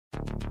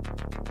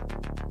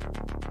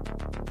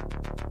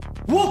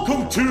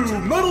Welcome to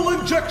Metal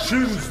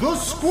Injections, the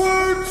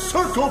Squared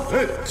Circle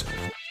Pit.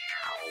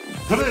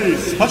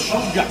 Today's special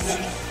guest,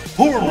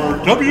 former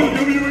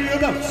WWE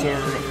announcer,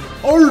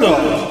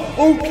 Arda,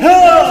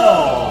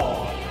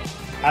 Ocal.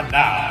 And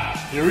now,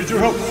 here is your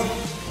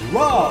host,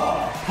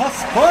 Rob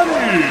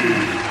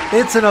Paspani.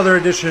 It's another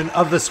edition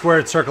of the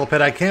Squared Circle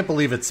Pit. I can't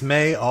believe it's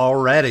May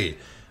already.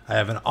 I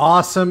have an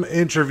awesome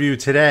interview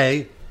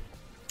today.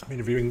 I'm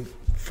interviewing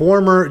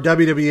former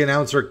WWE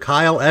announcer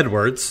Kyle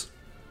Edwards,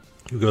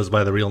 who goes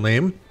by the real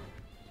name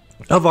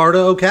of Arda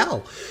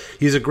Ocal.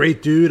 He's a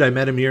great dude. I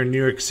met him here in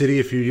New York City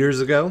a few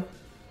years ago.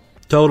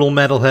 Total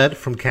metalhead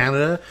from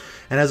Canada,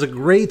 and has a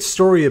great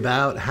story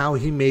about how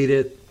he made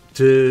it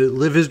to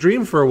live his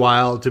dream for a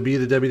while to be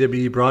the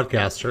WWE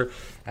broadcaster,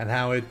 and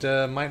how it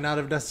might not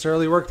have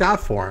necessarily worked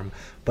out for him.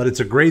 But it's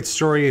a great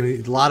story,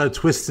 and a lot of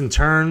twists and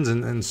turns,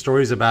 and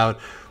stories about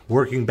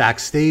working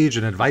backstage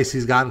and advice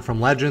he's gotten from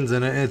legends.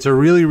 And it's a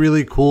really,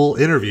 really cool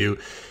interview.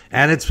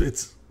 And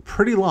it's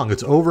pretty long.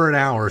 It's over an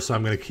hour, so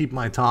I'm going to keep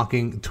my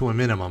talking to a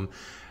minimum.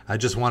 I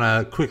just want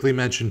to quickly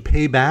mention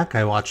Payback.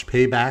 I watched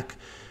Payback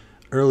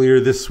earlier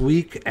this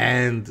week,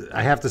 and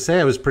I have to say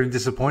I was pretty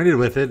disappointed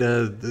with it.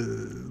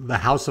 The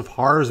House of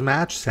Horrors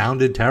match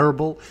sounded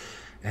terrible,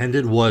 and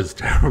it was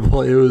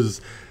terrible. It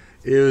was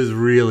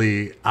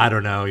really, I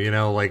don't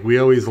know, like we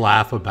always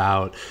laugh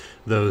about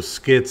those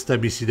skits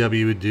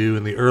WCW would do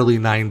in the early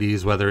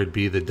 90s, whether it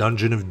be the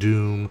Dungeon of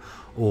Doom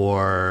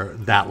or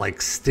that like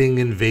Sting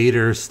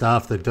Invader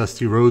stuff that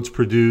Dusty Rhodes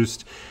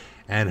produced,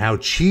 and how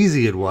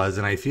cheesy it was.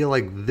 And I feel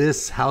like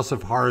this House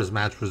of Horrors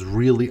match was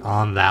really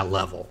on that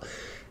level.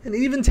 And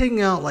even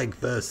taking out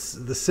like the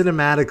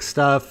cinematic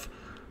stuff,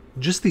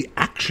 just the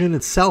action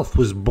itself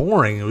was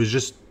boring. It was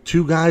just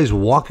two guys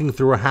walking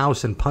through a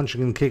house and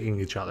punching and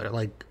kicking each other.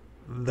 Like,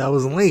 that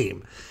was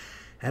lame.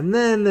 And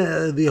then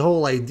the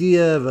whole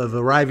idea of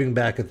arriving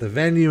back at the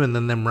venue and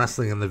then them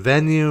wrestling in the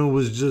venue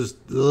was just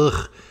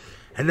ugh.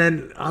 And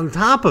then on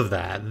top of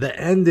that, the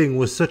ending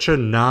was such a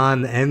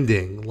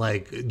non-ending.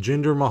 Like,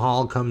 Jinder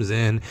Mahal comes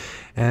in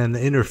and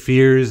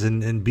interferes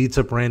and beats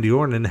up Randy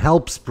Orton and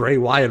helps Bray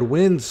Wyatt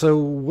win. So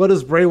what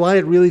does Bray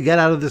Wyatt really get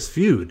out of this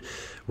feud?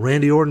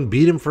 Randy Orton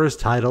beat him for his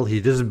title. He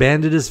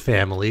disbanded his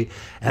family.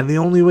 And the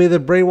only way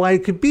that Bray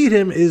Wyatt could beat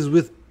him is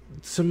with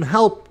some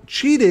help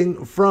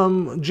cheating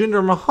from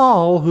Jinder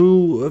Mahal,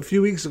 who a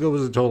few weeks ago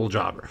was a total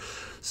jobber.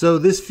 So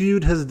this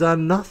feud has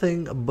done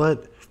nothing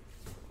but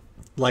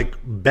like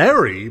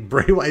bury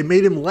Bray Wyatt. It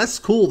made him less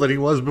cool than he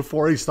was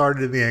before he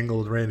started in the angle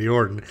with Randy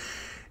Orton.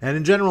 And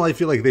in general, I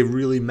feel like they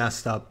really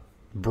messed up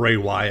Bray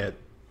Wyatt.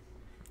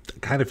 I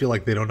kind of feel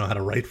like they don't know how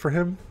to write for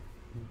him,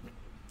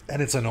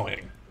 and it's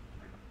annoying.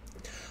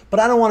 But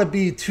I don't want to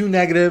be too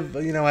negative.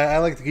 I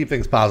like to keep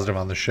things positive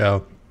on the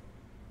show.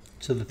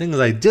 So the things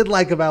I did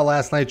like about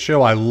last night's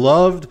show, I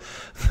loved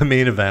the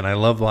main event. I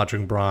loved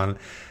watching Braun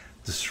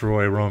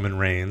destroy Roman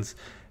Reigns.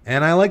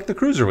 And I liked the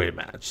Cruiserweight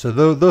match. So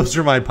those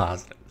are my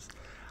positives.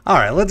 All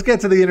right, let's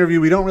get to the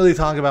interview. We don't really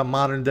talk about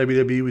modern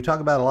WWE. We talk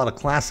about a lot of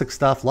classic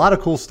stuff, a lot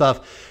of cool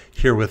stuff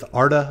here with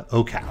Arda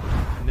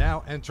Ocal.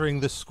 Now entering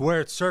the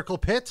Squared Circle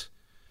Pit,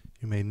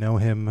 you may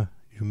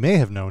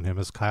have known him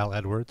as Kyle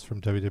Edwards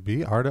from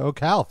WWE. Arda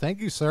Ocal,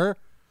 thank you, sir.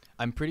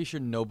 I'm pretty sure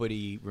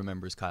nobody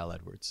remembers Kyle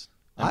Edwards.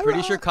 I'm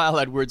pretty sure Kyle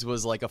Edwards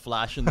was like a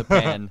flash in the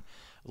pan,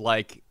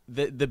 like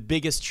the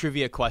biggest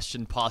trivia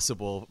question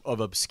possible of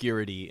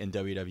obscurity in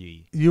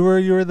WWE. You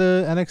were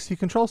the NXT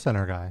Control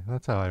Center guy.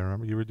 That's how I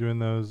remember. You were doing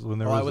those when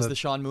there was. I was the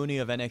Sean Mooney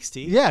of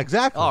NXT. Yeah,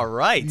 exactly. All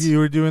right. You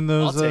were doing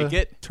those. I'll take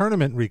it.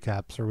 Tournament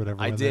recaps or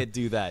whatever. I did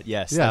do that.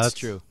 Yes, yeah, that's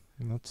true.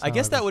 I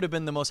guess that would have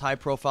been the most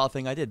high-profile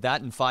thing I did.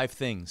 That and 5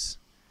 things.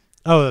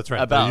 Oh, that's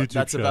right.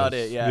 That's about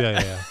it.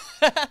 Yeah.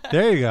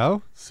 There you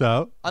go.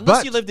 So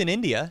unless you lived in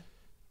India.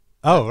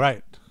 Oh,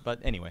 right. But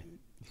anyway.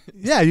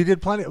 Yeah, you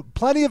did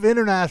plenty of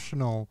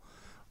international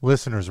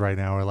listeners right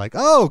now are like,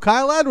 oh,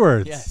 Kyle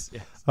Edwards. Yes.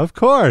 Of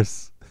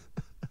course.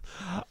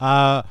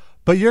 But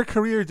your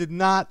career did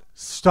not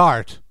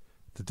start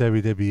at the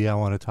WWE. I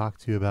want to talk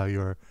to you about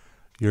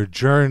your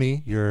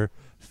journey, your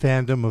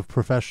fandom of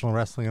professional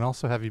wrestling and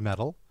also heavy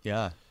metal.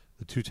 Yeah.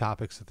 The two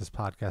topics that this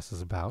podcast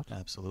is about.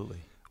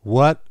 Absolutely.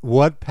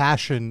 What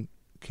passion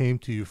came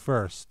to you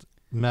first,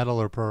 metal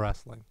or pro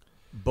wrestling?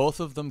 Both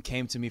of them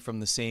came to me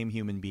from the same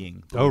human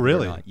being. Oh,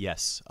 really?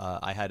 Yes.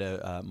 I had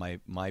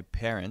my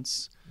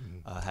parents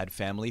had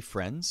family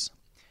friends,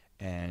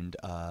 and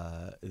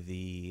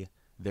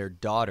their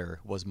daughter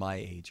was my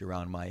age,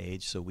 around my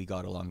age, so we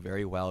got along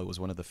very well. It was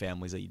one of the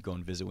families that you'd go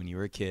and visit when you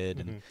were a kid,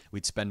 and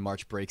we'd spend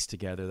March breaks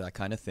together, that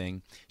kind of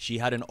thing. She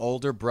had an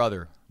older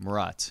brother,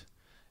 Murat,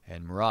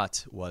 and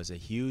Murat was a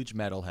huge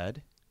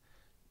metalhead,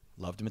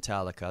 loved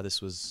Metallica.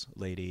 This was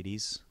late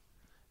 80s,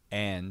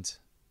 and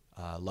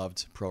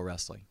loved pro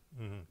wrestling,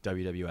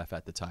 WWF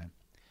at the time.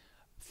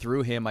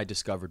 Through him, I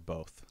discovered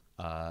both.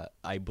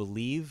 I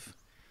believe,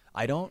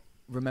 I don't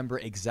remember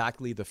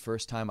exactly the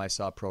first time I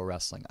saw pro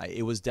wrestling.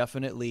 It was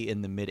definitely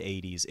in the mid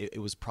 80s. It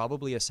was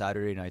probably a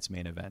Saturday night's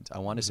main event. I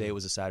want to say it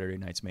was a Saturday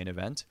night's main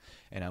event,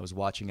 and I was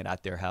watching it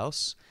at their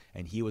house,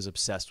 and he was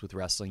obsessed with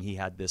wrestling. He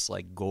had this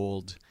like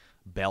gold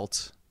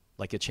belt,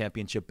 like a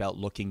championship belt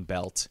looking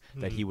belt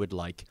that he would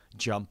like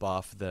jump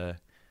off the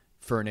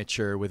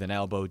furniture with an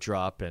elbow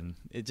drop, and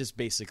it just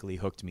basically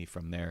hooked me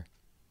from there.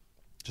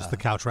 Just the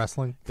couch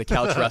wrestling? The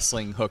couch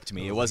wrestling hooked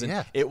me.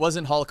 It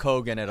wasn't Hulk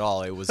Hogan at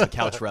all. It was the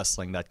couch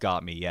wrestling that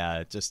got me.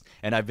 Yeah,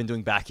 and I've been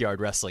doing backyard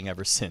wrestling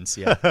ever since.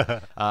 Yeah.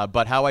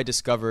 But how I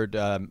discovered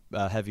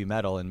heavy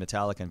metal and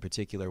Metallica in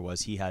particular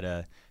was he had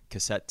a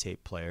cassette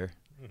tape player.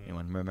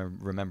 Anyone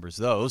remembers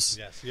those?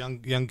 Yes,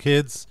 young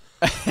kids.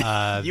 You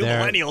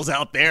millennials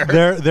out there.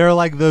 They're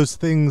like those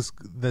things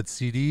that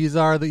CDs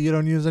are that you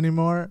don't use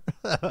anymore.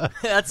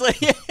 That's like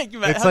how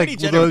it's many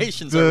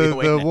generations are we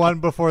away the now? one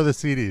before the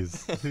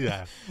CDs.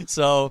 Yeah.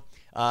 So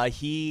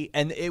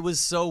it was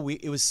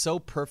so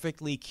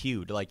perfectly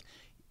cued. Like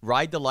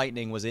Ride the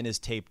Lightning was in his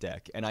tape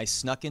deck, and I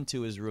snuck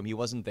into his room. He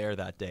wasn't there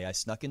that day. I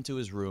snuck into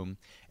his room,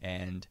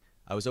 and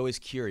I was always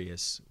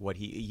curious what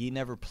he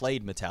never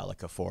played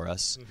Metallica for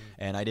us,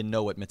 and I didn't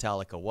know what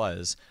Metallica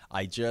was.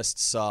 I just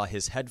saw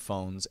his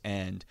headphones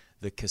and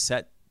the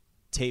cassette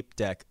tape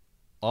deck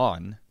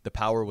on. The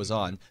power was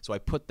on, so I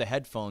put the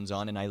headphones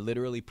on and I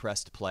literally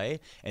pressed play,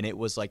 and it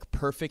was like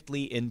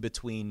perfectly in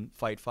between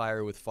Fight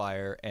Fire with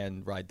Fire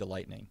and Ride the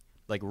Lightning,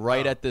 like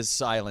right at this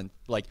silent,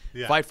 like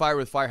Fight Fire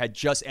with Fire had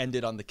just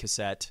ended on the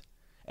cassette,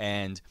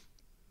 and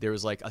there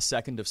was like a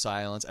second of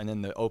silence, and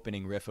then the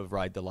opening riff of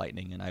Ride the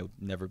Lightning, and I've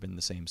never been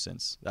the same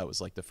since. That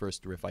was like the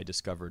first riff I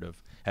discovered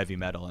of heavy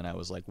metal, and I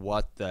was like,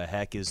 what the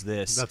heck is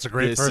this? That's a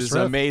great first riff. This is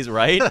amazing,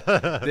 right?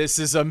 This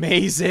is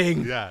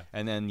amazing. Yeah.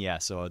 And then,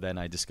 so then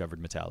I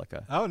discovered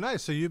Metallica. Oh,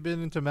 nice. So you've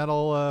been into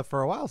metal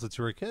for a while since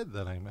you were a kid,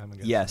 then I'm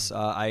guessing. Yes.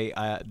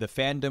 The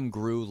fandom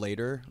grew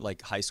later.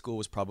 Like high school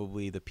was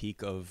probably the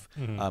peak of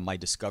my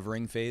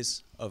discovering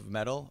phase of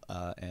metal.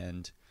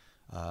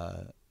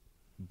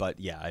 But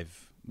yeah,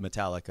 I've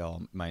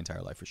Metallica my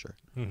entire life for sure.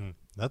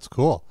 That's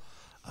cool.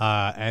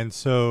 And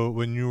so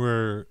when you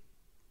were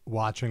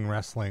watching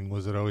wrestling,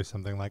 was it always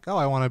something like, oh,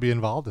 I want to be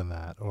involved in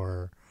that?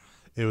 Or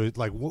it was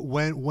like,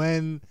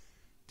 when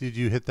did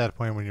you hit that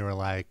point when you were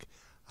like,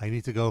 I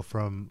need to go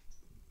from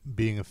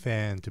being a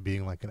fan to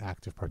being like an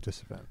active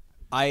participant?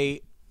 I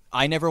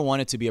never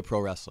wanted to be a pro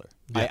wrestler.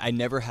 Yeah. I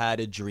never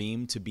had a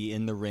dream to be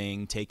in the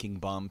ring, taking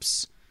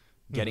bumps,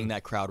 getting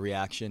that crowd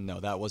reaction. No,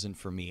 that wasn't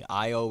for me.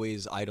 I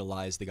always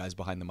idolized the guys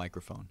behind the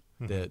microphone.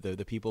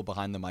 The people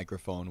behind the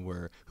microphone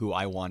were who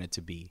I wanted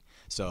to be.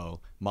 So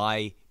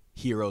my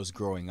heroes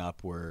growing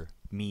up were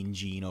Mean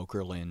Gene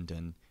Okerlund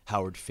and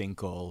Howard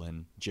Finkel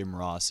and Jim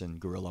Ross and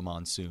Gorilla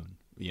Monsoon.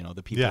 You know,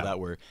 the people that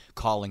were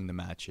calling the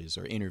matches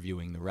or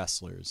interviewing the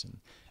wrestlers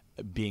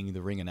and being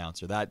the ring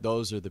announcer.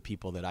 Those are the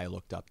people that I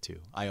looked up to.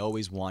 I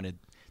always wanted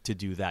to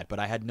do that, but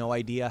I had no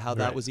idea how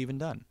that was even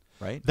done.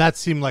 Right. That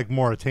seemed like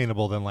more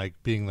attainable than like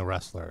being the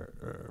wrestler,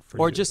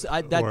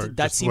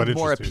 that seemed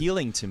more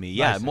appealing to me.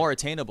 Yeah, more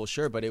attainable,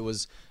 sure, but it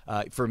was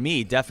for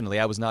me definitely.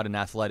 I was not an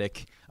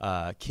athletic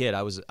kid.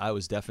 I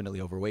was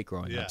definitely overweight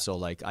growing up. So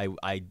like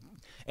I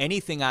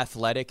anything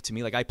athletic to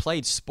me, like I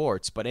played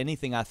sports, but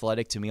anything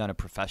athletic to me on a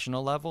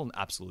professional level,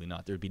 absolutely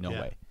not. There'd be no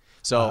way.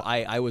 So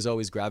I was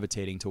always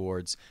gravitating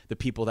towards the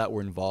people that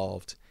were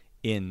involved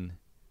in.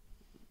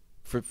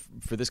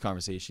 For this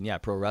conversation,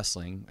 pro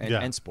wrestling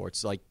and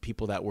sports, like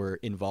people that were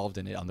involved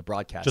in it on the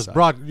broadcast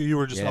side. You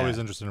were just always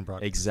interested in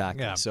broadcast.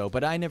 Exactly. Yeah. So,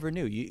 but I never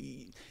knew.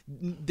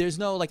 There's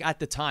no, like at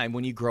the time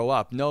when you grow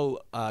up, no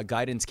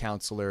guidance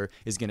counselor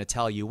is going to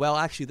tell you, well,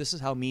 actually, this is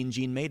how Mean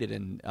Gene made it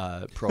in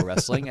pro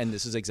wrestling, and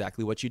this is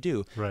exactly what you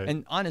do. Right.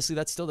 And honestly,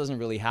 that still doesn't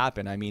really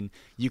happen. I mean,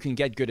 you can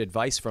get good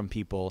advice from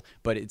people,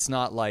 but it's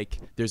not like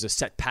there's a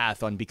set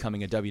path on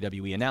becoming a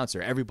WWE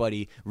announcer.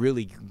 Everybody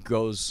really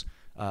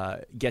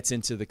gets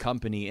into the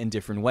company in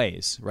different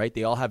ways, right?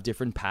 They all have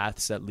different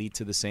paths that lead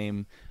to the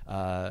same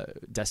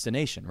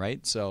destination,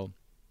 right? So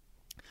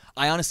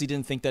I honestly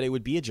didn't think that it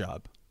would be a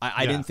job.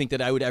 I didn't think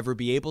that I would ever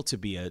be able to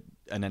be an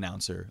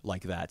announcer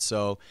like that.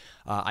 So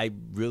I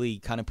really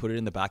kind of put it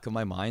in the back of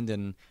my mind,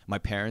 and my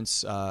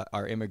parents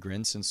are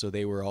immigrants, and so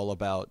they were all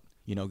about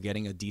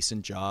getting a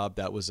decent job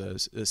that was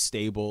a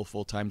stable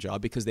full-time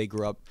job, because they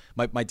grew up,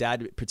 my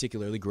dad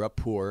particularly grew up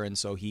poor, and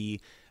so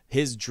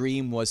his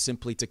dream was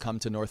simply to come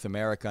to North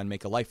America and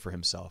make a life for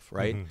himself,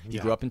 right? He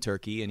grew up in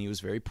Turkey, and he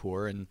was very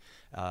poor. And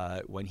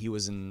when he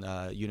was in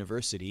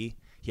university,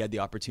 he had the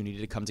opportunity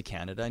to come to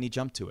Canada, and he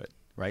jumped to it,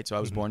 right? So I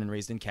was born and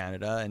raised in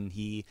Canada, and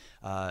he,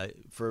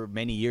 for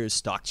many years,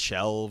 stocked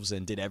shelves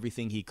and did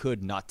everything he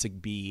could not to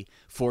be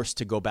forced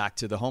to go back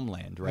to the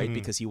homeland, right?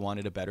 Because he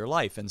wanted a better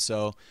life. And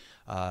so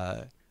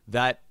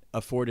that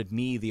afforded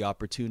me the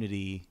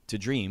opportunity to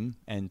dream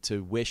and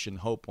to wish and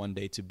hope one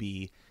day to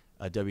be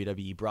a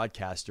WWE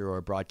broadcaster or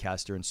a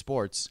broadcaster in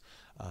sports,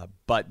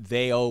 but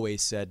they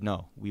always said,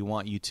 no, we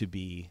want you to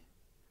be,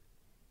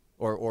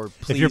 or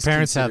please. If your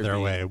parents had their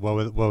way,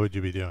 what would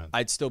you be doing?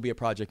 I'd still be a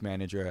project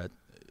manager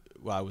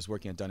well, I was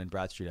working at Dun and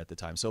Bradstreet at the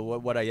time. So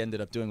what I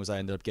ended up doing was I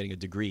ended up getting a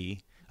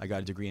degree. I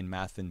got a degree in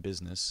math and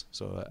business.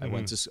 So I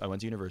went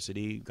to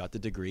university, got the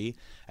degree,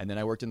 and then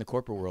I worked in the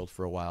corporate world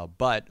for a while.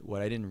 But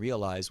what I didn't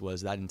realize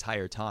was that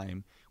entire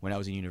time when I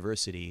was in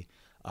university,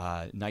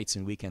 nights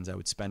and weekends I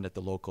would spend at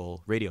the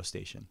local radio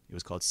station. It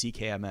was called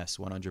CKMS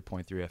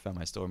 100.3 FM.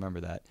 I still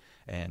remember that.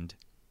 And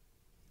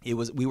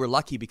we were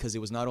lucky because it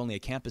was not only a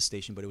campus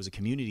station, but it was a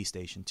community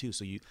station too.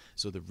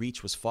 So the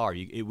reach was far.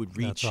 It would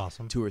reach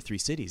awesome. 2 or 3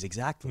 cities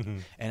exactly.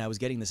 And I was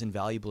getting this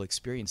invaluable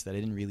experience that I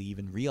didn't really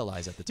even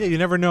realize at the time. Yeah, you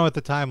never know at the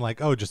time, like,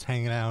 oh, just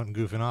hanging out and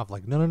goofing off.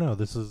 Like, no,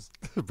 this is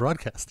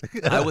broadcasting.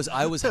 I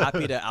was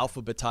happy to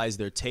alphabetize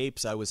their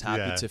tapes. I was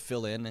happy to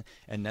fill in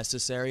and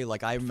necessary.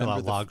 Like I remember fill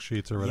out log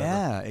sheets or whatever.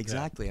 Yeah,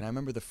 exactly. And I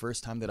remember the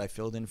first time that I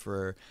filled in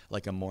for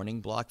like a morning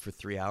block for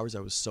 3 hours.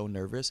 I was so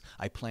nervous.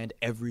 I planned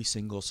every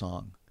single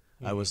song.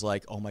 I was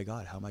like, oh my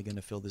God, how am I going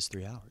to fill this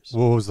 3 hours?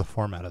 What was the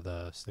format of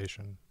the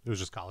station? It was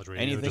just college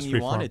radio. Anything just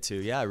you wanted to.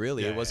 Yeah,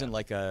 really. It wasn't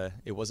like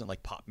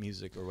pop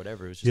music or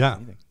whatever. It was just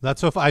anything.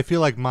 That's so. I feel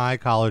like my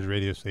college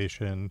radio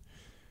station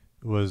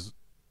was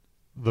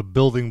the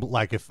building.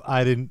 Like if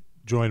I didn't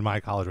join my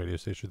college radio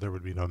station, there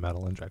would be no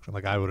metal injection.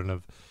 Like I wouldn't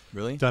have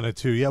done it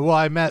too. Yeah. Well,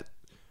 I met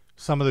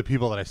some of the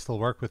people that I still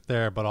work with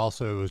there, but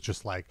also it was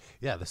just like,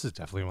 yeah, this is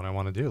definitely what I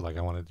want to do. Like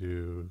I want to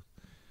do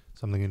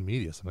something in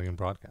media, something in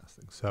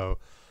broadcasting. So.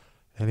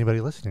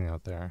 Anybody listening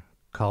out there,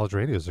 college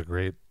radio is a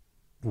great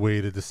way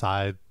to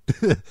decide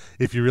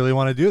if you really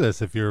want to do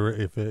this. If you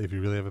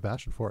really have a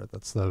passion for it,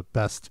 that's the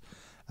best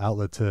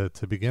outlet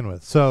to begin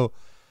with. So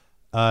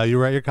you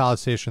were at your college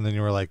station, then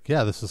you were like,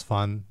 "Yeah, this is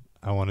fun.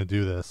 I want to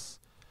do this."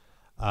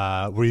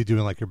 Were you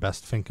doing like your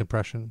best Fink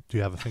impression? Do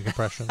you have a Fink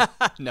impression?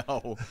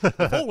 No.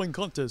 The following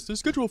contest is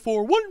scheduled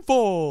for one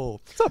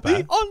fall. It's not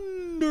bad. The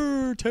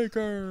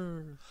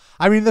Undertaker.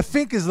 I mean, the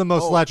Fink is the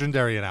most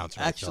legendary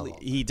announcer. Actually,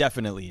 he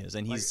definitely is,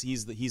 and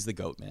he's the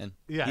GOAT, man.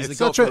 Yeah, he's the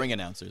GOAT for ring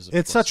announcers.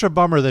 It's such a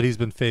bummer that he's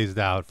been phased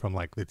out from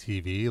like the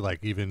TV, like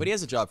even. But he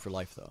has a job for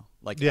life, though.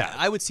 Like,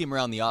 I would see him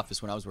around the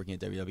office when I was working at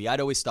WWE.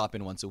 I'd always stop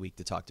in once a week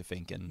to talk to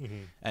Fink,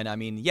 and I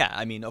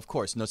mean, of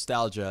course,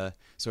 nostalgia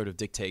sort of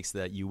dictates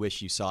that you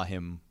wish you saw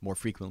him more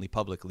frequently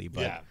publicly,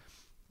 but. Yeah.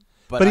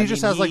 But he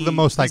just has like the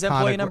most he's iconic.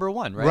 Employee number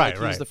one, right? Right,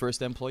 like, he was the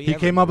first employee. He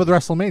came up with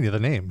WrestleMania, the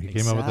name. He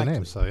came up with the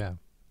name, so yeah.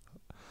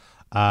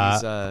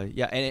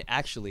 And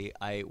actually,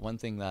 one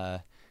thing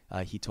that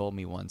he told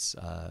me once,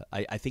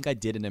 I think I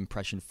did an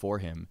impression for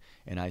him,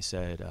 and I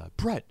said,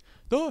 Bret,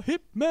 the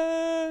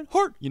Hitman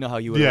Hart. You know how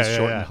you would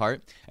shorten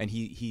Hart? And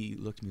he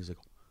looked at me, he was like,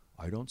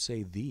 I don't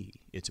say the,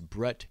 it's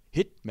Bret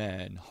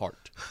Hitman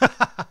Hart.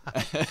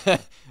 I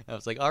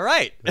was like, all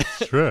right.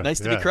 That's true. Nice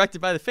to be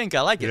corrected by the Fink.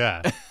 I like it.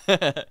 Yeah.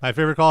 My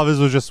favorite call of his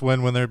was just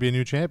when there'd be a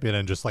new champion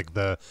and just like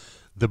the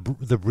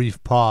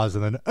brief pause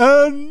and then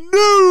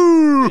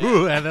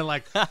no, and then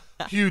like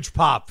huge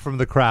pop from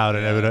the crowd,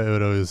 and it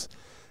would always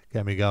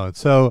get me going.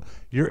 So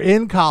you're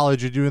in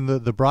college, you're doing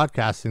the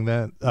broadcasting,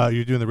 then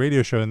you're doing the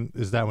radio show, and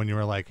is that when you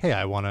were like, hey,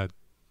 I want to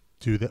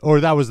do that? Or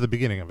that was the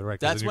beginning of it, right?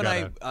 That's when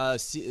I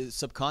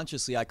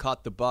subconsciously I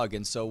caught the bug,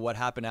 and so what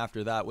happened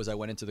after that was I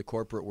went into the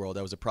corporate world.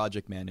 I was a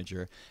project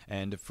manager,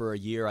 and for a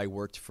year I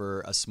worked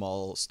for a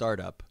small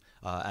startup.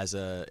 As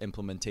a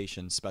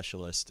implementation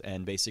specialist,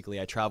 and basically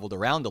I traveled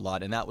around a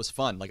lot, and that was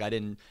fun. Like I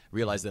didn't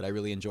realize that I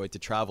really enjoyed to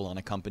travel on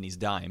a company's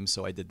dime,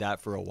 so I did that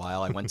for a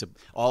while. I went to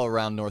all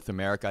around North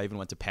America. I even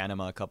went to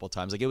Panama a couple of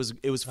times. Like it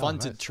was fun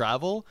to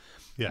travel.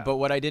 Yeah. But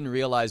what I didn't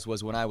realize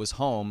was when I was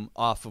home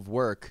off of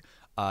work,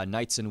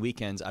 nights and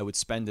weekends, I would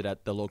spend it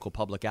at the local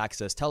public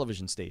access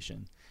television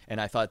station,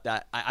 and I thought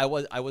that I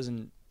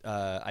wasn't.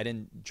 I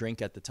didn't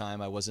drink at the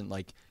time. I wasn't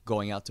like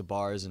going out to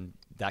bars and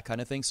that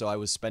kind of thing. So I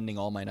was spending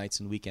all my nights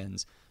and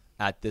weekends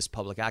at this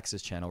public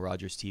access channel,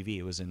 Rogers TV.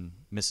 It was in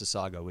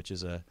Mississauga, which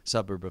is a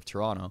suburb of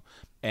Toronto.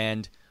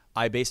 And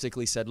I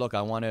basically said, look,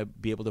 I want to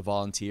be able to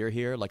volunteer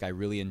here. Like I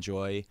really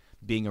enjoy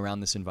being around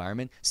this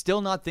environment.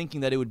 Still not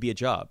thinking that it would be a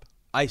job.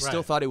 I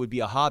still thought it would be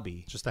a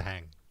hobby. Just a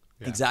hang.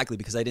 Yeah. Exactly,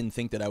 because I didn't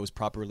think that I was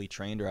properly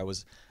trained or I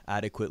was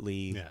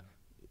adequately... Yeah.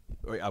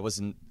 Or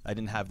I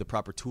didn't have the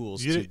proper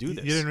tools to do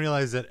this. You didn't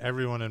realize that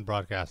everyone in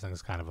broadcasting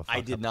is kind of a fuck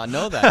I did not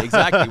know that.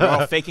 Exactly. We're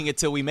all faking it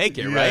till we make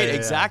it, right? Yeah.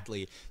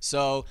 Exactly.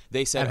 So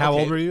they said, and how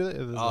old were you?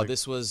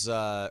 This was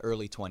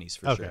early 20s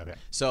for sure. Okay.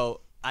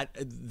 So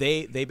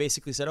they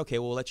basically said, okay,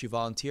 we'll let you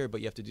volunteer,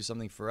 but you have to do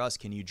something for us.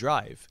 Can you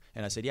drive?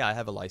 And I said, yeah, I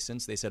have a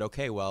license. They said,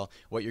 okay, well,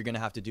 what you're going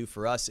to have to do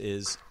for us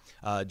is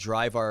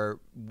drive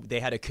they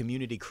had a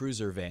community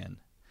cruiser van.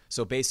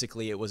 So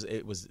basically it was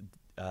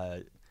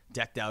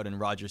decked out in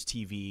Rogers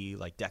TV,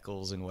 like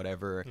decals and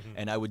whatever,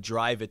 and I would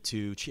drive it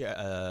to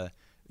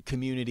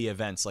community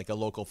events, like a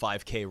local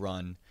 5K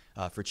run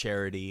for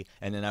charity,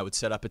 and then I would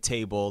set up a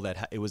table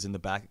that it was in the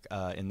back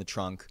in the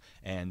trunk,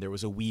 and there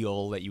was a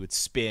wheel that you would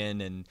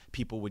spin, and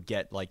people would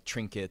get like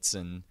trinkets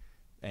and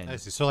and I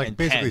see. So like and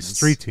basically pens.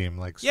 street team,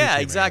 like street Yeah,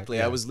 teaming. exactly.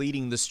 Yeah. I was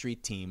leading the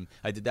street team.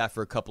 I did that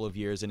for a couple of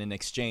years, and in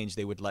exchange,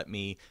 they would let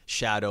me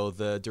shadow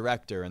the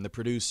director and the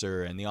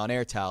producer and the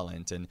on-air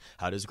talent, and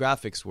how does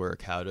graphics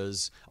work, how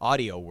does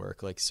audio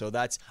work. Like, so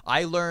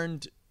I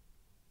learned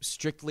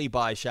strictly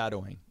by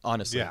shadowing.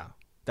 Honestly, Yeah.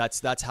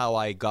 That's how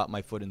I got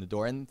my foot in the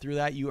door, and through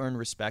that, you earn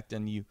respect,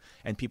 and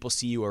people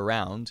see you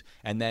around.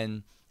 And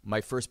then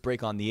my first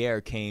break on the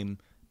air came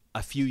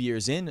a few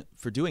years in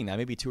for doing that,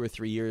 maybe 2 or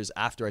 3 years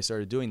after I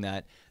started doing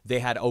that. They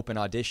had open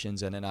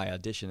auditions, and then I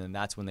auditioned, and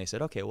that's when they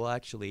said, okay, well,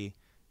 actually,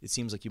 it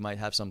seems like you might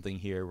have something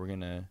here. We're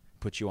gonna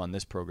put you on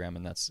this program,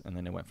 and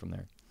then it went from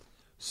there.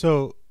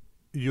 So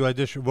you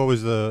auditioned. What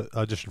was the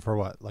audition for?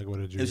 What? Like, what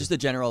did you? It was just a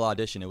general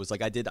audition. It was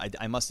like I did like,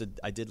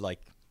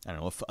 I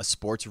don't know, a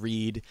sports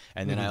read,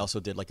 and then I also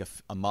did like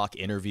a mock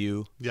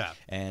interview. Yeah.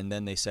 And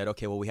then they said,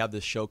 okay, well, we have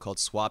this show called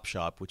Swap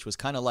Shop, which was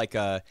kind of like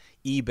a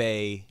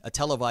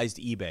televised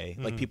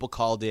eBay. Like, people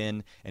called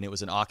in, and it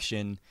was an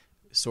auction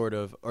sort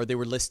of, or they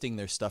were listing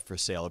their stuff for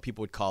sale, or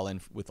people would call in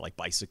with like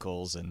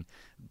bicycles and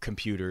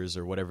computers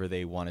or whatever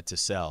they wanted to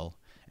sell.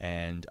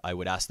 And I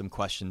would ask them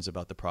questions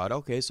about the product.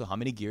 Okay, so how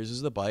many gears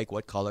is the bike?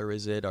 What color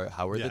is it? Or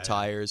how are the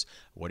tires?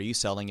 What are you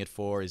selling it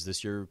for? Is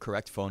this your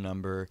correct phone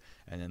number?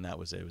 And then that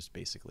was it. It was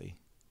basically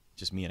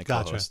just me and a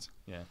co-host.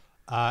 Yeah.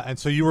 And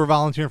so you were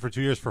volunteering for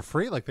 2 years for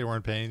free? Like they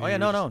weren't paying you? Oh yeah,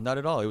 no, not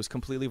at all. It was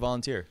completely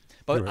volunteer.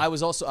 But I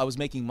was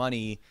making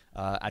money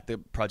at the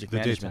project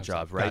management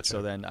job, right? Gotcha.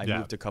 So then I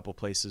moved a couple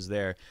places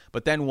there.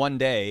 But then one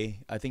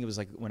day, I think it was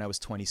like when I was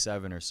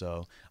 27 or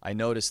so, I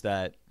noticed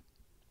that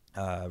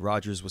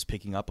Rogers was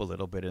picking up a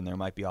little bit, and there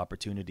might be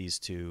opportunities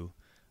to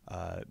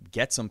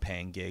get some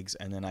paying gigs.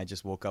 And then I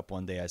just woke up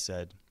one day. I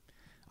said,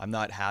 I'm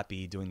not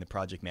happy doing the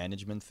project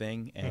management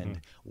thing,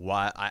 and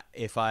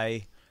if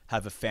I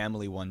have a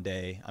family one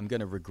day, I'm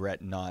gonna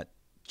regret not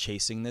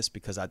chasing this,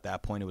 because at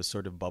that point it was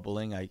sort of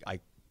bubbling. I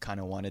kind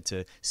of wanted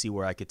to see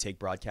where I could take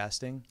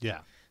broadcasting. Yeah.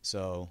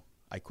 So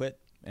I quit,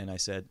 and I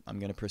said, I'm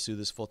gonna pursue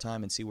this full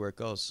time and see where it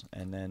goes.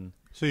 And then.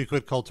 So you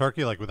quit cold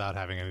turkey, like without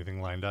having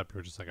anything lined up? You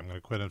were just like, I'm going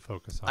to quit and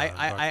focus on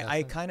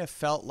I kind of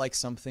felt like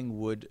something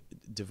would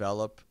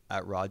develop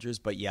at Rogers,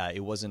 but yeah, it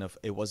wasn't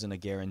a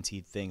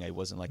guaranteed thing. It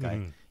wasn't like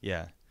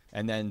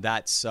And then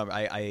that summer,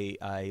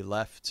 I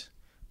left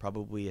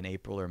probably in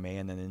April or May,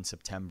 and then in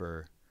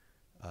September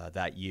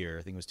that year,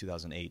 I think it was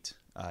 2008,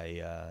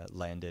 I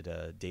landed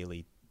a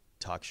daily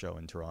talk show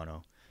in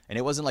Toronto. And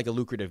it wasn't like a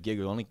lucrative gig.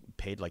 It only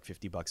paid like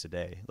 $50 a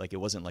day. Like, it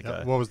wasn't like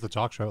What was the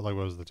talk show? Like,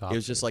 what was the topic? It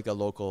was just like a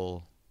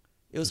local.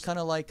 It was kind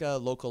of like a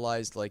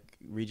localized, like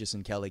Regis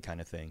and Kelly kind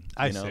of thing.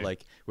 You know, see.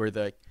 like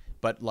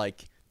but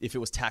like if it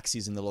was tax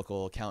season, the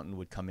local accountant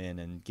would come in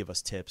and give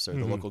us tips, or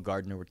the local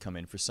gardener would come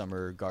in for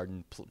summer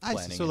garden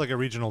planning. So like a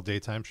regional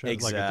daytime show,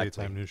 Exactly. like a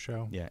daytime news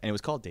show. Yeah, and it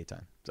was called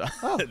Daytime. So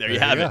there you you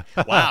have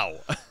it.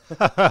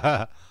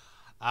 Wow.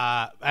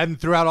 And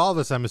throughout all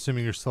this, I'm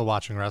assuming you're still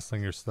watching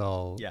wrestling. You're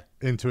still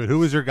into it. Who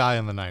was your guy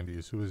in the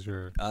 90s? Who was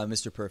your...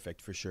 Mr.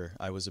 Perfect, for sure.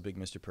 I was a big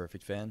Mr.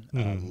 Perfect fan.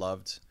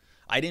 Loved...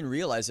 I didn't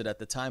realize it at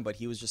the time, but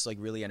he was just like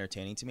really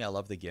entertaining to me. I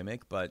love the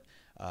gimmick, but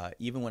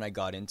even when I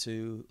got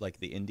into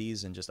like the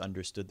indies and just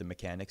understood the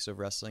mechanics of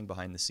wrestling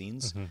behind the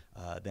scenes,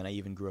 then I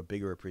even grew a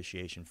bigger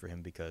appreciation for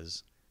him,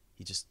 because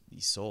he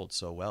sold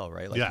so well,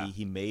 right? Like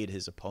he made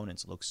his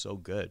opponents look so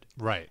good,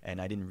 right? And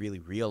I didn't really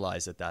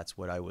realize that that's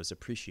what I was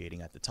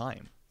appreciating at the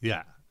time.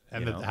 Yeah,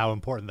 and how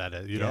important that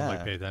is. You don't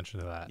like pay attention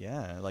to that.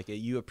 Yeah, like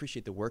you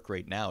appreciate the work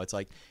rate now. It's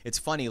like, it's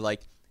funny,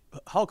 like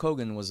Hulk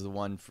Hogan was the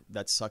one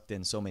that sucked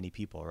in so many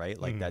people, right?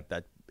 Like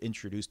that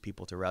introduced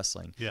people to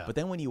wrestling. Yeah. But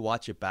then when you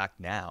watch it back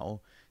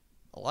now,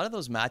 a lot of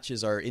those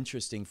matches are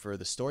interesting for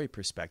the story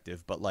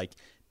perspective. But like,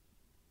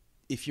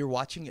 if you're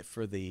watching it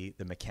for the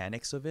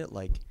mechanics of it,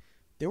 like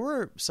there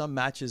were some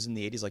matches in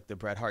the 80s, like the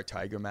Bret Hart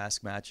Tiger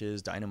Mask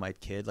matches,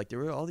 Dynamite Kid. Like there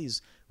were all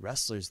these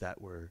wrestlers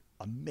that were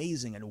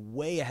amazing and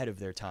way ahead of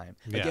their time.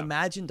 Like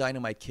imagine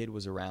Dynamite Kid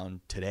was around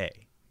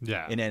today.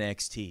 Yeah. In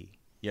NXT,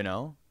 you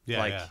know? Yeah.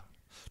 Like, yeah.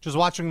 Just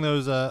watching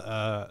those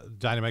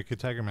Dynamite Kid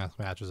Tiger Mask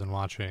matches and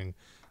watching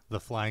the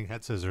flying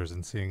head scissors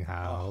and seeing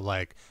how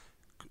like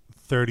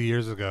 30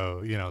 years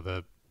ago, you know,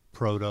 the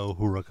proto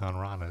Huracan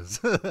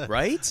Ranas,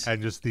 right?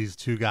 And just these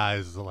two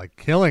guys like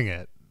killing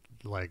it,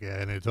 like,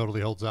 and it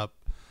totally holds up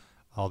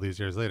all these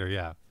years later.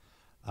 Yeah.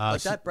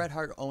 Like that Bret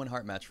Hart Owen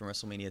Hart match from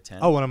WrestleMania 10.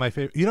 Oh, one of my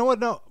favorite. You know what?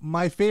 No,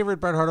 my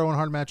favorite Bret Hart Owen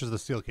Hart match is the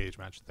steel cage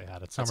match that they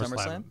had at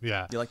SummerSlam.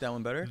 Yeah. Do you like that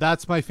one better?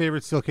 That's my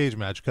favorite steel cage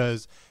match,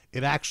 because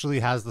it actually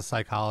has the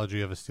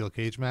psychology of a steel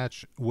cage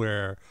match,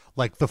 where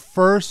like the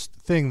first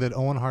thing that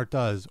Owen Hart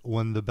does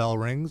when the bell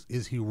rings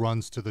is he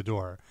runs to the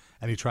door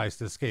and he tries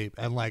to escape.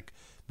 And like,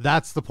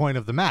 that's the point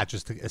of the match,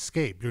 is to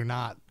escape. You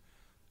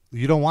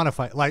don't want to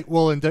fight. Like,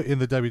 well, in the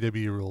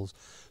WWE rules.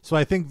 So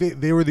I think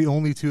they were the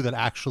only two that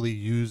actually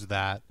used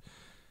that,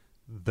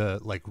 the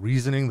like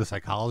reasoning, the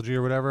psychology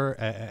or whatever,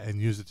 and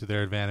use it to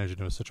their advantage,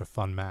 and it was such a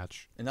fun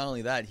match. And not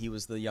only that, he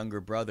was the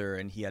younger brother,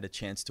 and he had a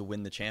chance to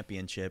win the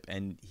championship,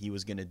 and he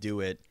was going to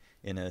do it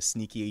in a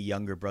sneaky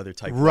younger brother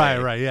type Right,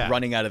 way, right, yeah.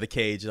 running out of the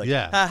cage, like,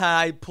 Yeah. haha,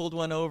 I pulled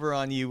one over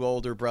on you,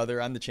 older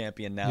brother. I'm the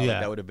champion now. Like, Yeah.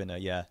 that would have been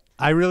a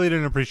I really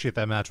didn't appreciate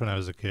that match when I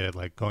was a kid.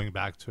 Like going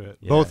back to it,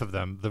 Yeah. both of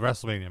them. The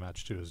WrestleMania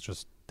match too is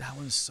just That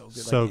one's so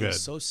good. So It good.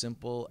 was so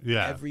simple.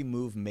 Yeah. Every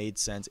move made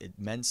sense. It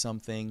meant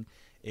something.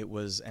 It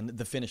was, and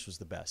the finish was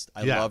the best.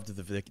 I Yeah. loved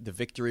the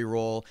victory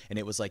roll, and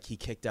it was like he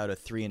kicked out a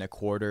 3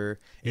 1/4.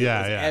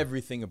 Yeah, was, yeah.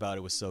 Everything about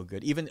it was so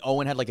good. Even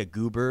Owen had like a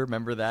goober.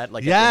 Remember that?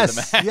 Like at yes, the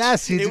end of the match?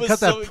 yes. He It did was cut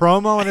that so-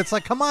 promo, and it's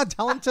like, come on,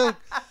 tell him to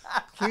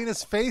clean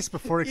his face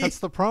before he cuts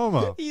the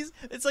promo.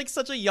 It's like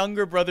such a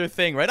younger brother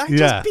thing, right? I Yeah.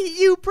 just beat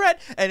you, Brett.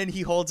 And then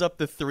he holds up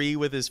the 3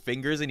 with his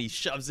fingers and he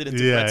shoves it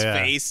into Yeah, Brett's yeah.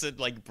 face, and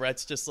like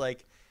Brett's just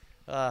like,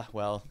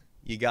 well,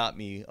 you got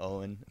me,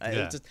 Owen.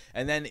 Yeah.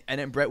 And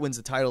then Brett wins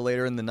the title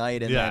later in the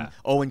night, and Yeah. then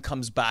Owen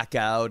comes back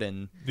out,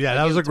 and Yeah, like,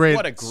 that was it a great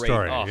what a great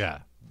story. oh, Yeah.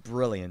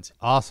 brilliant.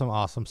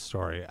 Awesome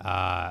story.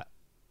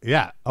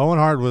 Yeah, Owen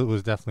Hart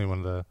was definitely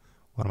one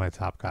of my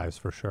top guys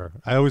for sure.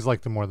 I always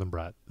liked him more than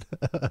Brett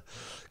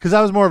because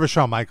I was more of a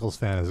Shawn Michaels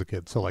fan as a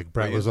kid. So like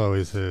Brett Were you? was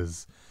always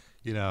his,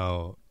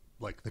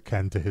 like the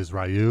Ken to his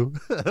Ryu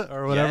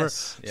or whatever.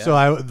 Yes, yeah. So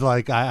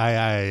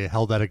I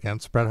held that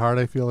against Bret Hart.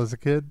 I feel as a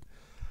kid,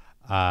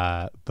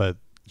 but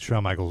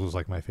Shawn Michaels was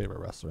like my favorite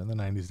wrestler in the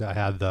 '90s. I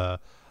had the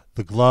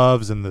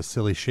gloves and the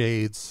silly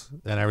shades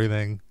and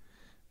everything,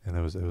 and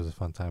it was a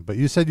fun time. But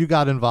you said you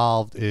got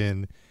involved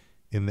in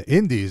the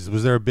indies.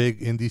 Was there a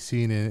big indie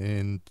scene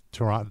in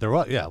Toronto? There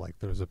was, yeah. Like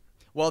there was a.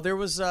 Well, there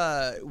was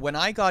when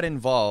I got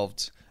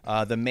involved.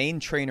 The main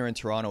trainer in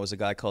Toronto was a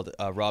guy called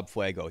Rob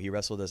Fuego. He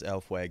wrestled as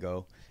El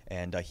Fuego,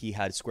 and he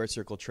had Square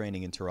Circle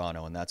training in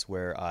Toronto, and that's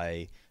where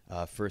I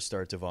first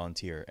started to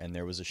volunteer. And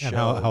there was a show. And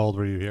how old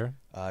were you here?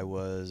 I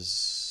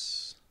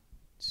was.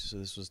 So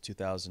this was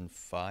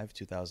 2005,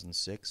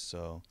 2006.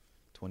 So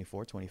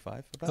 24,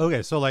 25. About.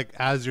 Okay, so like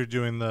as you're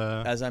doing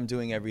the. As I'm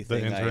doing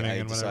everything, interning I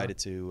and whatever? decided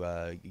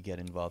to get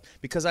involved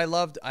because I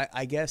loved.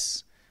 I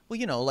guess.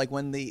 Well, like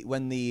when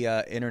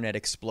the internet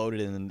exploded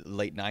in the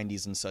late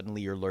 '90s, and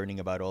suddenly you're learning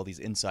about all these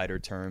insider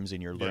terms,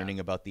 and you're learning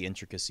about the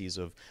intricacies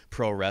of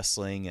pro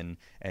wrestling,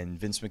 and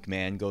Vince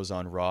McMahon goes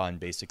on Raw and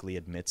basically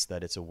admits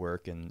that it's a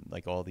work, and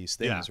like all these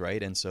things, Yeah.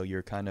 right? And so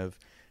you're kind of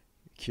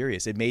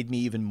curious. It made me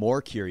even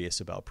more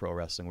curious about pro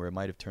wrestling, where it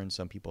might have turned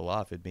some people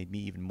off. It made me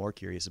even more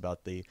curious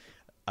about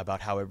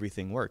how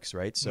everything works,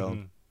 right?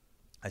 So.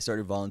 I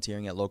started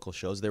volunteering at local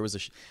shows. There was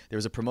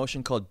a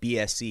promotion called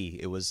BSE.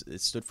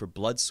 It stood for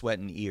Blood, Sweat,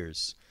 and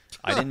Ears.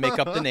 I didn't make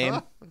up the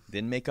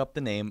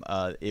name.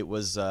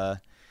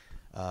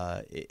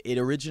 It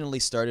originally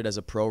started as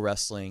a pro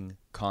wrestling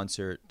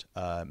concert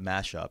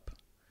mashup,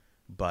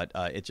 but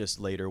it just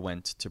later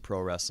went to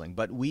pro wrestling.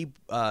 But we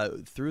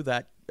through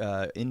that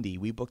indie,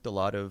 we booked a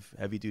lot of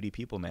heavy duty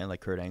people, man.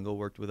 Like Kurt Angle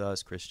worked with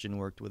us, Christian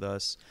worked with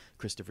us,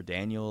 Christopher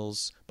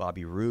Daniels,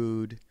 Bobby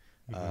Roode.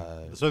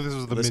 So this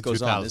was the mid list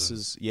goes 2000s. on. This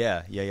is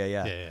yeah.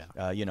 Yeah.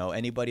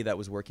 Anybody that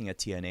was working at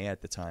TNA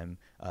at the time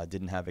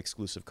didn't have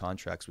exclusive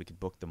contracts. We could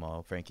book them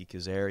all. Frankie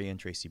Kazarian,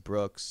 Tracy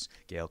Brooks,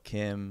 Gail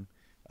Kim,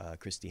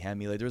 Christy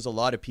Hemula. There was a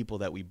lot of people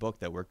that we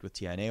booked that worked with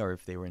TNA, or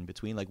if they were in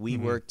between. Like we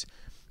worked,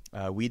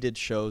 we did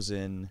shows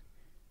in.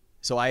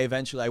 So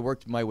I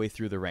worked my way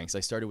through the ranks. I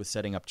started with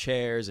setting up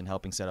chairs and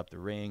helping set up the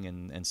ring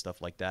and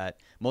stuff like that.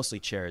 Mostly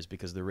chairs,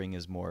 because the ring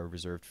is more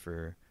reserved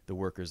for the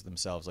workers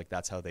themselves. Like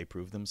that's how they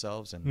prove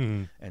themselves.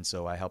 And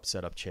so I helped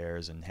set up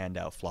chairs and hand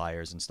out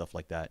flyers and stuff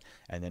like that.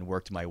 And then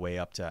worked my way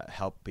up to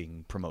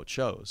helping promote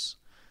shows.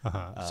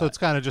 So it's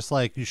kind of just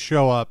like you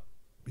show up,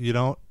 you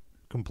don't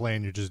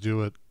complain, you just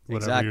do it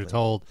whatever you're Exactly.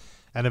 told,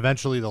 and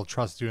eventually they'll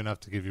trust you enough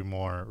to give you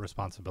more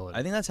responsibility.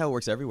 I think that's how it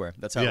works everywhere.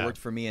 That's how Yeah. it worked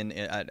for me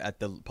at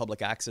the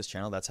public access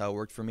channel. That's how it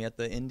worked for me at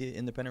the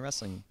independent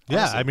wrestling.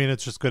 Yeah, honestly. I mean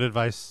it's just good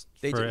advice.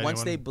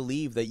 Once they anyone.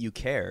 believe that you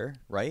care,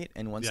 right?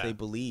 And once Yeah. they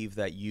believe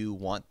that you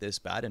want this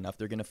bad enough,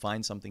 they're going to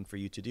find something for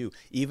you to do.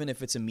 Even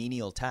if it's a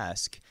menial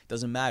task,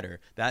 doesn't matter.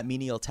 That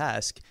menial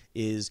task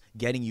is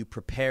getting you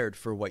prepared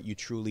for what you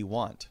truly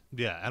want.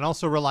 Yeah, and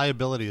also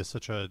reliability is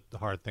such a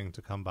hard thing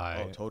to come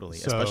by. Oh, totally.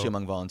 So- Especially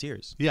among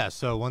volunteers. Yeah,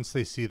 so once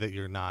they see that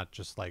you're not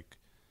just like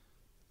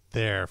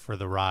there for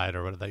the ride,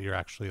 or that you're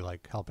actually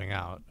like helping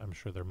out, I'm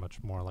sure they're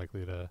much more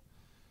likely to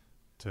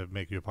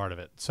make you a part of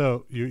it.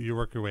 So you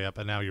work your way up,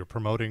 and now you're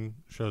promoting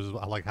shows.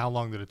 Like, how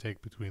long did it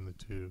take between the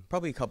two?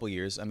 Probably a couple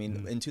years. I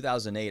mean, in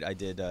 2008, I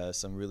did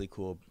some really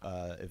cool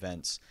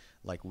events.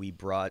 Like we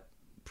brought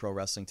pro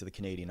wrestling to the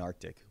Canadian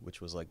Arctic, which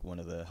was like one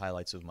of the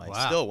highlights of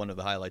still one of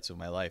the highlights of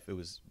my life. It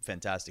was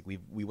fantastic.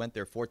 We went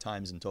there 4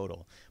 times in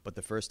total, but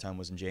the first time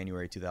was in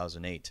January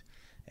 2008.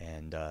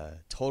 And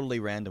totally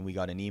random, we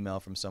got an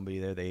email from somebody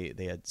there.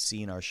 They had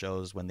seen our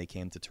shows when they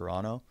came to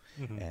Toronto,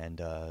 and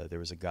there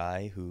was a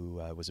guy who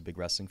was a big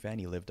wrestling fan.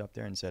 He lived up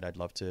there and said, I'd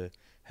love to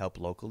help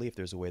locally if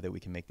there's a way that we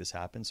can make this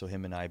happen. So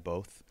him and I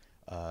both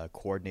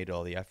coordinated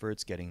all the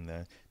efforts, getting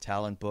the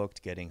talent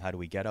booked, getting how do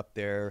we get up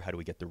there, how do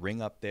we get the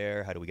ring up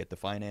there, how do we get the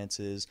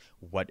finances,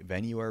 what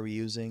venue are we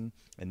using.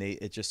 And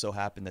it just so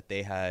happened that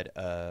they had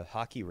a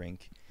hockey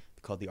rink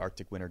called the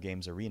Arctic Winter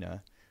Games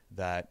Arena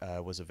that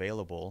was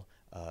available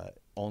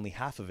only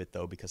half of it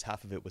though, because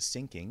half of it was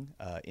sinking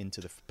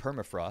into the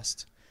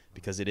permafrost,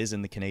 because it is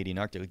in the Canadian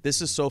Arctic. Like,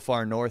 this is so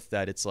far north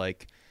that it's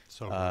like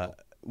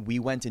we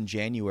went in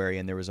January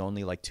and there was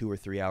only like 2 or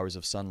 3 hours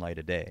of sunlight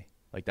a day.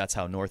 Like, that's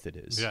how north it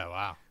is. Yeah,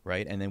 wow.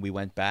 Right, and then we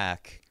went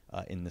back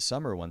in the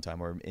summer one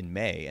time, or in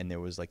May, and there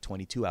was like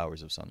 22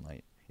 hours of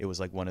sunlight. It was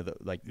like one of the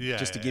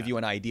to give you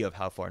an idea of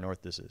how far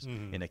north this is.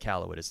 In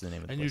Iqaluit, it's the name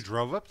of the place. And you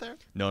drove up there?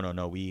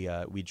 No.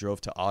 We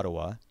drove to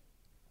Ottawa,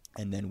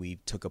 and then we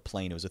took a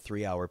plane. It was a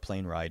 3-hour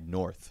plane ride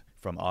north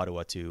from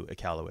Ottawa to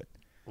Iqaluit.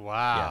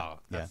 Wow,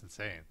 that's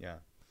insane. Yeah,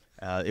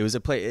 it was a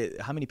place.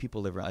 How many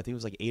people live around? I think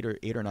it was like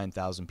 8 or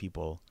 9,000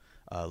 people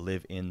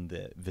live in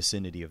the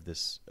vicinity of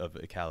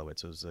Iqaluit.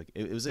 So it was like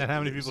it was. And how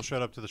many people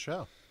showed up to the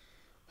show?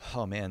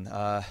 Oh man,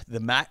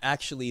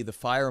 actually the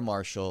fire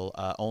marshal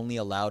only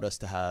allowed us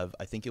to have,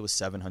 I think it was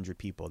 700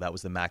 people. That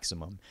was the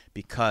maximum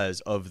because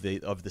of the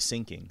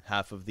sinking.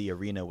 Half of the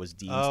arena was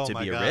deemed to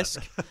be a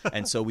risk,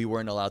 and so we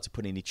weren't allowed to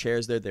put any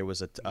chairs there. There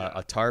was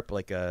a tarp,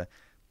 like a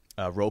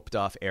roped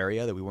off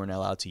area that we weren't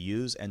allowed to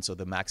use, and so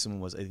the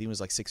maximum was, I think it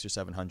was like 600 or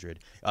 700.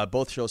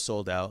 Both shows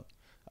sold out.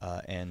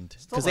 And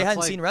because they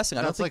hadn't seen wrestling,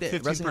 I don't think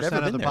that wrestling had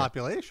ever been of the there.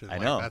 population. I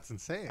know, that's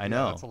insane. I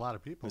know, that's a lot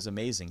of people. It was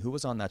amazing. Who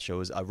was on that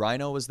show?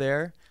 Rhino was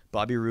there,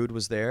 Bobby Roode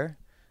was there,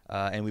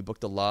 and we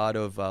booked a lot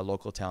of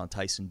local talent: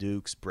 Tyson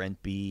Dukes,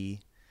 Brent B.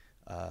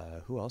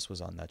 Who else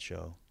was on that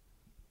show?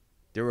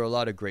 There were a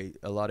lot of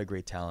great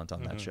talent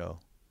on that show.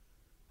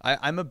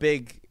 I'm a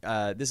big.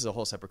 This is a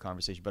whole separate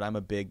conversation, but I'm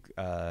a big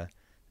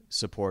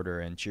supporter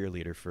and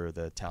cheerleader for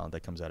the talent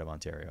that comes out of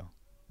Ontario,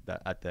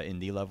 that at the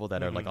indie level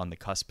that are like on the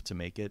cusp to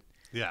make it.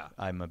 Yeah,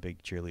 I'm a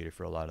big cheerleader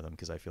for a lot of them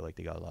because I feel like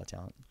they got a lot of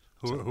talent.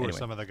 Who are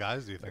some of the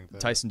guys, do you think?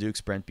 Tyson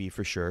Dukes, Brent B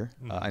for sure.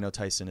 I know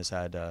Tyson has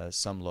had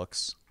some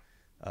looks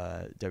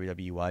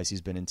WWE-wise.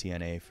 He's been in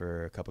TNA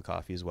for a cup of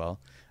coffee as well.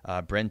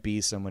 Brent B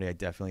is somebody I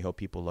definitely hope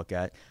people look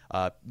at.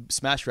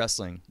 Smash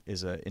Wrestling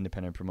is an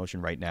independent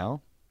promotion right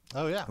now.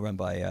 Oh, yeah. Run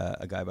by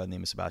a guy by the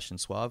name of Sebastian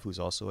Suave, who's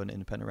also an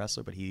independent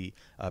wrestler, but he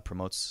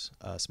promotes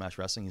Smash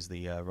Wrestling.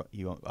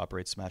 He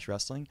operates Smash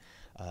Wrestling.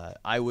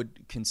 I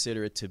would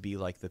consider it to be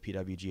like the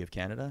PWG of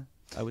Canada,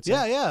 I would say.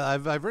 Yeah.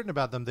 I've written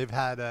about them. They've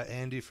had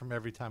Andy from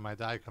Every Time I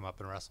Die come up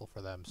and wrestle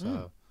for them.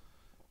 So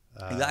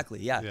exactly,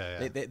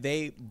 yeah.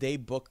 They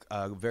book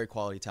very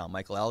quality talent.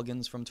 Michael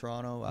Elgin's from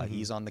Toronto.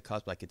 He's on the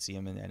cusp. I could see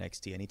him in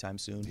NXT anytime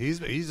soon.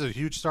 He's a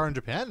huge star in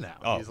Japan now.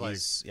 Oh,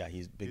 he's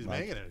big. He's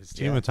making it. His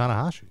team with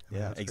Tanahashi.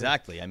 Yeah,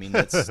 exactly. Great. I mean,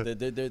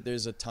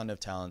 there's a ton of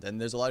talent,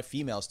 and there's a lot of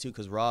females too.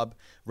 Because Rob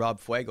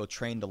Fuego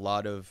trained a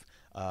lot of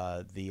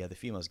the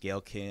females. Gail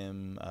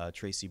Kim,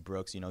 Tracy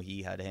Brooks.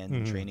 He had a hand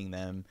in training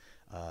them,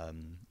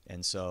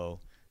 and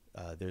so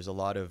there's a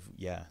lot of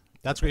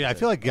That's great. I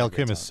feel like Gail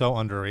Kim is so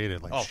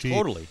underrated. Like,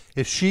 totally.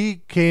 If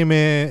she came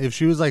in, if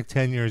she was like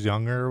 10 years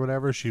younger or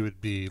whatever, she would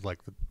be like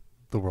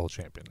the world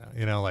champion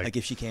now. Like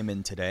if she came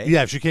in today.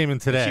 Yeah, if she came in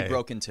today. If she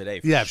broke in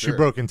today. If she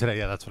broke in today.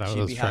 Yeah, that's what I was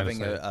trying to say.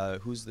 She'd be having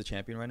who's the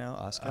champion right now?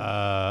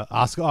 Asuka.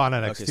 Asuka on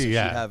NXT.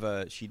 Okay,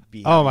 so she'd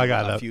be oh my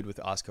god, a feud with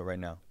Asuka right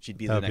now. She'd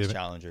be the next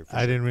challenger.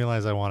 I didn't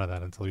realize I wanted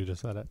that until you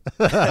just said it.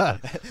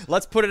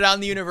 Let's put it out in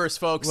the universe,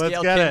 folks.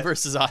 Gail Kim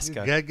versus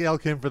Asuka. Get Gail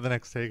Kim for the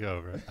next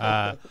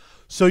takeover.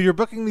 So you're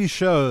booking these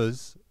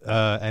shows.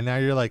 And now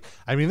you're like,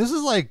 I mean, this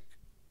is like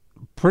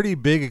pretty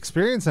big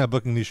experience now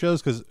booking these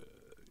shows because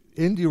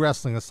indie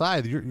wrestling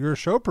aside, you're a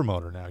show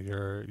promoter now.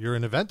 You're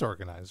an event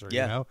organizer,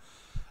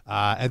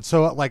 and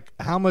so like,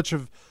 how much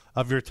of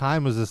your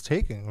time was this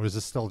taking, or was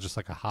this still just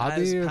like a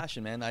hobby? It's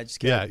passion, man. I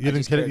just cared. You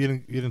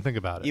didn't think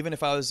about it. Even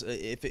if I was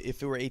if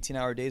it were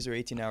 18-hour days or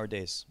 18-hour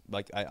days,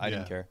 like I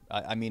didn't care.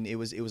 I mean, it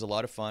was a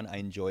lot of fun. I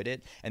enjoyed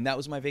it, and that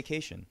was my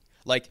vacation.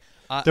 Like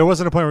there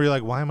wasn't a point where you're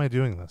like, why am I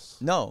doing this?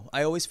 No,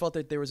 I always felt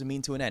that there was a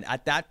mean to an end.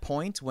 At that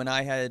point, when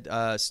I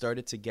had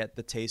started to get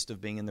the taste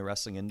of being in the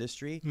wrestling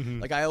industry,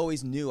 like I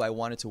always knew I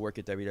wanted to work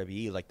at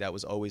WWE. Like that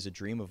was always a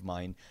dream of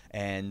mine.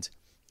 And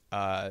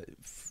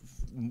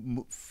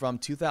from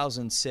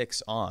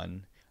 2006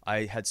 on,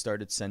 I had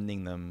started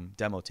sending them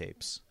demo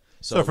tapes.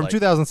 So from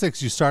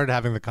 2006, you started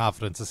having the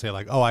confidence to say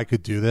like, oh, I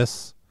could do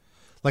this.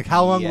 Like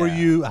how long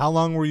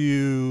were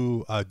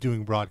you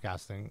doing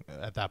broadcasting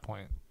at that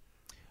point?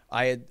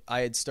 I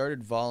had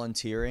started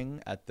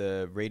volunteering at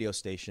the radio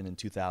station in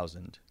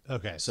 2000.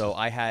 Okay. So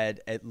I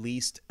had at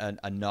least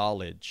a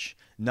knowledge,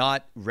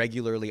 not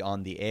regularly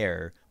on the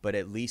air, but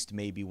at least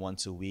maybe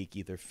once a week,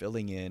 either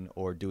filling in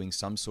or doing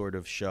some sort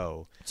of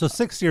show. So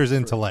 6 years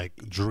into like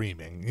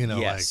dreaming,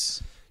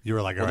 yes. Like you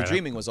were like, the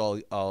dreaming was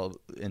all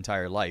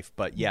entire life,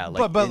 but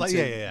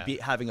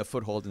having a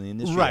foothold in the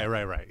industry.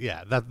 Right.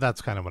 Yeah,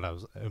 that's kind of what I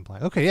was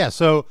implying. Okay, yeah.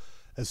 So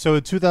in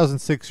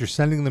 2006, you're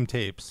sending them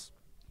tapes.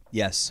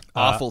 Yes,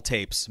 awful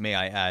tapes, may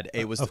I add.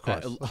 It was, of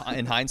course.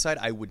 In hindsight,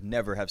 I would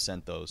never have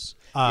sent those.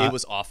 It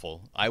was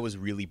awful. I was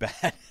really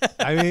bad.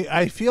 I mean,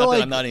 I feel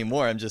like I'm not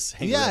anymore. I'm just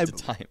hanging at the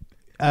time.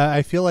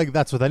 I feel like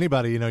that's with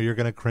anybody. You're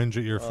going to cringe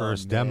at your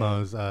first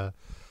demos.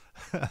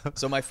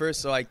 So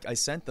I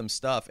sent them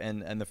stuff,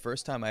 and the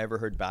first time I ever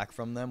heard back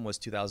from them was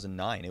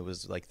 2009. It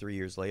was like 3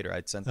 years later.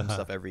 I'd sent them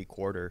stuff every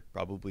quarter,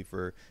 probably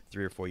for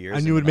 3 or 4 years.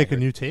 And you would make a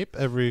new tape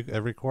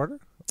every quarter,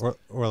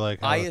 or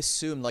like I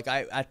assumed, like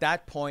at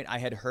that point I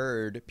had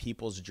heard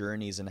people's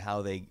journeys and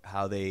how they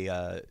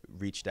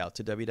reached out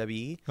to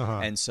WWE,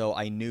 and so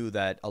I knew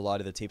that a lot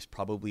of the tapes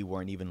probably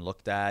weren't even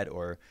looked at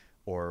or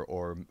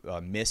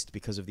missed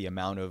because of the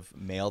amount of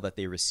mail that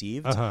they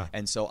received.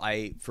 And so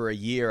for a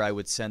year I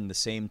would send the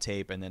same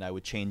tape, and then I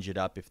would change it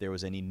up if there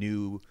was any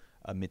new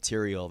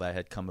material that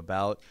had come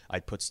about.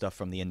 I'd put stuff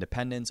from the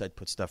Independents, I'd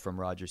put stuff from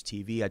Rogers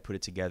TV, I'd put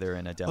it together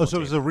in a demo. Oh, so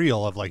it was a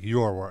reel of like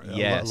your work,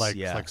 yes,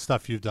 like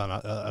stuff you've done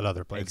at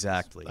other places.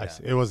 Exactly. Yeah.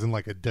 It wasn't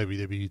like a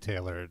WWE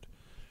tailored.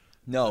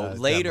 No,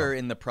 later demo.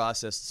 in the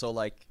process. So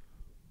like.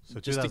 So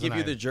just to give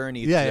you the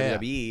journey to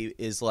WWE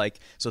is like,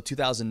 so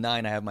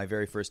 2009, I have my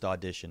very first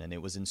audition, and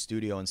it was in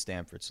studio in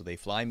Stamford. So they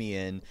fly me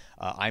in.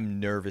 I'm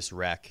nervous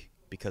wreck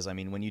because, I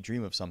mean, when you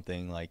dream of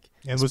something like.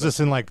 And was this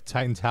in like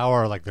Titan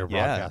Tower or like their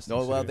broadcasting?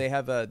 No, well,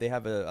 studio? they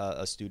have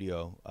a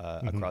studio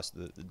across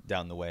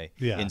down the way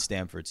in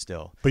Stamford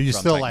still. But you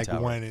still Titan like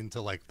Tower. went into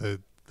like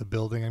the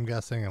building, I'm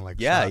guessing, and like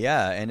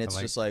and it's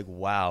and, just like,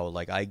 wow,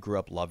 like I grew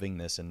up loving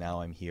this, and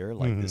now I'm here.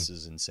 Like this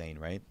is insane,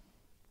 right?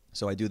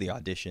 So I do the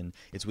audition.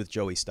 It's with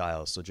Joey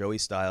Styles. So Joey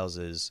Styles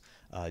is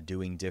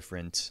doing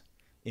different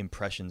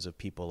impressions of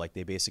people. Like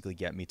they basically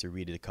get me to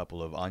read a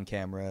couple of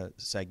on-camera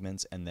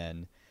segments, and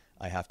then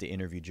I have to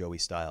interview Joey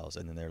Styles.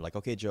 And then they're like,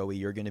 okay, Joey,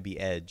 you're going to be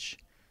Edge.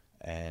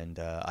 And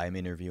I'm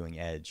interviewing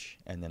Edge.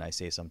 And then I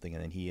say something,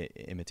 and then he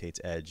imitates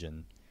Edge,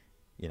 and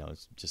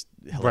it's just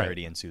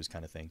hilarity ensues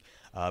kind of thing.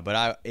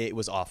 But it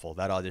was awful.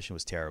 That audition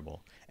was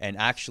terrible. And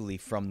actually,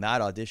 from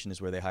that audition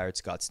is where they hired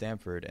Scott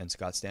Stanford, and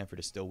Scott Stanford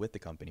is still with the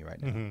company right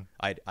now.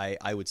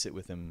 I would sit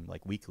with him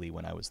like weekly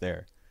when I was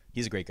there.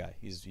 He's a great guy.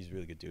 He's a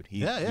really good dude. He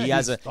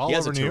has a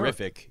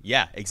terrific.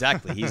 Yeah,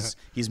 exactly. He's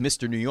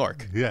Mr. New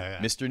York.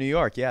 Mr. New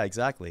York. Yeah,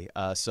 exactly.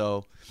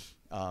 Probably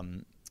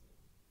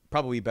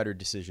a better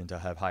decision to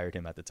have hired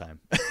him at the time,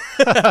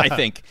 I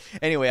think.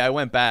 Anyway, I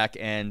went back,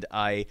 and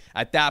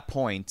at that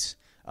point.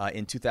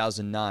 In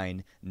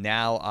 2009,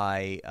 now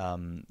I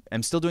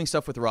am still doing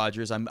stuff with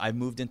Rogers. I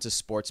moved into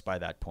sports by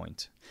that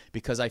point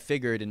because I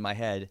figured in my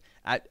head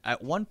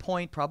at one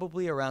point,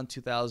 probably around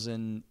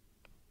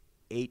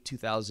 2008,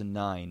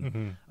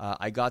 2009,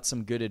 I got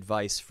some good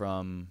advice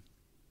from,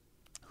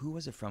 who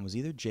was it from? It was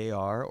either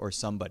JR or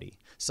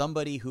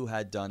somebody who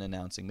had done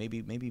announcing,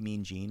 maybe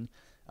Mean Gene.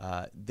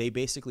 They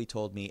basically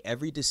told me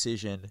every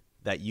decision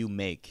that you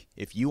make,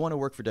 if you want to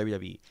work for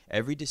WWE,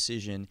 every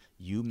decision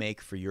you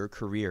make for your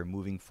career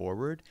moving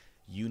forward,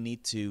 you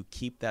need to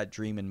keep that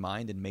dream in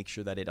mind and make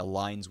sure that it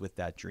aligns with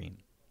that dream.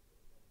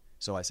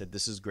 So I said,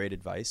 this is great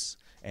advice.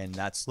 And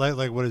that's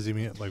like what does he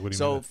mean? Like, what do you mean?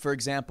 So, for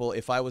example,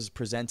 if I was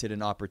presented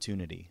an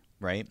opportunity,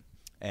 right?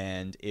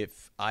 And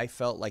if I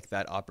felt like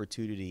that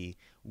opportunity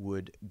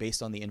would,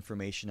 based on the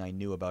information I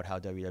knew about how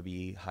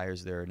WWE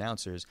hires their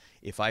announcers,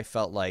 if I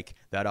felt like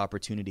that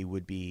opportunity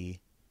would be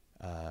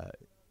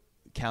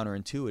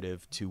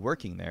counterintuitive to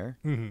working there.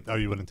 Oh,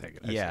 you wouldn't take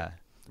it. Yeah,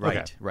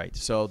 right.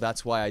 So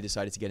that's why I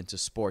decided to get into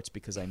sports,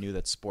 because I knew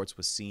that sports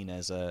was seen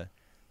as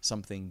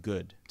something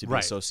good to be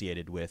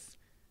associated with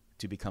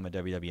to become a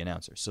WWE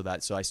announcer. So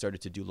I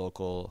started to do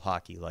local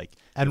hockey, like.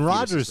 And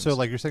Rogers, so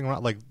like you're saying,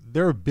 like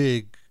they're a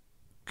big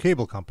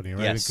cable company,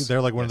 right? Yes.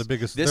 They're like one of the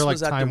biggest. They're like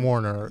Time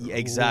Warner,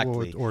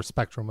 exactly, or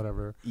Spectrum,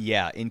 whatever.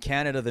 Yeah, in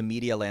Canada, the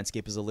media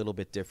landscape is a little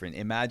bit different.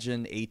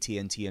 Imagine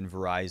AT&T and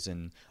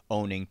Verizon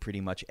owning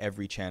pretty much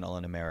every channel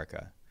in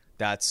America.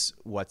 That's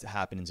what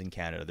happens in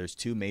Canada. There's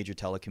two major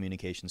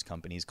telecommunications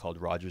companies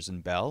called Rogers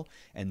and Bell,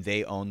 and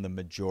they own the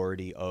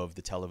majority of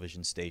the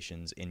television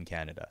stations in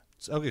Canada.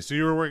 Okay, so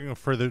you were working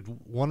for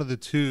one of the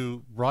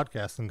two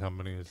broadcasting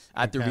companies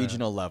at the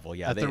regional level.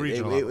 Yeah, at the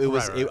regional level. It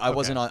was. Right. I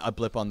wasn't on a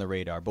blip on the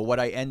radar. But what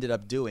I ended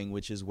up doing,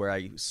 which is where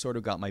I sort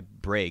of got my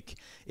break,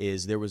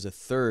 is there was a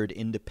third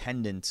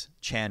independent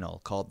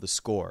channel called The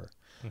Score,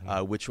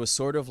 which was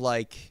sort of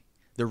like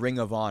the Ring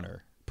of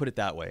Honor. Put it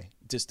that way,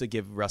 just to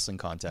give wrestling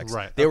context.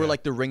 Right. They were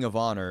like the Ring of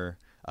Honor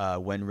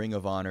when Ring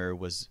of Honor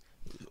was.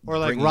 Or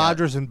like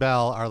Rogers and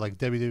Bell are like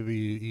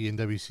WWE and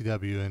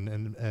WCW,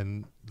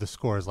 and The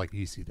Score is like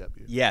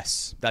ECW.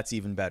 Yes, that's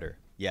even better.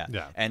 Yeah.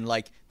 And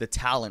like the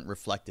talent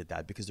reflected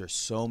that, because there's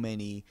so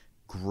many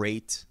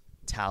great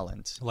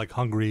talent. Like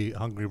hungry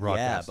broadcasters.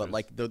 Yeah, but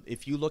like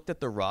if you looked at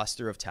the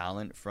roster of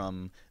talent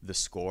from The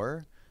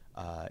Score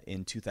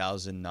in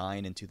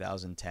 2009 and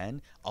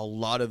 2010, a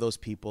lot of those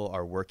people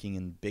are working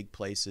in big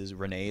places.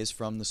 Renee is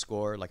from The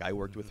Score. Like I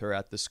worked with her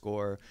at The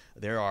Score.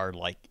 There are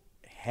like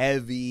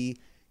heavy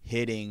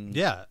hitting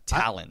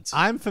talent.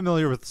 I'm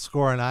familiar with The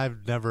Score, and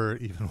I've never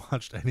even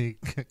watched any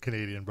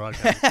Canadian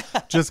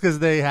broadcast just because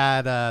they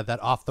had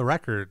that Off the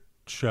Record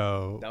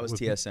show? That was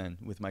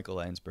TSN with Michael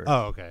Landsberg.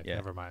 Oh, okay. Yeah.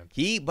 Never mind.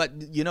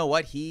 But you know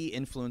what? He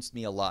influenced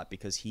me a lot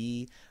because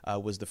he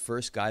was the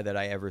first guy that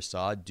I ever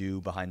saw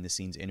do behind the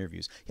scenes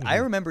interviews. I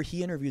remember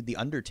he interviewed The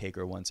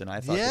Undertaker once, and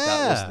I thought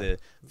that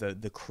was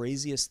the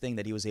craziest thing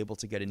that he was able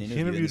to get an interview.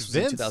 He interviewed this was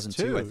Vince in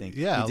 2002, too. I think.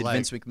 Yeah, he did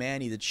Vince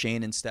McMahon, he did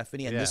Shane and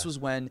Stephanie, and this was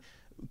when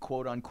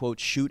quote unquote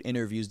shoot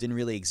interviews didn't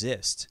really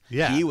exist.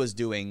 Yeah. He was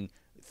doing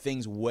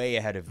things way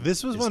ahead of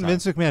this was his when time.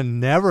 Vince McMahon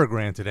never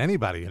granted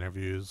anybody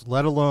interviews,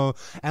 let alone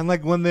and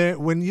like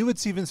when you would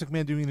see Vince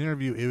McMahon doing an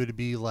interview, it would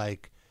be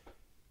like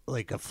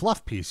a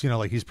fluff piece,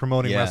 like he's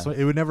promoting wrestling.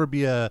 It would never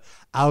be a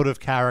out of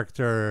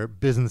character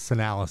business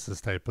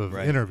analysis type of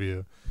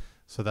interview.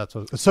 So that's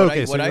what. So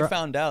okay. What I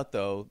found out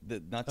though,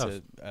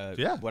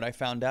 what I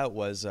found out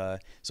was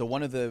so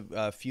one of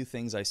the few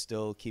things I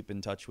still keep in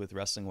touch with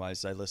wrestling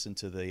wise. I listen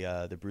to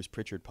the Bruce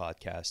Pritchard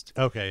podcast.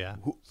 Okay, yeah,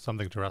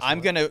 something to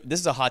wrestle. This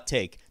is a hot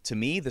take. To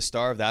me, the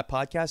star of that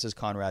podcast is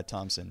Conrad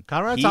Thompson.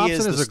 Thompson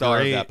is the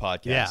star of that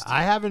podcast. Yeah,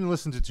 I haven't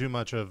listened to too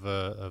much of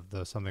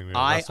the something.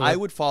 I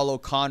would follow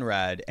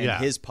Conrad and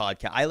his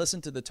podcast. I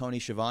listen to the Tony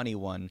Schiavone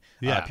one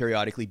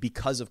periodically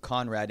because of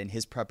Conrad and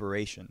his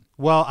preparation.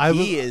 Well,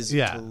 he is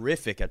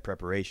terrific at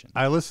preparation.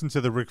 I listened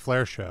to the Ric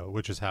Flair show,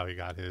 which is how he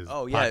got his.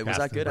 Oh yeah, was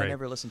that good? I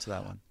never listened to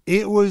that one.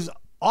 It was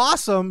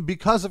awesome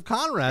because of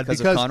Conrad.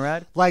 Because of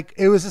Conrad? Like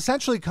it was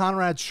essentially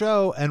Conrad's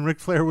show, and Ric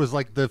Flair was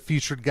like the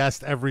featured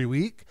guest every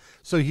week.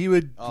 So he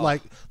would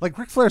like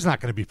Ric Flair's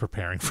not going to be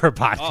preparing for a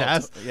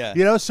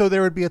podcast, So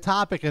there would be a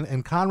topic,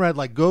 and Conrad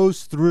like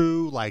goes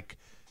through like,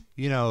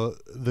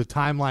 the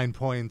timeline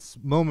points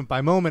moment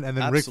by moment, and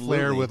then Ric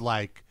Flair would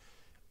like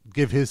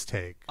give his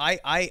take.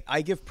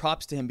 I give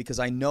props to him because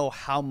I know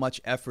how much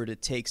effort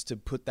it takes to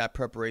put that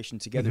preparation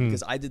together,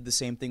 because I did the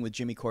same thing with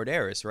Jimmy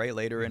Corderas, right?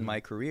 Later in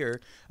my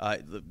career,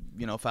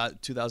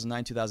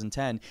 2009,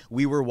 2010,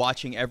 we were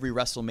watching every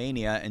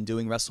WrestleMania and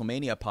doing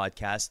WrestleMania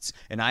podcasts,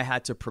 and I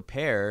had to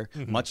prepare,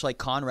 much like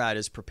Conrad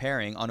is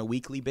preparing on a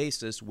weekly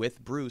basis with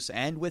Bruce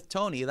and with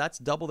Tony. That's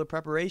double the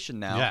preparation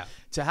now. Yeah.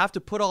 To have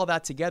to put all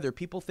that together,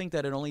 people think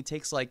that it only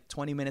takes like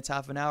 20 minutes,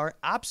 half an hour.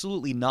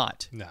 Absolutely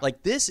not. No.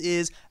 Like this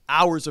is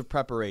hours of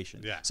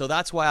preparation. Yeah. So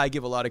that's why I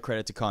give a lot of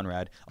credit to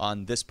Conrad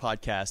on this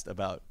podcast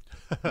about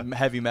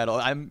heavy metal.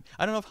 I don't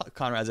know if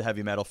Conrad's a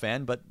heavy metal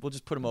fan, but we'll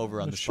just put him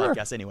over on this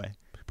podcast anyway.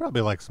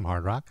 Probably like some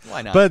hard rock.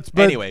 Why not? But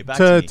anyway, back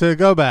to me. To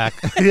go back.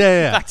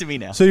 yeah. Back to me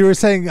now. So you were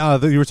saying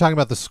that you were talking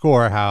about the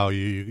score, how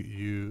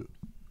you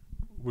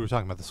we were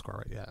talking about the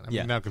score, right?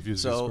 Yeah. I'm now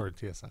confused with the score at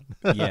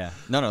TSN. Yeah.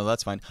 No,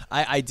 that's fine.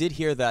 I did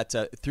hear that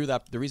through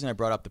that. The reason I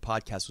brought up the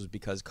podcast was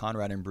because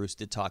Conrad and Bruce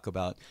did talk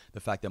about the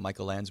fact that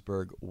Michael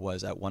Landsberg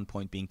was at one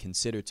point being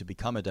considered to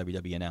become a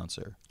WWE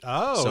announcer.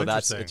 Oh, so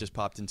interesting. it just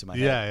popped into my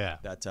head. Yeah.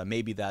 That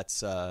maybe that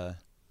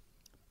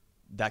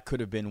could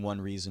have been one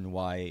reason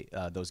why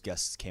those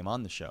guests came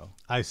on the show.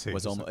 I see. It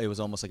was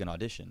almost like an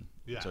audition,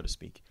 so to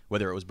speak.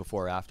 Whether it was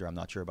before or after, I'm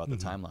not sure about the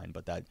timeline,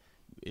 but that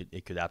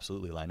it could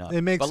absolutely line up.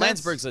 It makes sense.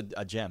 Landsberg's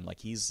a gem. Like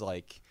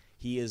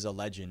he is a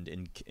legend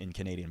in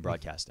Canadian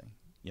broadcasting.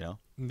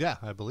 Yeah,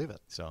 I believe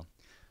it. So,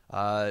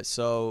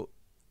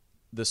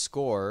 the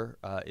score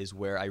is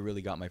where I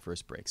really got my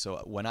first break. So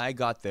when I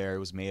got there, it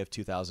was May of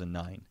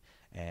 2009,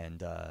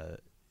 and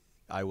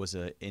I was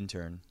an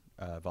intern,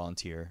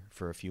 volunteer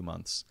for a few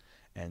months,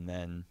 and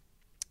then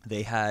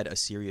they had a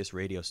Sirius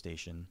radio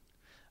station,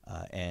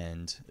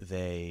 and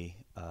they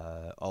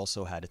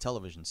also had a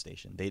television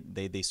station.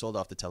 They sold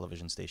off the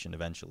television station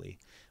eventually,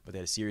 but they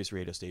had a Sirius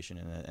radio station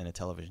and a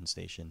television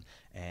station.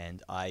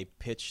 And I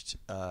pitched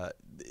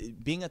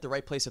being at the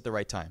right place at the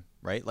right time,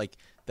 right? Like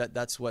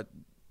that's what.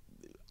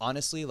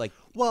 Honestly, like...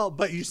 Well,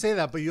 but you say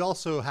that, but you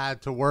also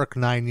had to work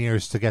 9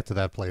 years to get to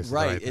that place.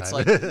 Right. It's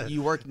like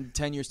you work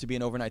 10 years to be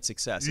an overnight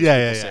success, as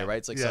people say, right?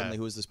 It's like suddenly,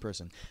 who is this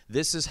person?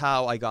 This is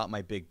how I got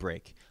my big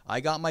break. I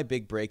got my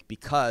big break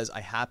because I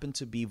happened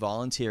to be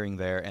volunteering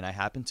there, and I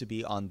happened to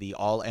be on the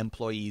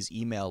all-employees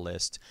email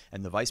list,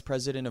 and the vice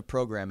president of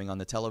programming on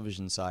the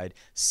television side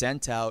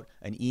sent out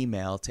an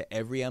email to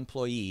every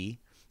employee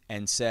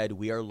and said,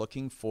 we are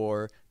looking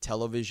for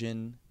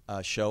television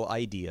show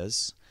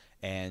ideas,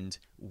 and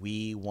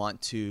we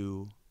want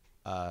to,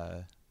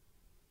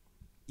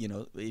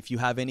 if you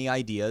have any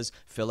ideas,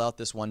 fill out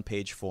this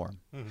one-page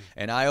form.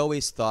 And I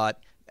always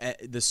thought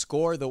the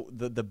score,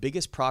 the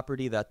biggest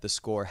property that the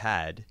score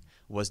had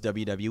was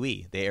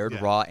WWE. They aired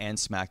Raw and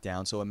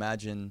SmackDown. So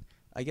imagine,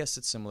 I guess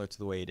it's similar to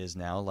the way it is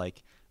now.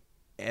 Like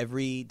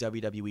every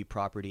WWE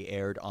property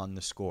aired on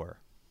the score.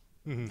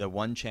 The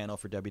one channel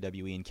for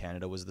WWE in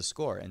Canada was the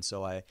score. And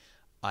so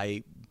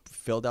I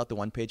filled out the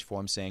one-page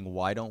form saying,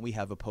 why don't we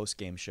have a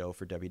post-game show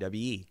for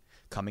WWE?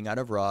 Coming out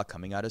of Raw,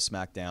 coming out of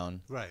SmackDown.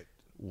 Right.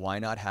 Why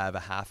not have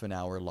a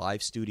half-an-hour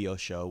live studio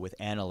show with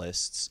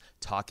analysts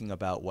talking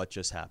about what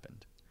just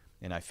happened?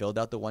 And I filled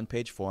out the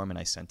one-page form, and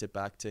I sent it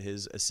back to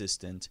his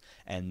assistant.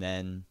 And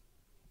then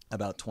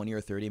about 20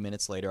 or 30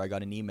 minutes later, I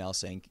got an email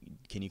saying,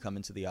 can you come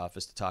into the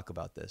office to talk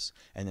about this?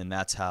 And then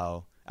that's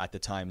how, at the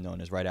time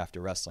known as Right After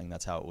Wrestling,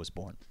 that's how it was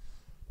born.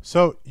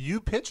 So you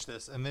pitched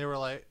this, and they were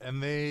like,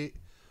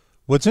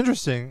 what's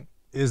interesting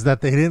is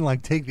that they didn't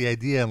like take the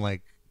idea and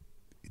like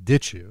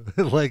ditch you.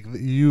 Like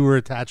you were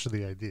attached to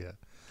the idea.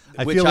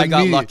 Which I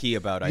got lucky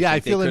about. I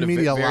feel they in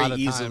media very a lot of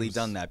easily times,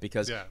 done that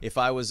because if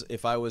I was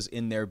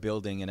in their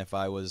building and if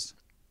I was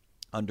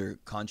under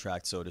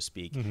contract, so to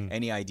speak,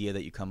 any idea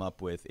that you come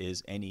up with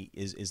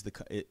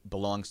it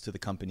belongs to the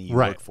company you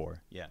work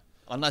for. Yeah,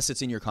 unless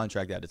it's in your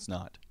contract that it's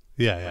not.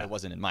 Yeah. But it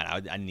wasn't in mine.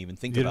 I didn't even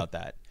think about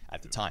that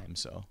at the time.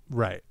 So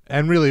right,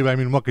 and really, I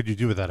mean, what could you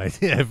do with that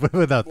idea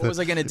without? What was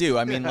I going to do?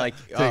 I mean, like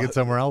take it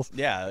somewhere else.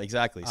 Yeah,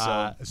 exactly.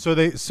 So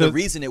the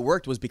reason it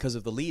worked was because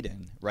of the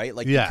lead-in, right?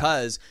 Like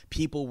because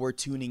people were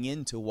tuning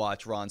in to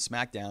watch Raw and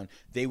SmackDown,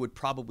 they would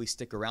probably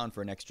stick around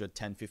for an extra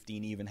 10,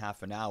 15, even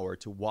half an hour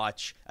to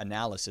watch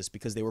analysis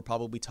because they were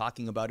probably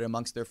talking about it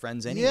amongst their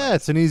friends anyway. Yeah,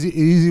 it's an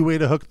easy way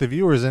to hook the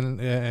viewers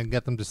and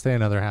get them to stay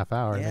another half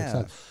hour. Yeah. It makes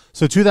sense.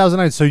 So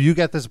 2009. So you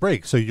get this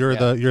break. So you're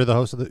the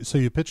host of the. So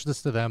you pitch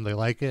this to them. They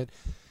like it.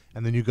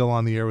 And then you go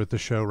on the air with the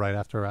show right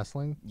after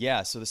wrestling?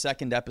 Yeah, so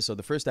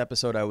the first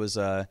episode I was,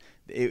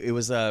 it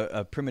was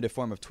a primitive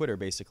form of Twitter,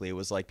 basically. It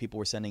was like people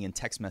were sending in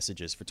text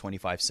messages for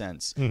 25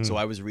 cents. So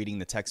I was reading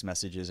the text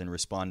messages and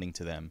responding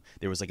to them.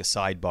 There was like a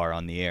sidebar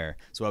on the air.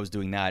 So I was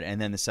doing that. And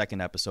then the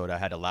second episode, I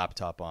had a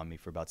laptop on me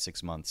for about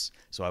 6 months.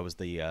 So I was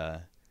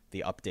the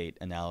update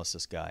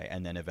analysis guy,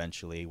 and then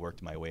eventually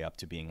worked my way up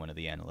to being one of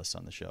the analysts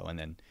on the show. And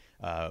then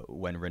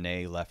when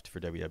Renee left for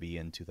WWE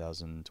in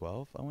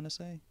 2012, I want to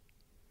say,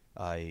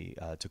 I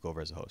took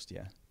over as a host.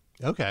 Yeah.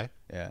 Okay.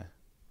 Yeah.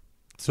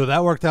 So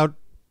that worked out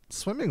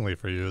swimmingly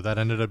for you. That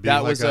ended up being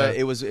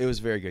it was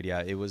very good.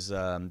 Yeah. It was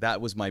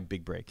that was my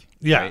big break.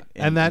 Yeah. Right?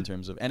 In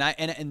terms of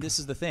and this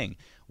is the thing.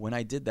 When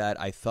I did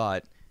that, I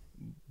thought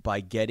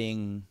by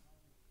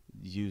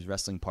use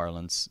wrestling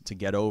parlance to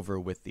get over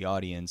with the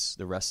audience,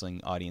 the wrestling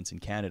audience in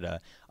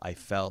Canada, I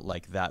felt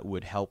like that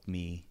would help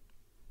me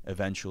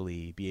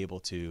eventually be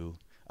able to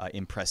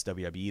impress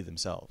WWE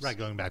themselves. Right.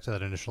 Going back to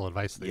that initial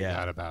advice that you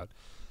had about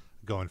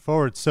going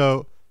forward.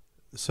 So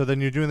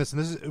then you're doing this,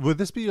 and would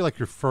this be like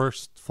your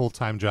first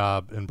full-time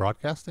job in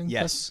broadcasting?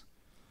 Yes.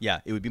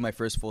 Yeah, it would be my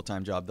first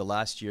full-time job. The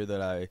last year or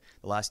the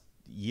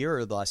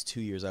last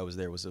 2 years I was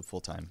there was a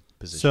full-time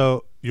position.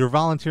 So you're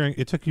volunteering.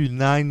 It took you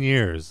 9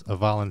 years of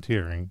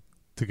volunteering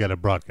to get a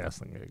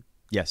broadcasting gig.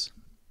 Yes.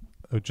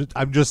 It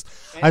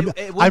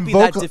wouldn't be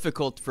that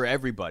difficult for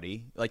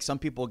everybody. Like some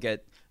people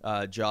get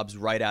jobs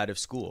right out of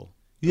school.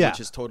 Yeah.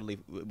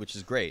 Which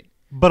is great.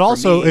 But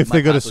also, if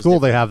they go to school,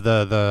 they have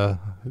the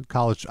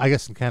college. I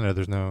guess in Canada,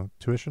 there's no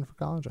tuition for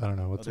college. I don't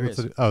know.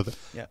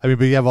 I mean,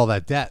 but you have all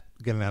that debt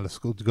getting out of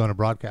school to go into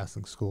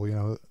broadcasting school. You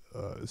know,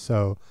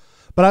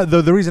 But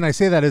the reason I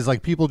say that is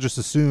like people just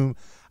assume.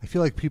 I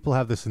feel like people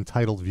have this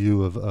entitled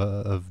view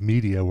of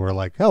media where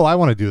like, oh, I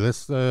want to do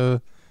this.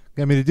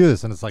 Get me to do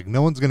this, and it's like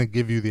no one's going to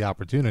give you the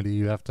opportunity.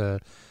 You have to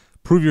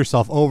prove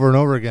yourself over and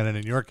over again, and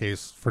in your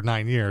case, for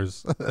 9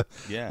 years,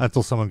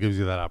 until someone gives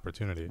you that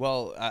opportunity.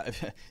 Well,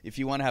 if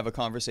you want to have a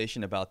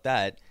conversation about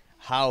that,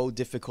 how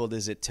difficult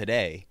is it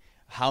today?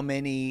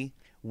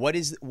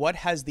 What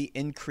has the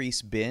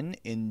increase been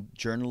in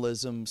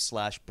journalism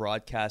 /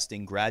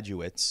 broadcasting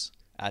graduates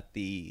at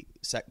the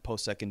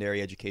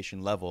post-secondary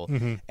education level,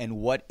 and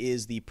what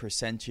is the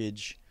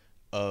percentage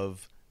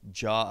of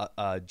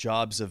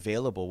jobs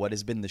available? What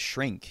has been the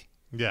shrink?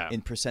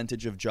 In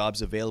percentage of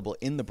jobs available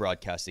in the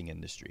broadcasting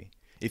industry.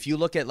 If you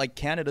look at like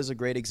Canada's a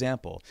great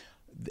example.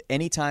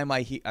 Anytime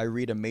I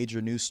read a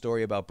major news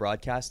story about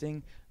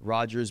broadcasting,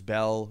 Rogers,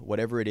 Bell,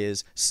 whatever it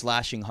is,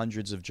 slashing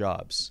hundreds of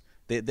jobs.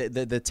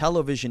 The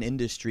television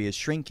industry is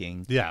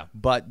shrinking. Yeah.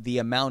 But the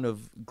amount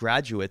of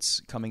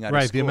graduates coming out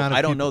of school,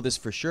 I don't know this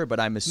for sure, but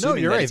I'm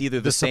assuming that it's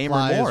either the same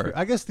or more.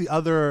 I guess the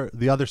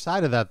other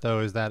side of that though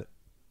is that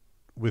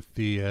with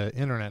the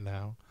internet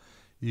now,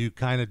 you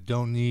kind of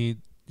don't need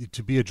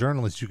to be a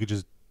journalist. You could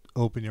just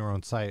open your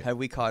own site. Have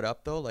we caught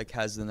up though? Like,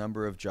 has the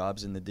number of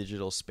jobs in the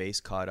digital space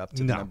caught up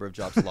to the number of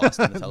jobs lost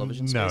in the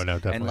television space? No,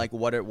 definitely. And like,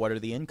 what are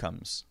the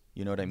incomes?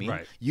 You know what I mean?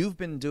 Right. You've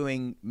been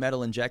doing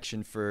metal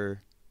injection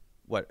for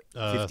what,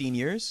 15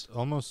 years?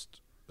 Almost,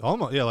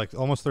 like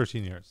almost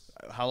 13 years.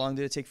 How long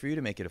did it take for you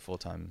to make it a full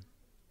time?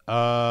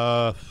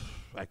 I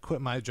quit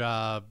my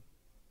job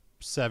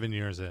 7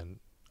 years in.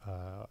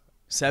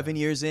 7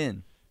 years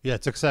in. Yeah,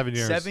 it took 7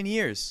 years. 7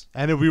 years.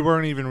 And we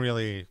weren't even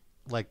really,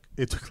 like,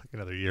 it took like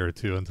another year or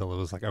two until it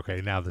was like, okay,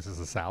 now this is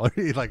a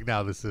salary. Like,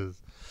 now this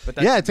is. But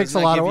it takes a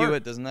lot of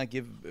work. Doesn't that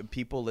give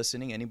people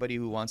listening, anybody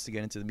who wants to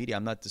get into the media,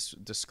 I'm not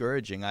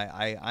discouraging.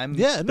 I'm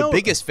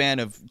biggest fan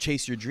of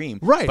chase your dream.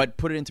 Right. But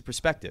put it into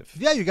perspective.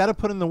 Yeah, you got to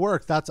put in the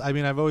work.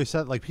 I've always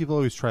said, like, people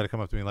always try to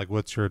come up to me, like,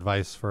 what's your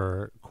advice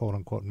for, quote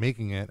unquote,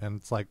 making it? And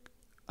it's like,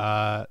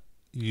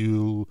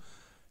 you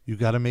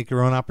got to make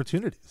your own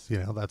opportunities. You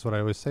know, that's what I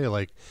always say.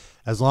 Like,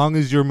 as long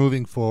as you're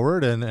moving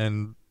forward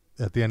and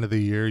at the end of the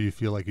year you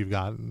feel like you've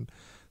gotten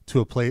to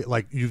a place,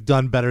 like you've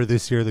done better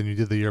this year than you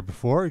did the year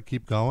before,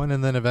 keep going,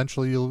 and then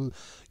eventually you'll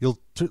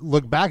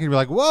look back and be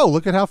like, whoa,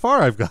 look at how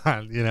far I've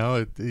gone. You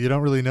know, you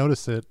don't really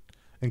notice it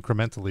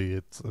incrementally.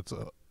 It's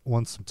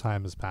once some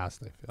time has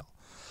passed, I feel.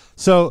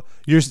 So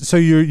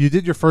you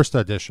did your first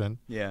audition.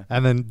 Yeah.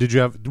 And then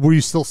were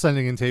you still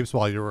sending in tapes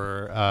while you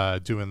were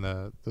doing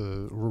the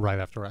right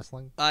after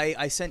wrestling?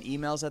 I sent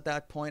emails at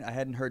that point. I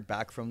hadn't heard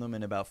back from them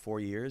in about 4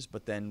 years,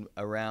 but then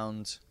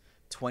around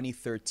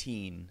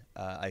 2013,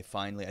 I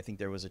think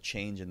there was a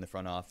change in the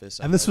front office.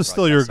 And this was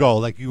still your goal,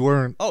 like you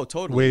weren't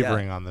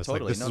wavering on this.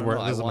 Totally. Like, this is where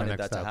I this is my wanted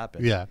next that step. to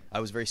happen. Yeah. I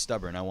was very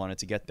stubborn. I wanted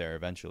to get there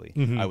eventually.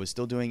 Mm-hmm. I was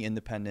still doing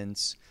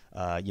independence,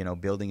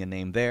 building a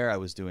name there. I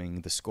was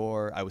doing the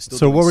score. I was still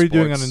So doing what were you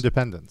sports. doing on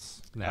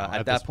Independence now?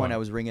 At that point, I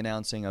was ring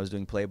announcing. I was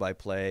doing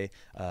play-by-play.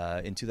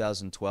 In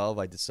 2012,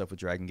 I did stuff with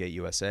Dragon Gate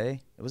USA.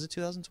 Was it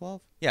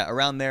 2012? Yeah,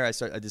 around there, I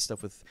did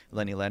stuff with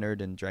Lenny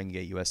Leonard and Dragon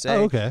Gate USA.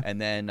 Oh, okay. And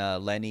then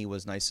Lenny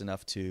was nice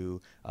enough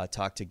to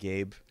talk to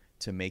Gabe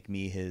to make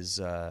me his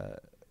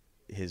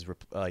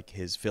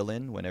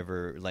fill-in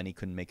whenever Lenny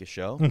couldn't make a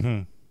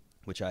show,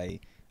 which I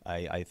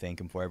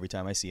thank him for every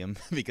time I see him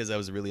because that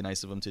was really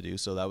nice of him to do.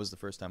 So that was the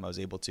first time I was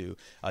able to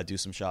do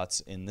some shots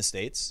in the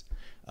States,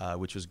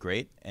 which was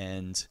great.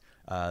 And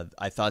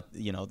I thought,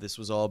 this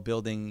was all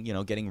building,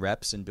 getting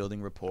reps and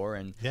building rapport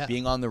and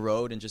being on the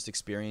road and just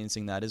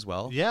experiencing that as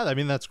well. Yeah, I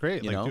mean, that's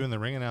great. Like doing the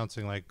ring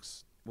announcing, like...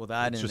 Well,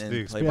 that just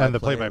and the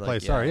play-by-play.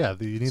 Sorry,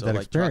 you need that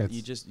experience.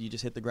 You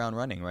just hit the ground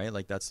running, right?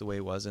 Like that's the way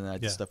it was. And I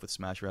did stuff with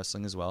Smash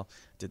Wrestling as well.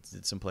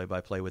 Did some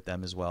play-by-play with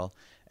them as well.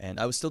 And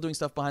I was still doing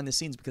stuff behind the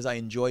scenes because I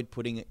enjoyed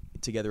putting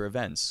together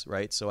events,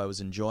 right? So I was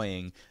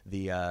enjoying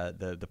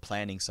the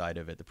planning side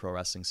of it, the pro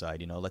wrestling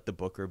side. Let the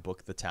booker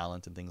book the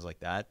talent and things like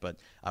that. But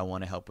I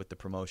want to help with the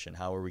promotion.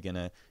 How are we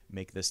gonna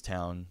make this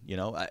town?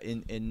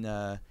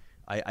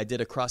 I did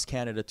a cross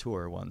Canada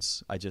tour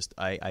once.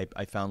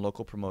 I found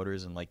local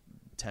promoters in like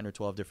 10 or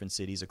 12 different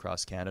cities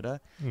across Canada.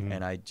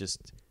 And I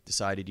just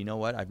decided, you know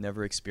what? I've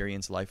never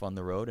experienced life on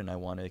the road and I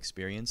want to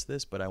experience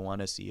this, but I want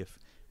to see if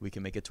we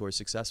can make a tour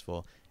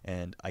successful.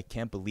 And I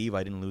can't believe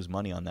I didn't lose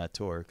money on that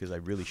tour because I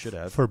really should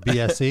have. For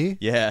BSE?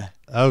 Yeah.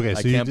 Okay. So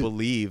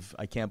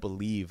I can't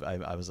believe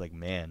I was like,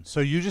 man. So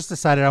you just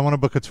decided I want to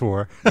book a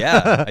tour.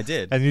 Yeah, I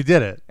did. And you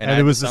did it. And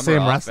it was the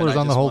same wrestlers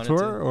on the whole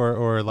tour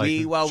or like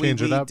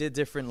change it up? We did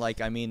different,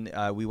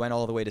 we went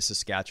all the way to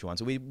Saskatchewan.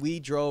 So we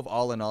drove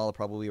all in all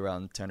probably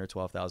around 10 or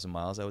 12,000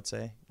 miles, I would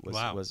say.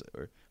 Wow.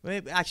 Or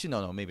maybe, actually,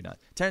 no, maybe not.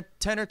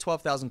 10 or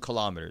 12,000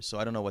 kilometers. So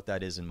I don't know what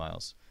that is in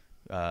miles.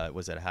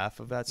 Was that half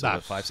of that? So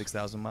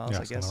 5,000-6,000 miles,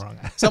 I guess.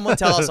 Someone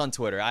tell us on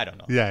Twitter. I don't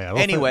know. Yeah.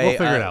 Anyway, we'll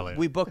figure it out later.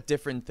 We booked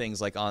different things.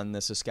 Like on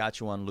the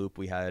Saskatchewan loop,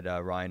 we had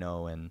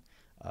Rhino and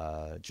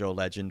Joe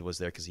Legend was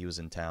there because he was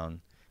in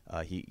town.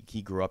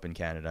 He grew up in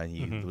Canada.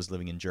 He was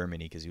living in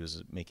Germany because he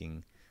was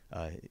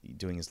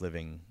doing his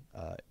living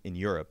in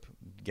Europe,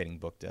 getting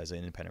booked as an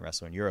independent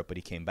wrestler in Europe. But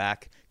he came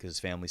back because his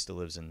family still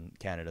lives in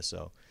Canada.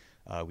 So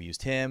we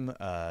used him.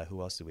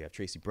 Who else did we have?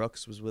 Tracy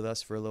Brooks was with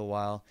us for a little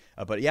while.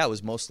 But yeah, it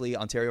was mostly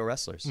Ontario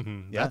wrestlers.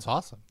 Yeah. That's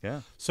awesome.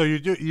 Yeah. So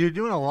you're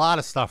doing a lot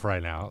of stuff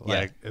right now.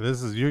 Like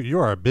this is you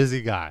are a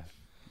busy guy.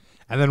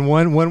 And then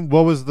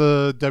what was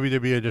the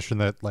WWE edition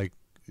that like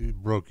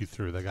broke you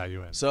through, that got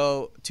you in?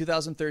 So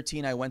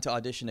 2013, I went to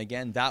audition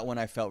again. That one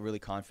I felt really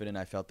confident.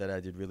 I felt that I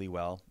did really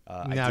well.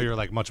 Now you're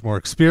like much more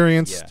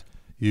experienced. Yeah.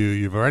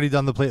 You've already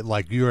done the play,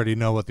 like you already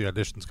know what the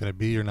audition's going to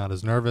be. You're not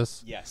as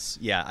nervous. Yes.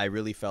 Yeah, I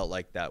really felt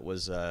like that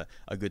was a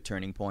good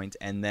turning point.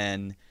 And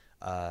then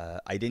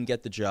I didn't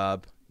get the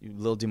job. A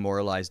little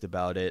demoralized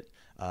about it.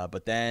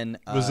 But then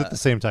was it the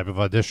same type of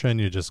audition?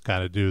 You just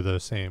kind of do the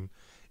same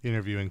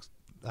interviewing.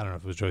 I don't know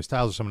if it was Joey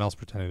Styles or someone else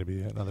pretending to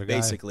be another guy.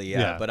 Basically,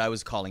 yeah. But I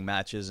was calling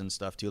matches and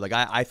stuff too. Like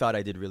I thought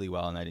I did really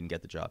well and I didn't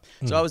get the job.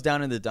 So I was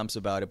down in the dumps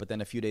about it. But then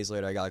a few days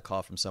later, I got a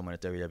call from someone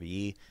at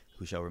WWE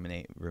who shall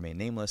remain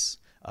nameless.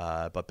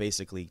 But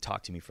basically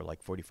talked to me for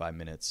like 45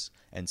 minutes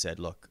and said,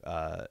 look,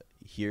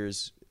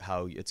 here's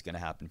how it's going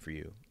to happen for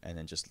you. And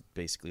then just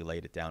basically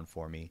laid it down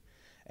for me.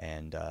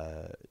 And,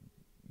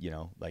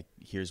 like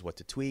here's what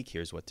to tweak,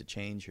 here's what to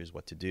change, here's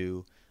what to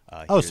do.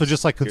 So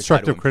just like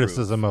constructive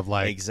criticism of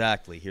like.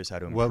 Exactly. Here's how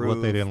to improve.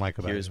 What they didn't like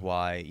about it. Here's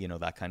why,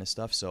 that kind of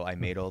stuff. So I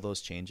made all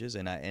those changes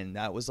and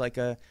that was like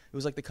it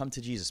was like the come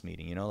to Jesus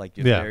meeting, like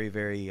very,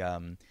 very,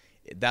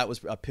 that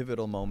was a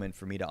pivotal moment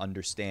for me to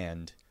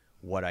understand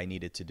what I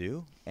needed to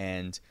do.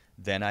 And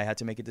then I had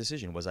to make a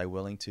decision. Was I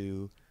willing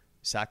to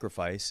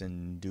sacrifice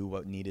and do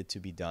what needed to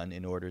be done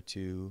in order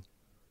to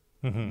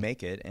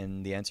make it?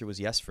 And the answer was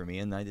yes for me,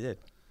 and I did.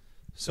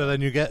 So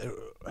then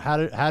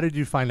how did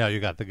you find out you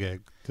got the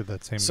gig? Did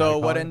that same So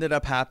what ended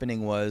up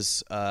happening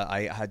was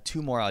I had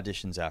 2 more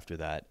auditions after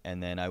that,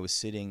 and then I was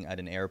sitting at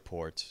an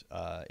airport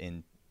at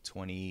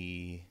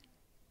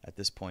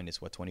this point it's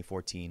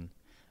 2014.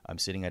 I'm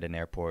sitting at an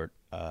airport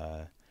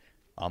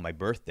on my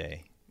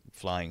birthday,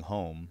 flying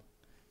home,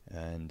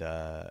 and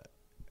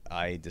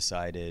I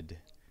decided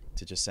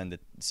to just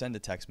send a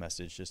text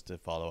message just to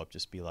follow up,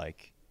 just be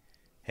like,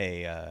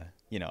 hey,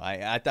 you know,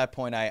 at that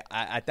point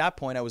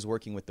I was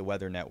working with the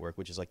Weather Network,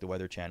 which is like the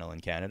weather channel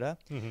in Canada,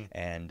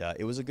 and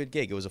it was a good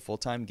gig. It was a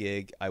full-time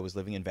gig. I was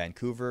living in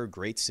Vancouver,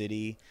 great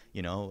city,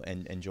 you know,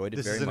 and enjoyed it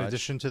very much. This is in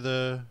addition to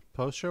the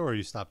post show, or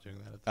you stopped doing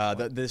that? At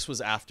this point? This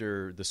was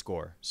after the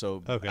score.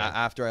 So okay.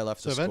 After I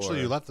left the score. So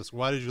eventually you left the score.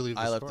 Why did you leave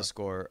the score? I left the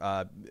score.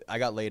 I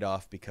got laid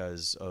off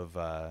because of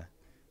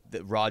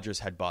Rogers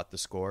had bought the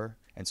score,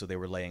 and so they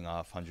were laying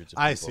off hundreds of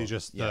people. I see,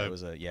 just it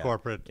was a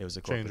corporate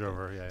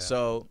changeover. Yeah.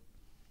 So,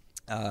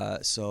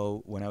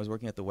 so when I was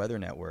working at the Weather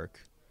Network,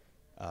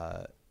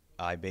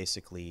 I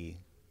basically,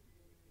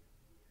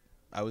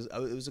 it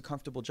was a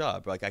comfortable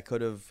job. Like I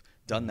could have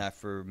done that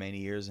for many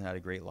years and had a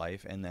great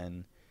life, and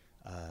then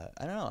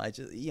I don't know. I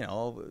just, you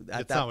know,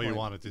 at that not point, what you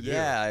wanted to do.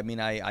 Yeah, I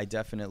mean, I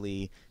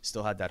definitely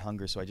still had that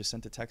hunger, so I just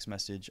sent a text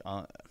message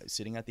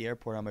sitting at the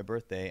airport on my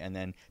birthday, and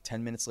then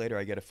 10 minutes later,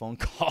 I get a phone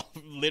call.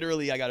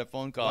 Literally, I got a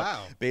phone call,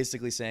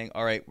 basically saying,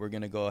 "All right, we're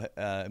gonna go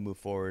move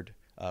forward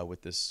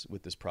with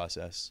this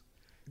process."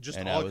 Just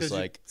and all I was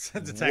like,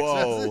 sent a text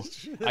 "Whoa!"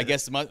 message?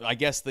 I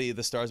guess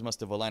the stars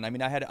must have aligned. I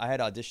mean, I had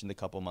auditioned a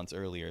couple months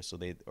earlier,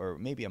 or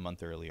maybe a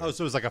month earlier. Oh,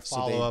 so it was like a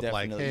follow up,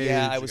 like, hey,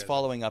 yeah, I was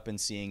following up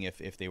and seeing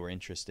if they were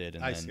interested,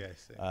 and I then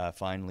see.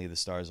 Finally the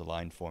stars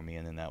aligned for me,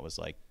 and then that was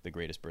like the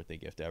greatest birthday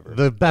gift ever.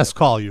 The best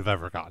call you've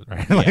ever gotten,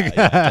 right?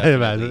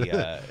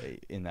 Definitely,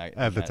 in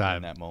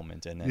that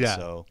moment, and then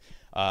so.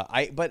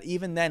 But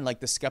even then,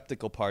 like the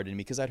skeptical part in me,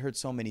 because I'd heard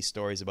so many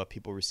stories about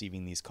people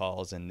receiving these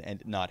calls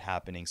and not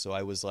happening. So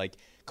I was like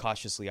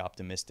cautiously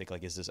optimistic.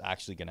 Like, is this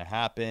actually going to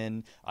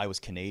happen? I was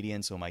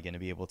Canadian, so am I going to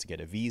be able to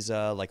get a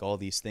visa? Like all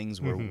these things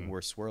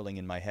were swirling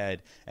in my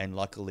head. And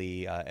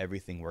luckily,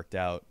 everything worked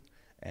out.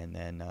 And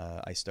then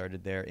I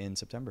started there in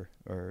September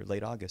or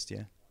late August.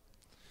 Yeah.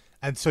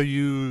 And so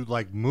you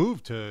like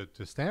moved to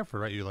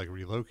Stanford, right? You like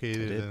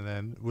relocated, and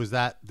then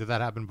did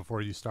that happen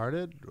before you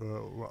started?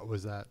 Or what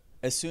was that?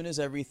 As soon as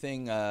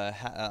everything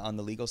on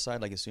the legal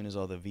side, like as soon as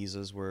all the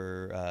visas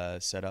were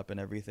set up and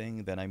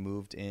everything, then I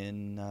moved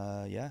in.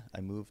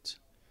 I moved.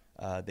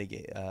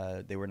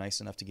 They were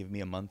nice enough to give me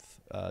a month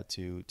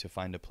to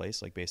find a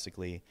place. Like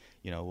basically,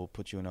 you know, we'll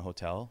put you in a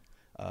hotel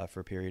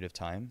for a period of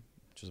time,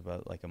 which was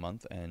about like a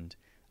month, and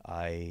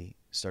I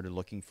started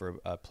looking for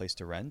a place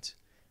to rent.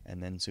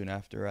 And then soon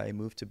after, I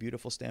moved to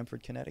beautiful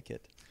Stamford,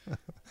 Connecticut.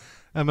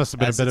 That must have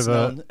been a bit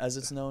of as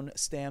it's known,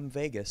 Stam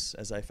Vegas,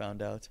 as I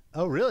found out.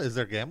 Oh, really? Is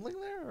there gambling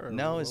there? Or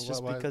no, it's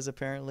just because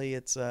apparently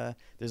it's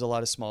there's a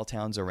lot of small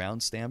towns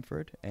around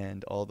Stamford,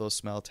 and all those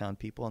small town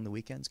people on the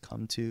weekends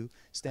come to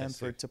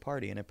Stamford to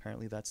party, and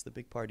apparently that's the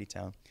big party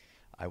town.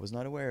 I was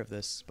not aware of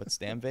this, but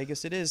Stam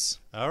Vegas it is.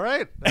 All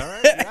right.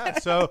 Yeah.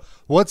 So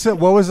what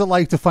was it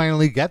like to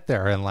finally get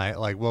there? And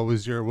like what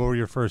were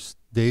your first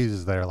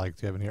days there? Like,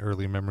 do you have any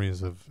early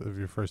memeries of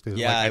your first days?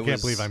 Yeah, like, I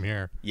can't believe I'm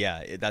here.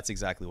 Yeah, that's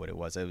exactly what it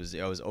was. I was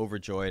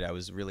overjoyed. I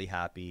was really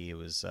happy. It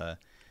was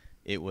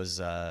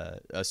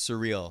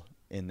surreal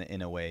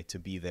in a way to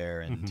be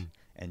there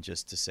and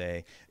just to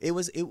say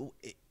it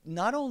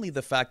not only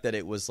the fact that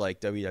it was like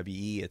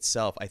WWE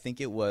itself. I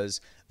think it was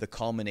the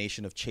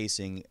culmination of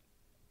chasing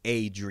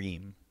a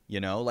dream, you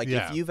know, like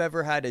if you've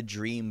ever had a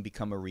dream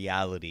become a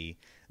reality,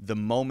 the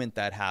moment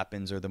that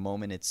happens or the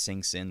moment it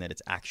sinks in that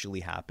it's actually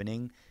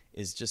happening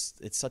is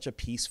just, it's such a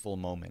peaceful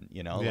moment,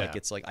 you know, like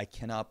it's like, I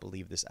cannot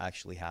believe this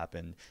actually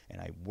happened. And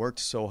I worked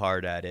so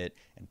hard at it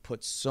and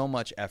put so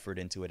much effort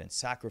into it and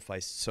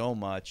sacrificed so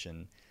much.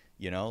 And,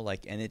 you know,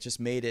 like, and it just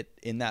made it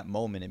in that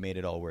moment, it made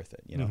it all worth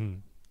it, you know?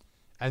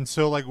 And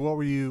so like, what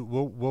were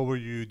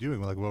you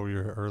doing? Like, what were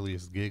your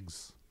earliest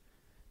gigs?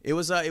 It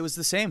was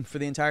the same for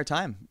the entire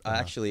time.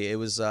 Actually, it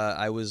was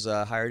I was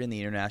hired in the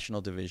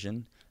international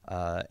division,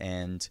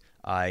 and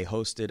I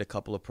hosted a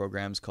couple of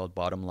programs called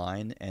Bottom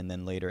Line and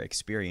then later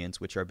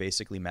Experience, which are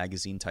basically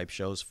magazine type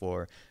shows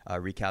for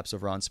recaps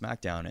of Raw and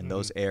SmackDown, and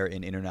those air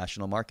in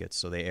international markets.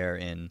 So they air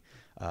in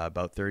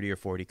about 30 or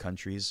 40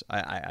 countries.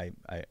 I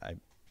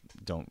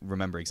don't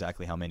remember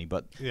exactly how many,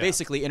 but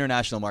basically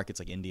international markets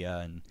like India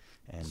and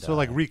so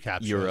like recap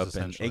Europe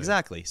and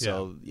exactly.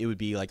 So it would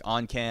be like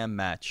on cam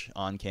match,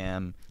 on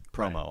cam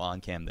promo,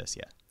 on cam this,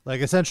 like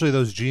essentially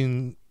those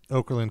Gene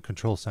Okerlund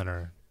Control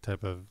Center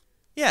type of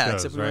shows,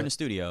 except we were in a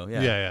studio,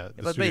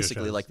 but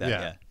basically shows. Like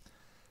that,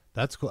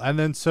 That's cool. And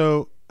then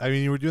so I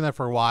mean, you were doing that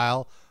for a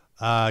while.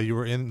 You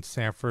were in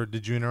Stanford.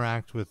 Did you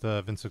interact with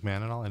Vince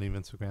McMahon at all? Any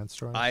Vince McMahon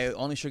stories? I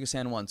only shook his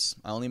hand once.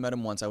 I only met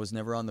him once. I was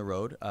never on the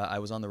road. I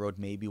was on the road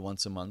maybe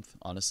once a month,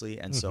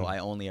 honestly. And so I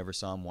only ever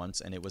saw him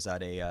once. And it was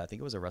at I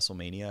think it was a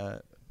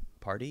WrestleMania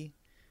party.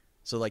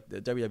 So like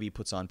the WWE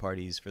puts on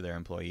parties for their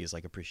employees,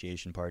 like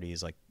appreciation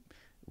parties, like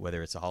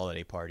whether it's a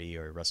holiday party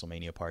or a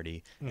WrestleMania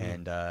party.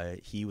 And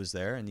he was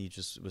there and he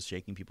just was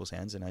shaking people's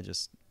hands. And I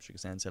just shook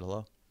his hand and said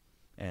hello.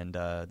 And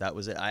that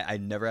was it. I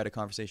never had a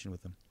conversation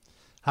with him.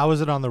 How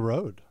was it on the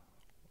road?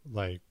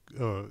 Like,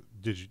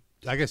 did you?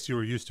 I guess you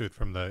were used to it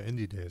from the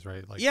indie days,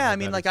 right? Like, I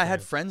mean, like I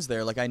had friends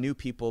there. Like I knew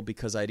people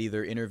because I'd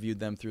either interviewed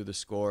them through the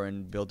score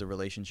and built a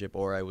relationship,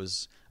 or I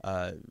was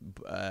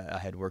I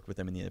had worked with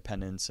them in the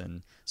independents,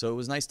 and so it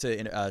was nice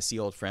to see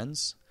old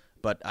friends.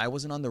 but I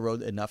wasn't on the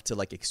road enough to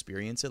like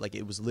experience it. Like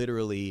it was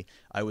literally,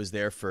 I was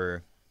there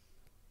for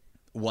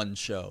one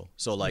show.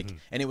 So like,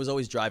 and it was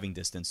always driving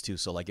distance too.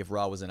 So like if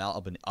Raw was in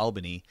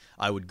Albany,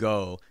 I would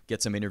go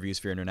get some interviews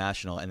for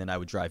International and then I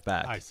would drive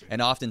back. I see.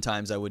 And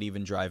oftentimes I would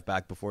even drive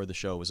back before the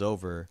show was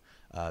over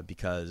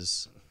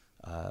because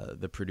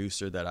the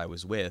producer that I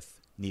was with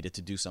needed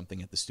to do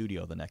something at the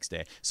studio the next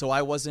day. So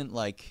I wasn't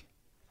like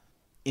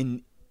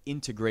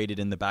integrated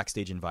in the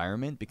backstage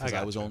environment because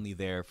I was only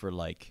there for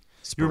like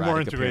You were sporadic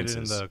more integrated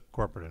appearances. in the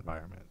corporate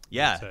environment.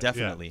 Yeah, I'd say.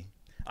 definitely.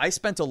 Yeah. I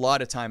spent a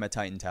lot of time at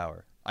Titan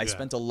Tower. I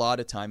spent a lot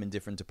of time in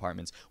different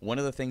departments. One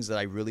of the things that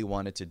I really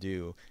wanted to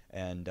do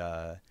and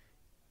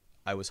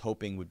I was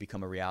hoping would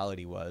become a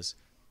reality was,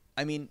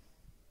 I mean,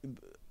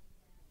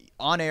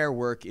 on-air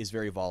work is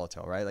very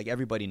volatile, right? Like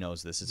everybody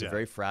knows this. It's a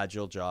very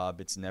fragile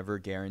job. It's never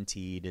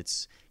guaranteed.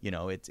 It's,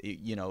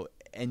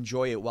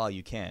 enjoy it while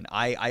you can.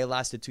 I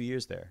lasted 2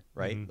 years there,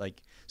 right?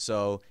 Like,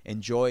 so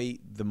enjoy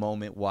the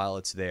moment while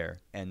it's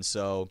there. And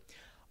so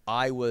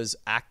I was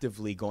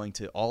actively going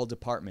to all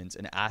departments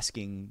and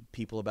asking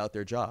people about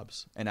their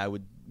jobs. And I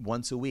would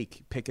once a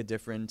week pick a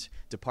different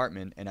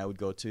department and I would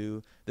go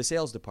to the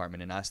sales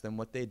department and ask them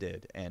what they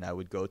did. And I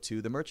would go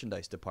to the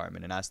merchandise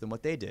department and ask them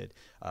what they did.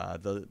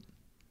 The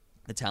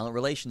talent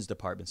relations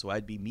department. So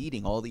I'd be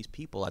meeting all these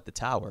people at the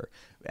tower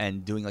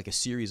and doing like a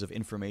series of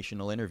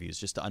informational interviews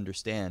just to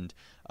understand,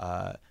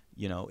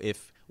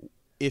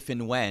 if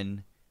and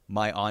when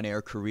my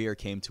on-air career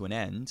came to an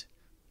end,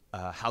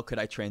 how could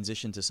I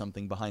transition to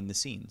something behind the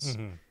scenes?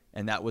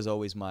 And that was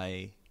always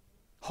my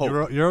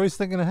hope. You're always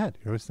thinking ahead.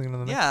 You're always thinking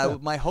of the next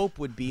step. My hope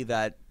would be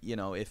that,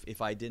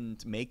 if I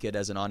didn't make it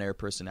as an on-air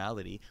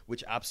personality,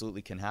 which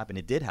absolutely can happen,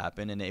 it did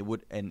happen, and it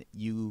would, and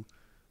you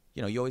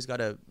always got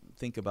to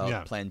think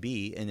about plan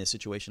B in a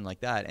situation like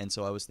that. And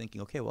so I was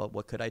thinking, okay, well,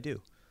 what could I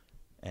do?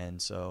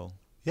 And so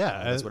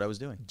that's what I was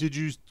doing. Did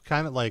you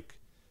kind of like,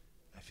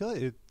 I feel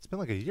like it's been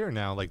like a year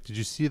now. Like, did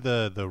you see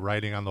the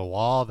writing on the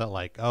wall that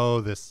like,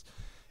 oh, this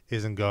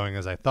isn't going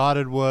as I thought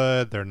it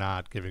would. They're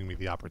not giving me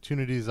the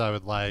opportunities I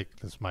would like.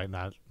 This might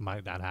not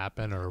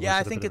happen. Or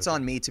I think it's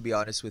on me, to be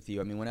honest with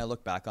you. I mean, when I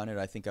look back on it,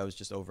 I think I was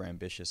just over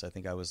ambitious. I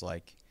think I was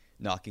like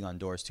knocking on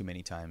doors too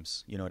many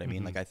times. You know what I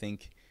mean? Like, I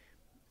think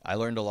I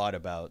learned a lot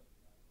about.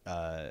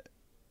 I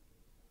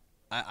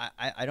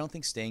don't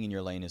think staying in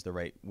your lane is the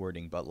right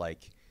wording, but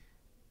like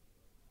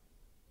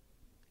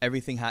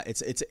everything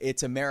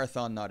it's a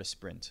marathon, not a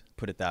sprint.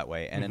 Put it that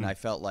way. And then I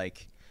felt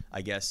like.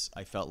 I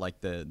felt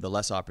like the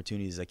less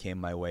opportunities that came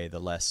my way,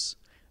 the less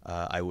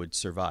I would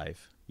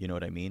survive. You know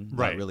what I mean?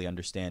 Right. Not really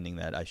understanding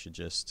that I should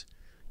just,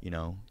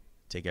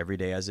 take every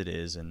day as it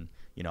is. And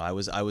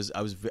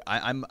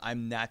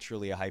I'm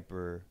naturally a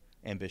hyper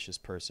ambitious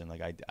person.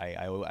 Like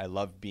I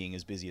love being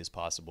as busy as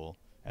possible,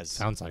 as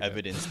sounds like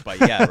evidenced by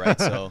right.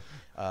 So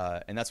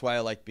and that's why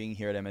I like being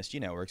here at MSG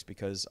Networks,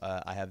 because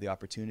I have the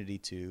opportunity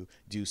to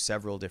do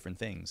several different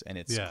things, and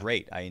it's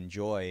great. I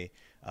enjoy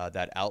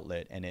that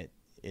outlet, and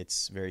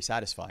it's very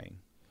satisfying,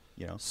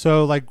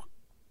 So like,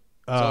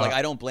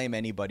 I don't blame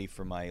anybody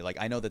for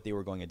I know that they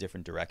were going a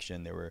different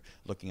direction. They were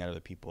looking at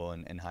other people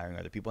and hiring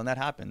other people, and that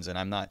happens. And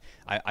I'm not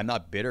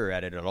bitter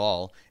at it at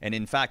all. And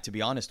in fact, to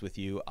be honest with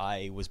you,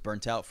 I was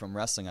burnt out from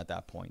wrestling at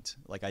that point.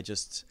 Like I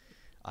just,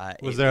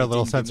 was there a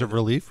little sense of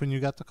relief when you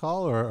got the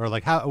call, or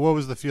like what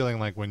was the feeling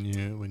like when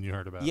you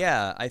heard about it?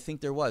 Yeah, I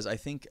think there was. I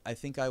think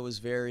I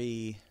was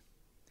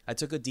I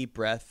took a deep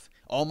breath.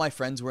 All my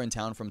friends were in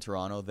town from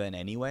Toronto then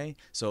anyway.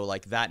 So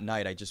like that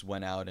night I just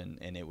went out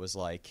and it was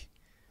like,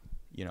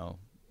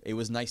 it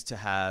was nice to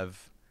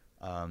have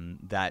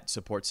that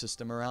support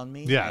system around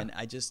me. Yeah. And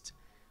I just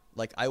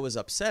I was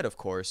upset, of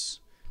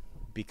course,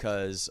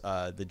 because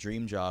the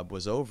dream job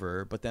was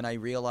over. But then I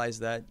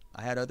realized that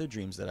I had other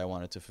dreams that I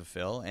wanted to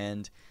fulfill.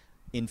 And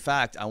in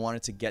fact, I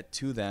wanted to get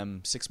to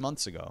them 6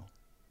 months ago,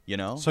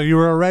 So you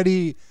were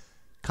already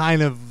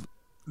kind of,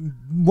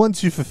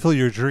 once you fulfill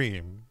your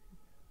dream,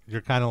 you're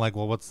kind of like,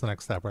 well, what's the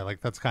next step, right?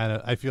 Like that's kind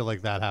of, I feel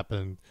like that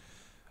happened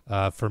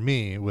for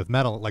me with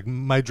metal. Like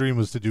my dream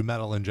was to do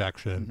metal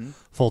injection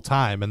full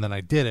time, and then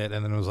I did it,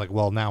 and then it was like,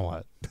 well, now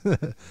what?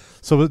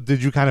 So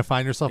did you kind of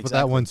find yourself with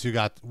that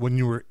when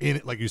you were in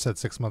it, like you said,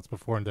 6 months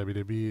before in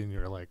WWE, and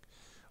you're like,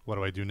 what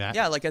do I do next?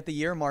 Yeah, like at the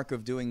year mark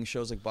of doing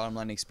shows like Bottom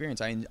Line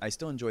Experience, I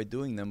still enjoyed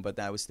doing them, but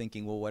I was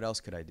thinking, well, what else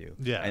could I do?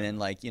 Yeah. And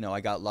then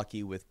I got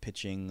lucky with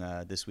pitching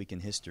This Week in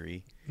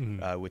History,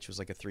 which was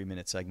like a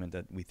 3-minute segment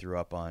that we threw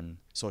up on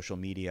social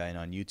media and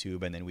on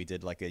YouTube, and then we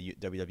did like a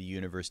WWE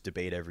Universe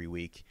debate every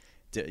week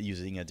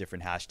using a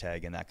different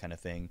hashtag and that kind of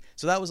thing.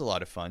 So that was a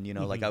lot of fun,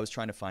 like I was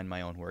trying to find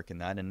my own work in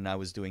that, and I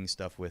was doing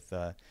stuff with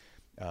Up,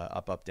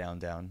 Up, Down,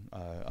 Down,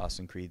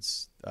 Austin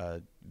Creed's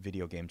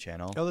video game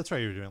channel. Oh, that's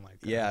right. You were doing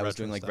I was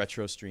doing like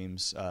retro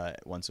streams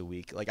once a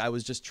week. Like I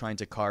was just trying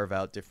to carve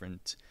out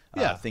different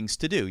things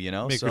to do,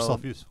 Make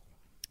yourself useful.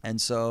 And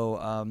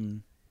so,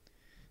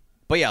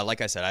 but yeah,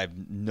 like I said, I have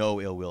no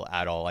ill will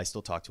at all. I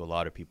still talk to a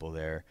lot of people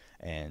there,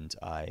 and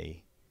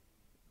I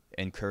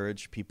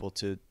encourage people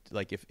to,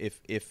 like,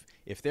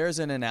 if there's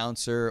an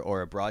announcer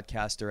or a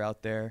broadcaster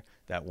out there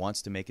that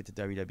wants to make it to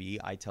WWE,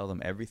 I tell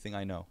them everything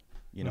I know.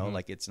 You know,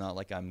 like, it's not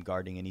like I'm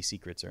guarding any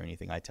secrets or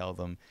anything. I tell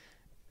them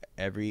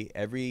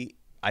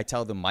I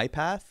tell them my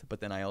path, but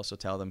then I also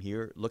tell them,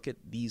 here, look at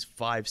these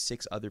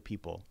 5-6 other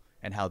people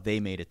and how they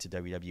made it to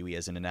WWE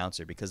as an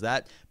announcer, because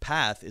that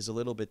path is a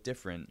little bit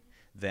different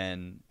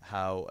than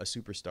how a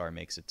superstar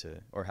makes it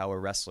to, or how a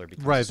wrestler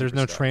becomes Right. a There's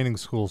no superstar. training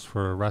schools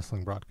for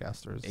wrestling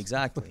broadcasters.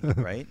 Exactly.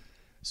 Right.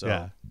 So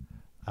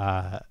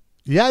Yeah.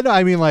 No,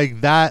 I mean,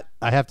 like, that,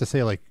 I have to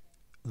say, like,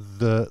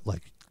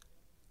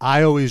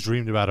 I always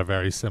dreamed about a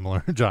very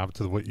similar job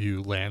to what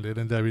you landed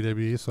in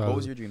WWE. So what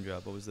was your dream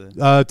job? What was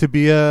the to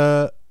be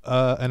an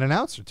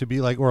announcer, to be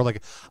like, or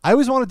like, I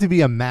always wanted to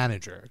be a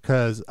manager,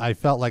 because I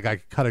felt like I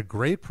cut a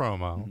great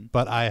promo,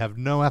 but I have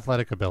no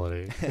athletic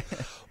ability.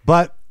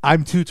 But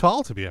I'm too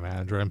tall to be a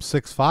manager. I'm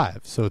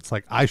 6'5", so it's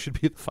like I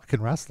should be the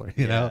fucking wrestler,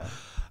 you know.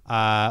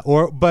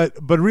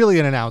 But really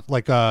an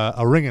like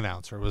a ring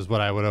announcer was what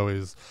I would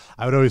always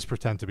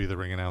pretend to be, the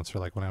ring announcer,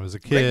 like when I was a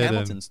kid. Greg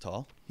Hamilton's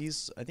tall.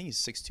 I think he's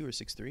 6'2" or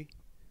 6'3".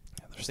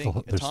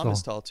 Tom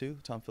is tall too.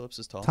 Tom Phillips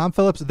is tall. Tom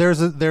Phillips.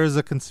 There's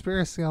a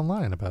conspiracy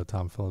online about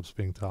Tom Phillips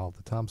being tall.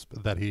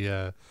 That he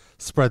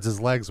spreads his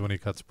legs when he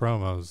cuts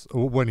promos,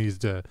 when he's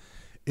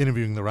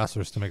interviewing the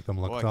wrestlers to make them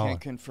look taller. I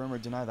can't confirm or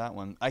deny that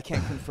one. I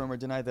can't confirm or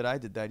deny that I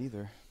did that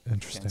either.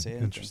 Interesting.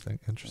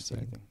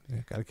 Yeah,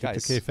 gotta keep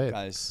Guys, the kayfabe.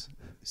 Guys,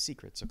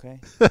 secrets, okay?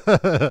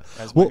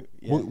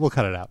 We'll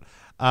cut it out.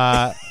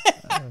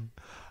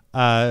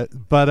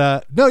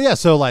 No, yeah.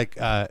 So like,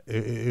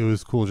 it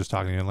was cool just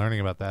talking to you and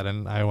learning about that,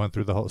 and I went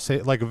through the whole,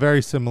 like, a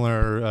very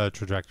similar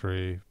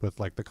trajectory with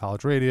like the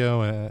college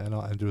radio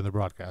and doing the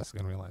broadcasting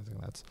and realizing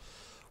that's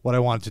what I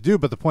wanted to do.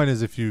 But the point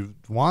is, if you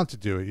want to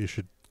do it, you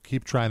should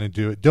keep trying to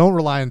do it. Don't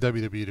rely on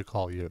WWE to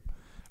call you,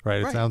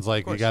 right? It sounds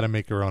like you got to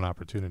make your own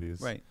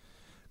opportunities, right?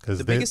 Because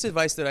the biggest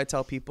advice that I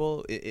tell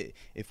people,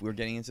 if we're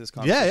getting into this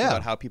conversation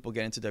about how people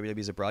get into WWE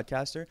as a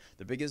broadcaster,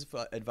 the biggest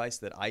advice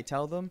that I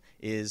tell them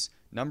is,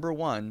 number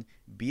one,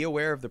 be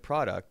aware of the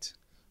product,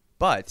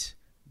 but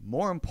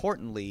more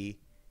importantly,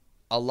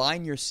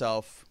 align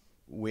yourself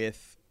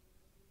with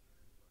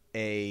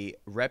a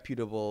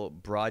reputable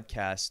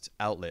broadcast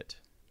outlet.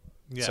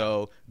 Yeah.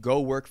 So go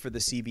work for the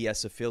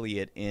CBS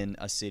affiliate in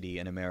a city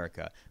in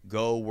America.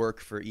 Go work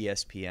for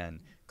ESPN.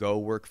 Go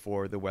work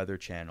for the Weather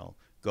Channel.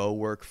 Go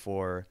work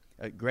for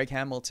Greg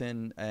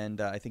Hamilton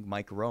and I think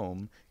Mike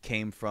Rome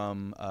came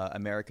from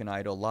American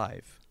Idol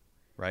Live,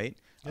 right?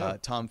 Yeah.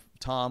 Tom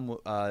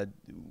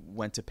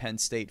went to Penn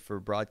State for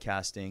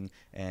broadcasting,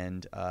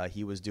 and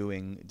he was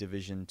doing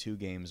Division II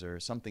games or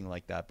something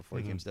like that before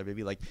he came to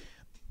WWE. Like,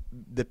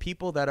 the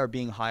people that are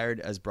being hired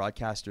as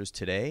broadcasters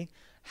today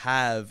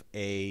have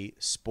a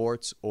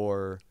sports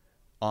or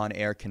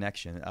on-air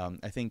connection.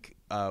 I think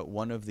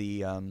one of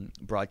the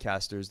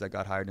broadcasters that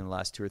got hired in the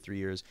last 2 or 3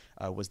 years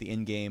was the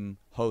in-game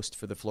host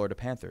for the Florida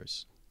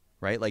Panthers,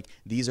 right? Like,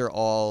 these are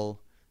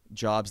all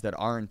jobs that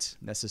aren't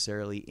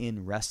necessarily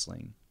in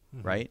wrestling,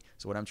 right?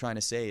 So what I'm trying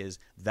to say is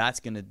that's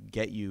going to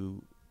get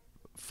you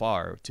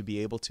far. To be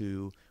able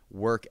to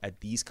work at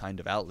these kind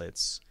of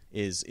outlets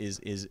is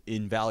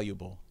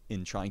invaluable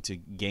in trying to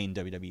gain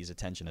WWE's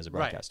attention as a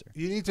broadcaster.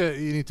 Right. You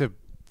need to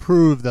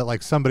prove that,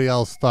 like, somebody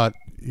else thought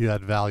you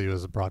had value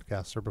as a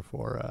broadcaster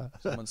before.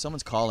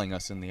 Someone's calling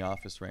us in the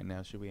office right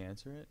now. Should we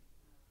answer it?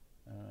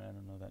 I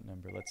don't know that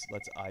number. Let's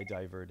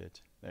divert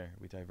it. There,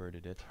 we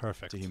diverted it.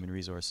 Perfect. To human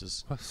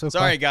resources. So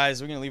sorry,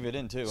 guys. We're gonna leave it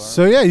in too.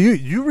 So yeah,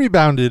 you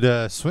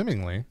rebounded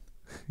swimmingly.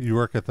 You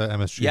work at the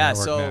MSG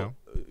network now.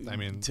 I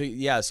mean,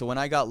 so when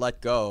I got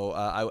let go,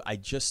 I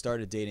just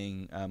started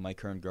dating my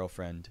current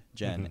girlfriend,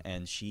 Jen,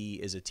 and she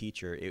is a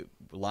teacher. It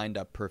lined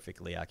up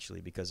perfectly,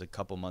 actually, because a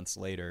couple months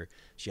later,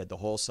 she had the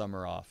whole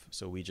summer off.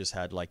 So we just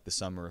had, like, the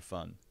summer of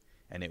fun.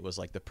 And it was,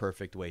 like, the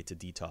perfect way to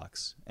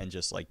detox and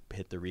just, like,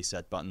 hit the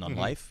reset button on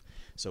life.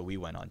 So we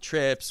went on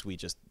trips. We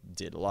just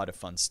did a lot of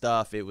fun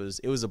stuff. It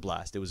was a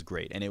blast. It was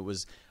great. And it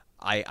was...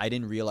 I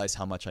didn't realize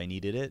how much I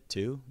needed it,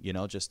 too,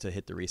 just to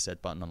hit the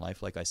reset button on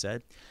life, like I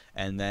said.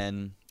 And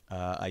then...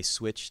 I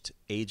switched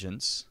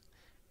agents,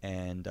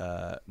 and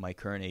my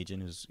current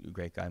agent, who's a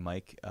great guy,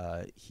 Mike,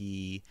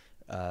 he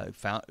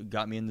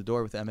got me in the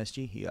door with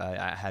MSG.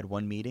 I had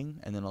one meeting,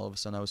 and then all of a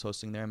sudden I was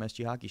hosting their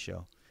MSG hockey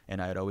show.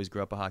 And I had always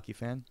grew up a hockey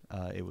fan.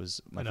 It was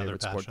my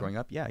favorite sport growing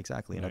up. Yeah,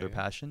 exactly. Another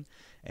passion.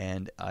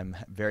 And I'm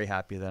very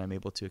happy that I'm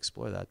able to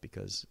explore that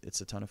because it's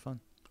a ton of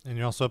fun. And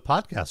you're also a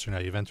podcaster now.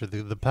 You've entered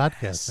the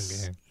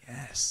podcasting game.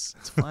 Yes.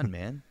 It's fun,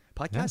 man.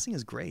 Podcasting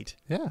is great.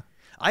 Yeah.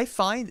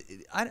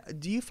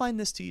 Do you find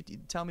this too?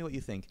 Tell me what you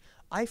think.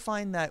 I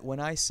find that when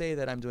I say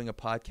that I'm doing a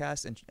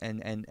podcast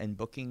and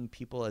booking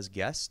people as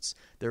guests,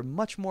 they're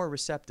much more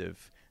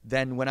receptive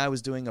than when I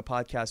was doing a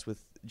podcast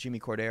with Jimmy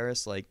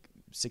Corderas like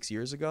 6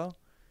 years ago.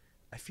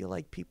 I feel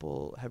like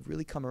people have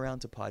really come around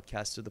to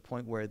podcasts to the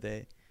point where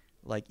they,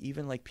 like,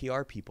 even like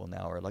PR people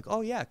now are like,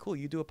 oh yeah, cool,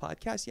 you do a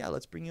podcast? Yeah,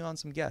 let's bring you on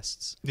some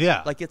guests.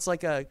 Yeah. Like, it's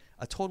like a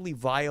totally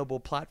viable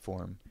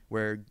platform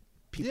where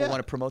people want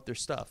to promote their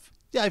stuff.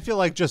 Yeah, I feel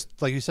like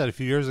just like you said a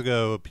few years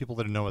ago, people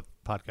didn't know what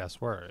podcasts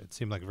were. It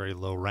seemed like very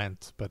low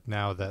rent, but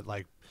now that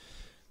like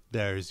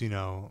there's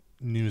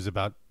news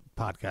about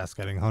podcasts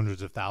getting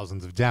hundreds of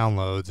thousands of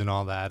downloads and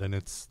all that, and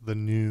it's the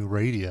new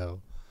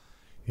radio.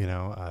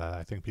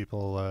 I think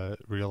people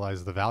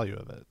realize the value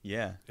of it.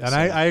 Yeah, and so,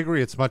 I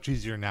agree. It's much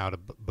easier now to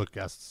book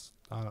guests.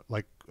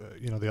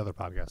 The other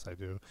podcasts I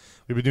do.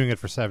 We've been doing it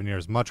for 7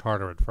 years. Much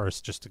harder at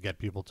first just to get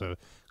people to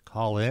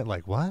call in.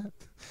 Like, what?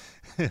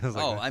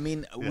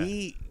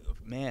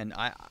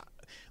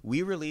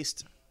 We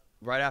released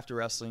right after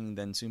wrestling,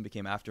 then soon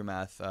became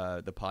Aftermath,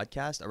 the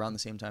podcast around the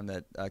same time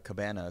that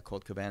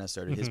Colt Cabana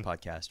started his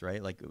podcast,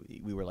 right? Like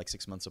we were like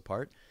 6 months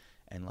apart,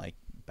 and like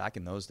back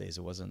in those days,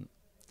 it wasn't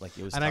like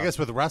it was. And tough. I guess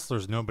with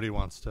wrestlers, nobody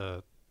wants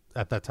to.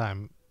 At that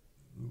time,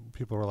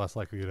 people were less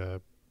likely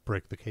to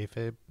break the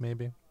kayfabe.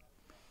 Maybe.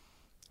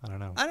 I don't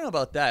know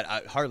about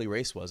that. Harley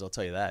Race was. I'll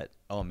tell you that.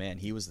 Oh man,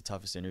 he was the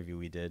toughest interview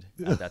we did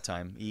at that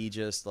time. He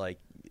just like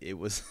it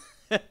was.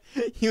 I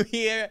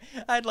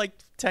had like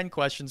 10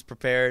 questions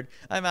prepared.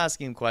 I'm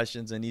asking him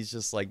questions, and he's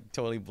just like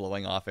totally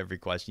blowing off every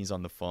question. He's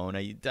on the phone.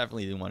 I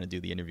definitely didn't want to do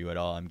the interview at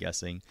all. I'm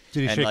guessing.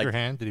 Did he shake your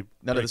hand? Did he?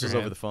 No, this was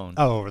over the phone.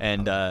 Oh, over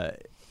the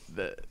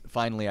phone.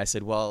 Finally, I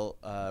said, "Well,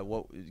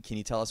 what can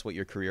you tell us what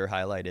your career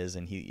highlight is?"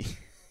 And he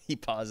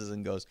pauses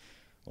and goes,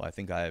 "Well, I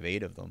think I have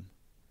 8 of them."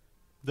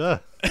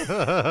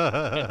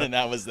 And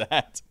that was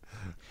that.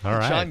 All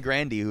right. Sean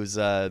Grandy, who's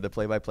the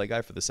play-by-play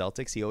guy for the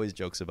Celtics, he always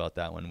jokes about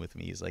that one with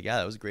me. He's like, "Yeah,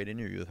 that was a great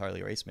interview with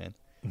Harley Race, man.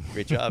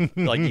 Great job."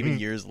 Like even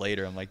years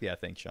later, I'm like, "Yeah,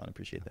 thanks, Sean.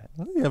 Appreciate that."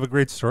 Well, you have a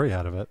great story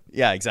out of it.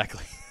 Yeah,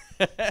 exactly.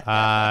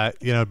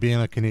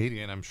 Being a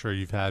Canadian, I'm sure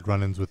you've had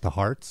run-ins with the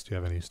Hearts. Do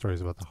you have any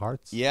stories about the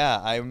Hearts?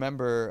 Yeah, I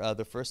remember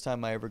the first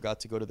time I ever got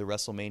to go to the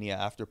WrestleMania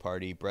after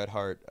party. Bret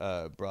Hart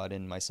brought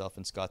in myself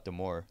and Scott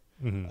D'Amore.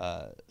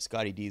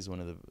 Scotty D is one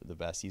of the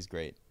best. He's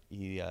great.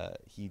 He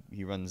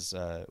runs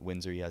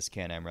Windsor. He has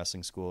Can-Am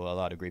Wrestling School. A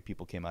lot of great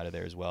people came out of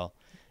there as well.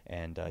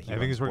 And I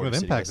think he's working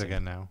with Impact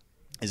again now.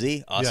 Is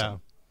he?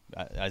 Awesome.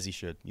 Yeah. As he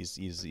should.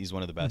 He's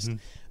one of the best.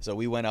 So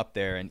we went up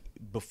there, and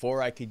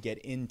before I could get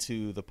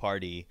into the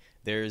party,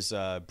 there's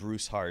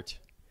Bruce Hart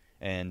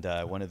and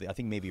I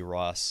think maybe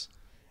Ross.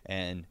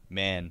 And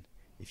man,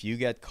 if you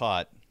get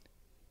caught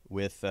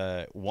with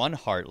one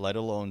Hart, let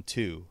alone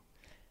 2,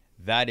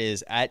 that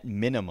is at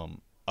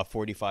minimum a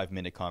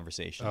 45-minute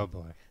conversation. Oh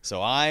boy!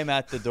 So I'm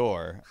at the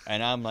door,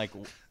 and I'm like,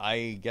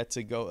 I get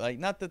to go. Like,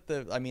 not that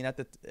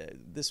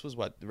this was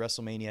what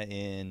WrestleMania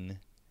in.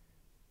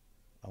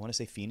 I want to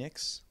say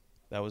Phoenix.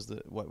 That was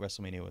what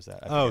WrestleMania was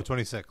that?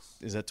 26.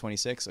 Is that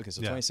 26? Okay,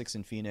 so 26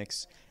 in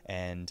Phoenix,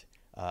 and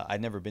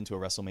I'd never been to a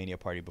WrestleMania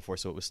party before,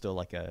 so it was still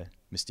like a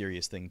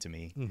mysterious thing to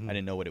me. I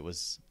didn't know what it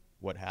was.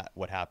 What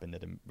happened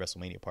at a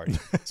WrestleMania party.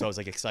 So I was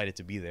like excited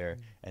to be there.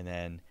 And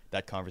then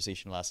that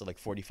conversation lasted like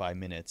 45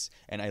 minutes.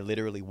 And I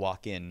literally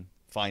walk in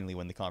finally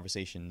when the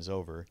conversation is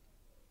over.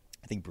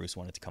 I think Bruce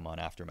wanted to come on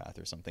Aftermath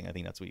or something. I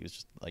think that's what he was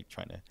just like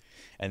trying to.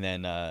 And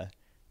then I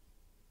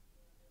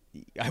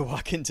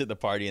walk into the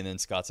party, and then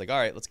Scott's like, "All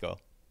right, let's go."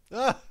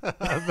 Man.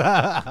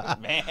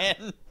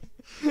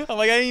 I'm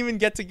like, I didn't even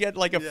get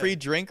like a free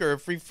drink or a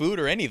free food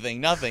or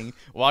anything. Nothing.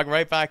 Walk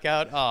right back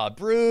out.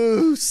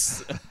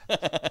 Bruce.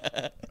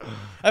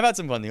 I've had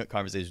some fun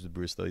conversations with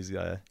Bruce, though. He's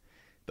the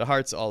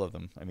Hearts, all of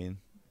them. I mean,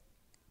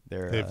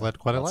 they've led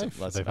quite a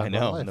life. I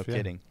know. No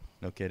kidding.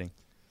 No kidding.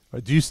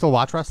 Do you still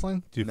watch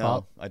wrestling?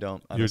 No, I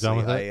don't. Honestly. You're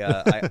done with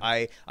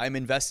it? I'm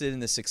invested in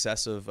the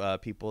success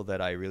of people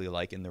that I really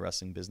like in the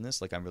wrestling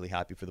business. Like, I'm really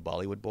happy for the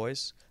Bollywood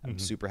boys. I'm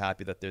super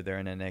happy that they're there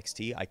in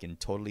NXT. I can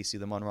totally see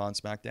them on Raw and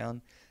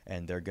SmackDown,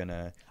 and they're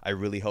gonna. I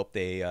really hope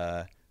they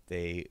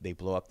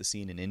blow up the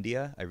scene in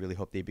India. I really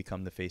hope they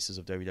become the faces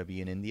of WWE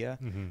in India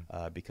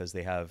because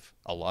they have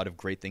a lot of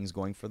great things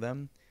going for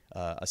them.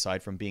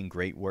 Aside from being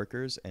great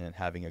workers and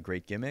having a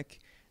great gimmick,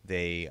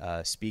 they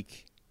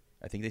speak.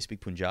 I think they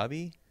speak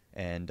Punjabi.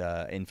 And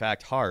in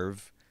fact,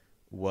 Harv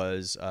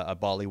was a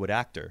Bollywood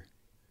actor,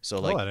 so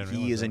like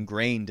he is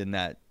ingrained in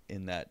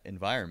that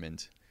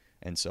environment,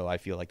 and so I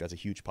feel like that's a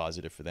huge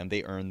positive for them.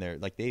 They earn their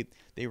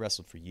they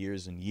wrestled for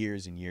years and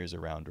years and years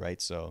around,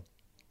 right? So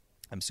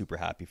I'm super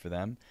happy for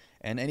them.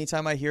 And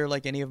anytime I hear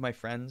like any of my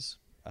friends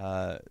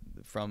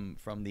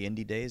from the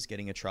indie days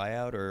getting a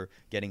tryout or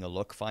getting a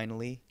look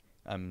finally,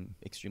 I'm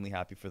extremely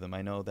happy for them.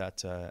 I know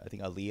that I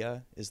think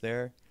Aaliyah is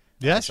there.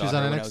 Yeah, she's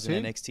on NXT. When I was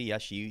in NXT, yeah,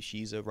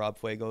 she's a Rob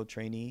Fuego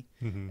trainee,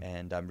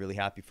 and I'm really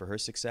happy for her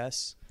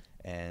success.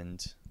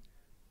 And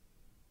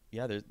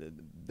yeah,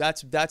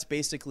 that's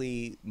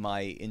basically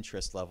my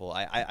interest level.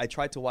 I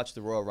tried to watch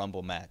the Royal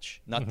Rumble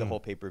match, not the whole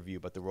pay-per-view,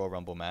 but the Royal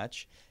Rumble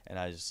match, and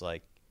I was just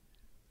like,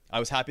 I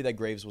was happy that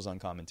Graves was on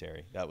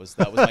commentary. That was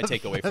my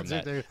takeaway from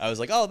that. I was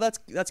like, oh,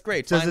 that's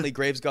great. Finally,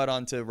 Graves got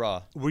onto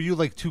Raw. Were you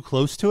like too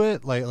close to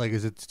it? Like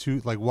is it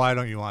too like why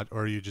don't you watch,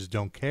 or you just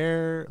don't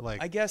care?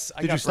 Like I guess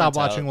did you stop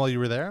watching while you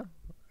were there?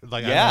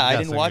 Like yeah, I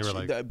didn't watch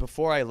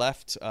before I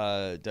left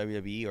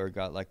WWE or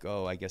got like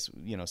I guess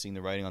seeing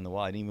the writing on the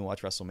wall. I didn't even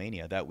watch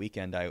WrestleMania that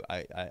weekend. They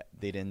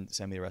didn't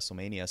send me to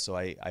WrestleMania, so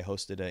I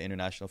hosted an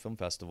international film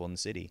festival in the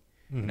city.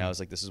 And I was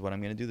like, this is what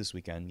I'm going to do this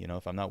weekend. You know,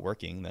 if I'm not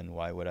working, then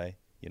why would I,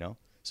 you know?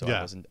 So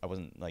I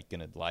wasn't like going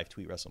to live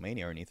tweet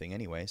WrestleMania or anything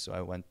anyway. So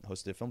I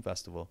hosted a film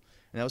festival,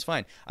 and that was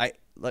fine.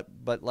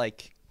 But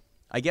like,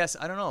 I guess,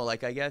 I don't know,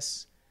 like, I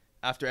guess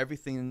after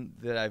everything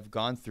that I've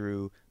gone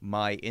through,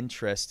 my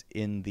interest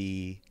in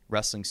the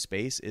wrestling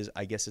space is,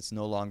 I guess it's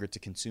no longer to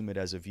consume it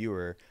as a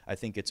viewer. I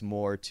think it's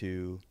more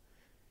to,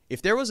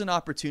 if there was an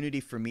opportunity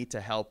for me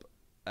to help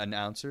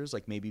announcers,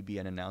 like maybe be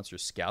an announcer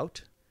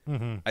scout,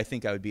 I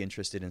think I would be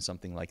interested in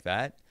something like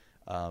that.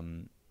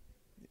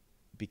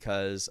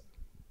 Because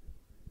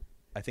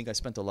I think I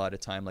spent a lot of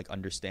time like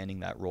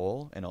understanding that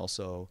role, and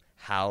also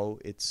how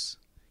it's,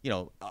 you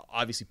know,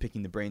 obviously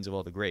picking the brains of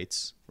all the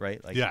greats,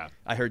 right? Like,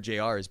 I heard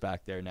JR is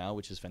back there now,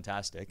 which is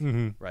fantastic,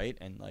 right?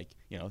 And like,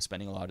 you know,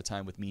 spending a lot of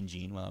time with Mean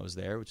Gene while I was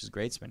there, which is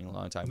great. Spending a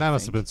lot of time. That with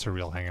must have been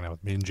surreal hanging out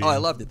with Mean Gene. Oh, I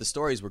loved it. The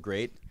stories were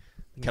great.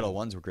 Kettle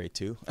Ones were great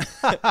too.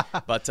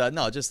 But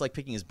no, just like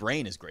picking his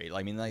brain is great.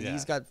 I mean, like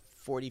he's got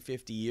 40,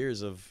 50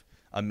 years of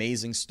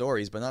amazing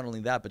stories, but not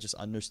only that, but just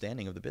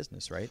understanding of the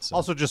business, right? So,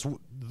 also just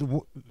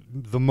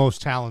the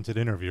most talented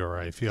interviewer,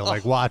 I feel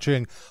like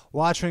watching,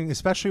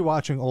 especially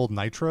watching old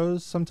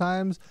Nitros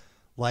sometimes,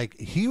 like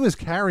he was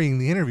carrying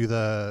the interview.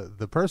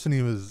 The person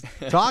he was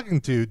talking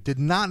to did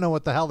not know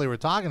what the hell they were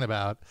talking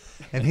about,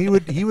 and he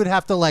would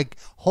have to like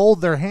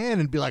hold their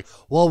hand and be like,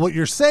 well, what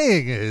you're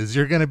saying is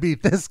you're going to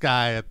beat this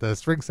guy at the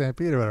Spring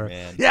Stampede or whatever.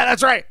 Man. Yeah,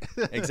 that's right.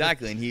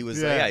 Exactly. And he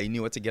was, he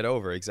knew what to get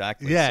over.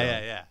 Exactly.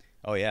 Yeah.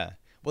 Oh yeah.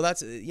 Well,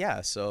 that's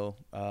so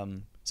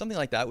something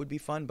like that would be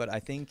fun, but I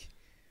think,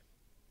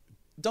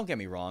 don't get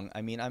me wrong.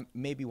 I mean,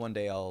 maybe one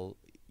day I'll,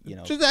 you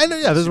know, I know,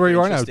 this is where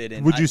you are now.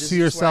 Would you see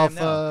yourself?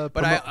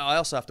 But I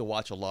also have to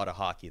watch a lot of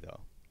hockey though,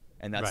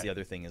 and that's the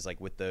other thing is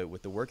like with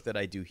the work that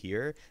I do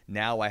here.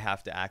 Now I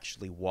have to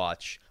actually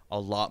watch a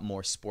lot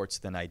more sports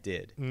than I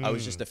did. I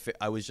was just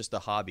a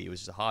hobby. It was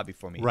just a hobby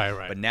for me.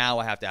 Right. But now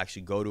I have to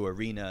actually go to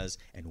arenas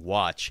and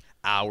watch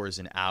hours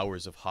and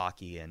hours of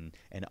hockey and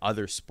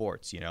other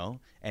sports, you know?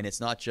 And it's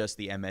not just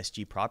the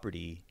MSG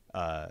property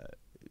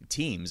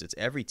teams, it's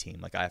every team.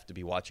 Like I have to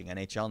be watching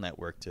NHL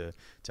Network to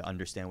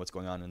understand what's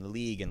going on in the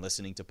league and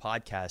listening to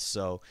podcasts.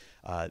 So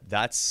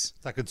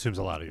that consumes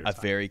a lot of your time.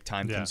 A very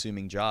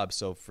time-consuming job.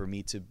 So for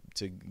me to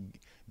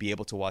be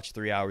able to watch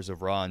 3 hours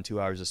of Raw and 2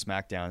 hours of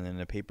SmackDown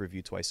and a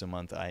pay-per-view twice a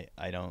month, I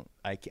don't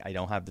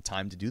have the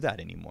time to do that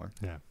anymore.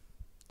 Yeah.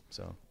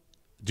 So,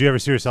 do you ever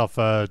see yourself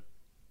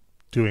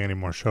doing any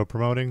more show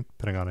promoting,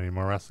 putting on any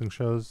more wrestling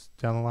shows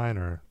down the line,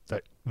 or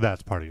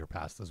that's part of your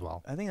past as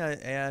well? I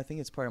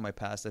think it's part of my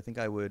past. I think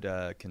I would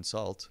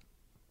consult,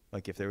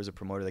 like if there was a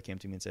promoter that came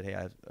to me and said,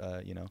 "Hey,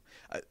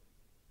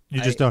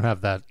 You just don't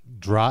have that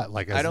draw.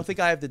 Like I don't think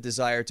I have the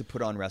desire to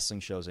put on wrestling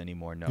shows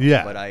anymore. No.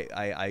 Yeah. But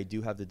I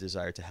do have the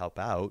desire to help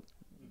out.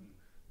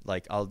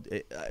 Like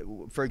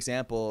for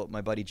example, my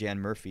buddy Jan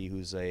Murphy,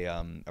 who's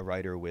a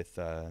writer with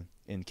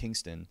in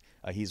Kingston.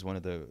 He's one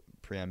of the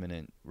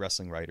preeminent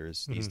wrestling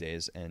writers these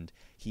days, and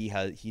he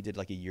did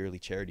like a yearly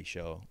charity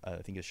show. I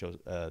think it shows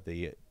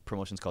the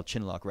promotion's called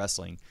Chinlock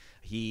Wrestling.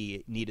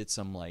 He needed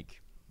some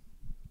like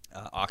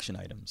auction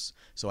items,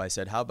 so I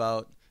said, how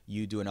about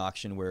you do an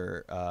auction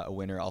where a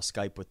winner, I'll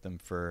Skype with them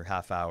for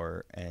half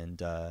hour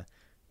and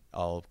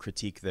I'll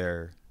critique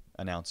their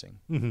announcing.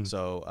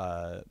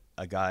 So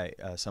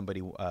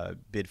somebody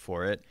bid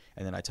for it,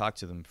 and then I talked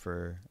to them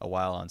for a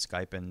while on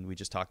Skype, and we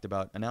just talked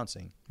about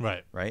announcing.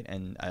 Right.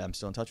 And I'm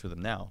still in touch with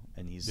him now,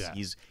 and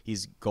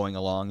he's going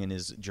along in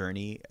his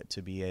journey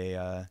to be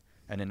an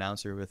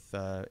announcer with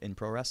in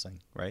pro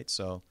wrestling. Right.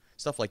 So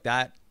stuff like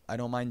that I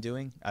don't mind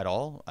doing at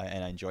all,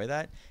 and I enjoy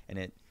that.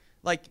 And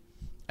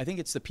I think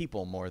it's the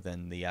people more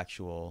than the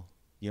actual,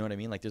 you know what I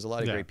mean? Like there's a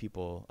lot of great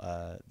people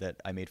that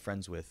I made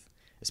friends with,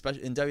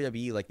 especially in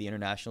WWE, like the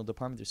international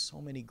department. There's so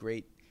many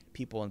great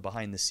people and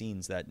behind the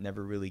scenes that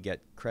never really get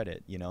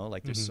credit, you know?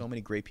 Like there's so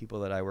many great people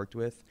that I worked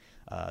with.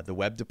 The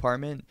web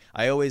department,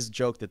 I always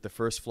joke that the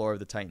first floor of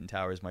the Titan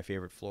Tower is my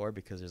favorite floor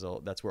because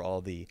that's where all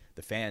the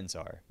fans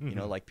are, you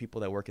know, like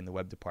people that work in the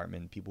web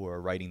department, people who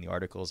are writing the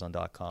articles on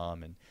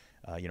 .com and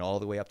you know, all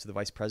the way up to the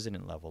vice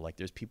president level. Like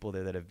there's people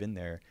there that have been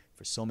there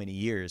for so many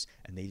years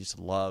and they just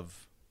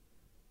love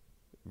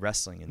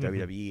wrestling and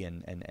WWE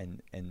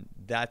and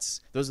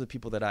those are the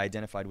people that I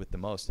identified with the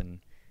most, and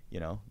you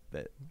know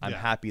that I'm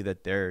happy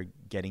that they're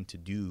getting to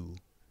do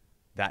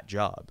that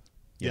job,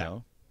 you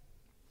know,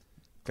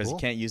 because you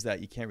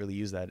can't really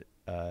use that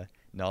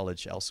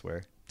knowledge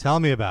elsewhere. Tell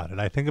me about it.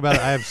 I think about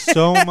it. I have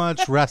so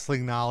much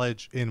wrestling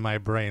knowledge in my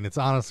brain. It's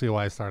honestly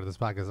why I started this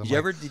podcast.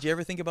 Did you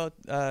ever think about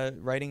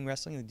writing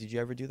wrestling? Did you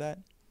ever do that?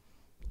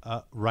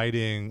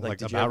 Writing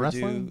like about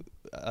wrestling?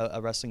 Do a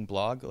wrestling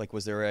blog? Like,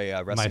 was there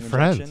a wrestling My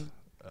friend,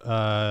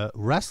 injection?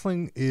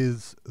 Wrestling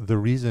is the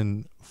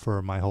reason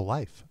for my whole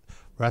life.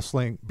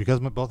 Wrestling, because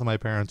both of my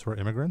parents were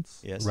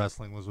immigrants. Yes.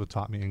 Wrestling was what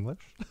taught me English.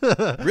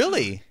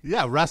 Really?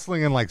 Yeah,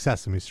 wrestling and like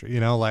Sesame Street. You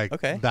know, like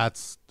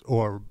that's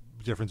or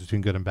difference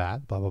between good and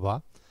bad. Blah blah blah.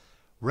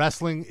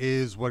 Wrestling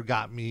is what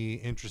got me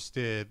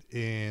interested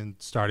in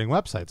starting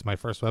websites. My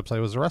first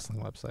website was a wrestling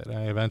website.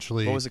 I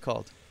eventually. What was it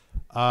called?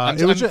 I'm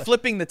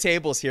flipping the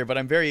tables here, but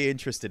I'm very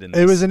interested in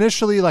this. It was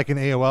initially like an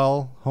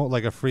AOL,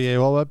 like a free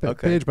AOL web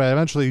page, but I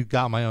eventually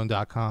got my own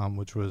 .com,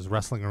 which was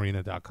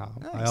wrestlingarena.com.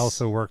 Nice. I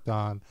also worked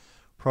on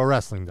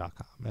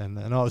prowrestling.com.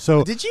 And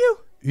also, did you?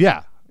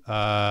 Yeah.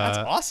 That's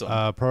awesome.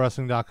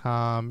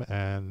 Prowrestling.com.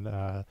 And do you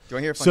want to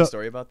hear a funny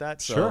story about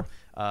that? Sure.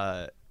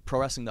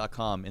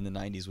 Prowrestling.com in the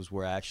 90s was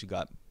where I actually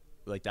got,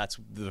 like, that's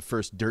the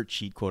first dirt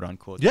sheet, quote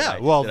unquote. Yeah,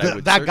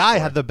 that guy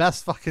had the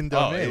best fucking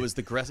domain. Oh, it was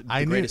the greatest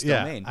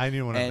domain. I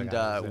knew one of the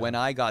guys. When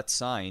I got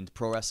signed,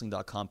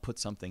 prowrestling.com put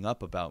something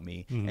up about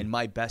me, and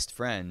my best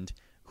friend,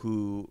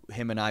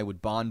 him and I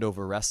would bond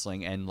over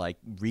wrestling and like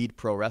read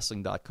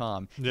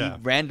prowrestling.com. He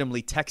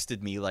randomly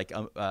texted me like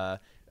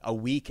a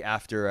week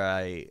after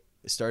I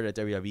started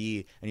at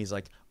WWE, and he's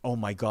like, "Oh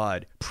my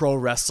God,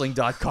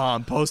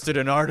 prowrestling.com posted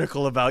an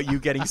article about you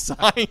getting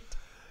signed."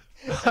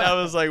 And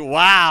I was like,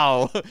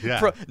 wow.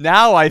 Yeah.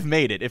 Now I've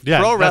made it. If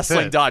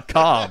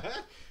prowrestling.com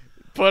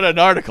put an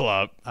article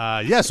up.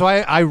 So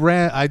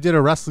I did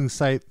a wrestling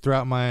site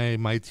throughout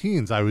my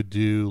teens. I would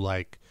do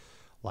like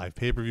live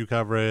pay-per-view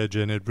coverage,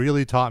 and it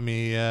really taught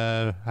me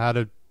how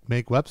to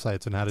make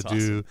websites and how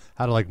to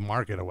like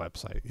market a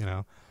website, you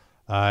know.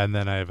 And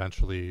then I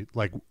eventually,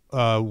 like,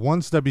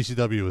 once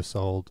WCW was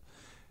sold,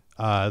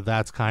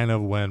 that's kind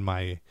of when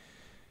my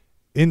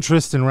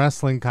interest in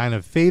wrestling kind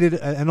of faded,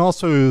 and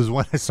also it was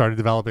when I started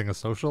developing a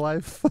social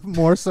life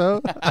more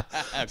so.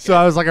 Okay. So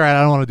I was like, all right,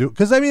 I don't want to do it,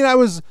 because I mean,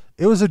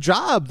 it was a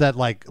job that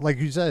like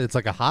you said, it's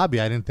like a hobby.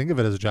 I didn't think of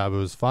it as a job. It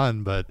was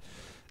fun, but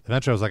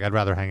eventually I was like, I'd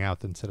rather hang out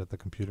than sit at the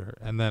computer.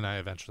 And then I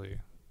eventually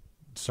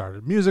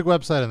started a music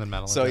website and then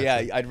metal. So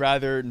I'd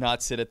rather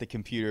not sit at the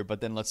computer, but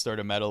then let's start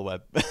a metal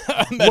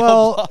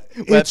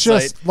it's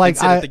just like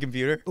sit at the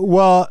computer.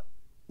 Well,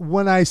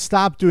 when I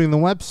stopped doing the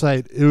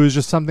website, it was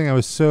just something it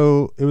was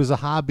a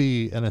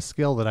hobby and a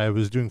skill that I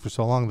was doing for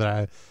so long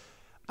that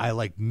I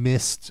like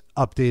missed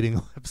updating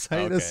a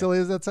website, as silly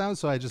as that sounds.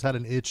 So I just had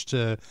an itch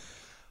to,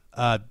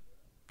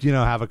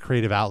 have a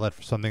creative outlet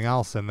for something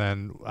else. And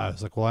then I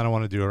was like, well, I don't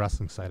want to do a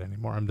wrestling site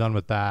anymore. I'm done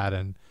with that.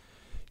 And,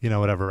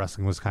 whatever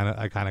wrestling was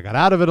I kind of got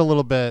out of it a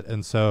little bit.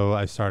 And so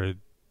I started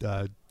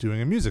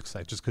doing a music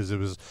site just because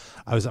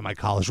I was at my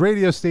college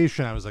radio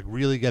station. I was like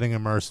really getting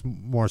immersed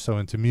more so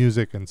into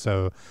music, and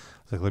so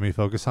I was like, let me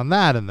focus on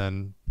that. And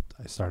then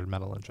I started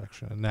Metal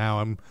Injection, and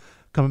now I'm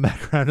coming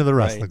back around to the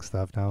wrestling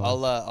stuff now.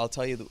 I'll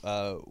tell you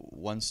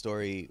one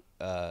story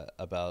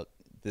about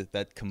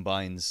that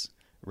combines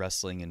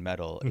wrestling and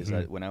metal. Is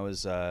that when I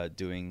was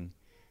doing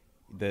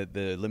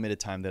the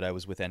limited time that I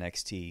was with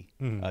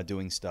NXT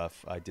doing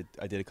stuff, I did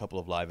a couple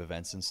of live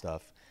events and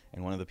stuff.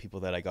 And one of the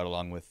people that I got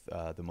along with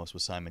the most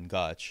was Simon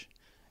Gotch.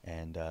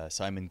 And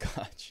Simon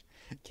Gotch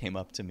came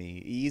up to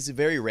me. He's a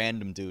very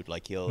random dude.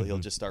 Like, he'll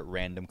just start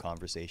random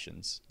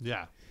conversations.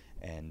 Yeah.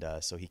 And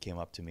so he came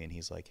up to me and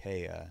he's like,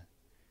 hey,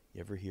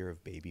 you ever hear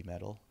of baby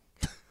metal?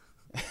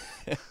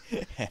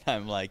 And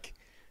I'm like,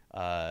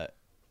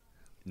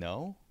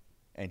 no.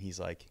 And he's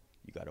like,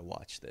 you got to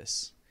watch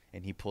this.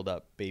 And he pulled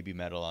up baby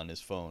metal on his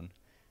phone.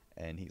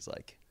 And he's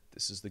like,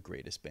 this is the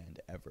greatest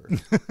band ever.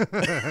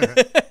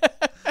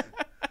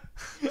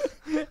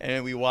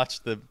 And we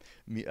watched the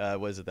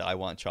I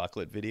Want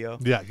Chocolate video?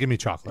 Yeah, Give Me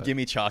Chocolate. Give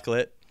Me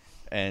Chocolate.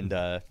 And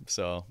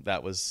so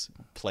that was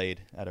played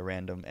at a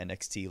random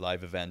NXT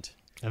live event.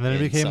 And then it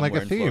became like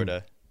a theme.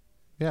 Florida.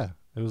 Yeah,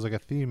 it was like a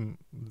theme.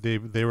 They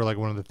were like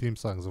one of the theme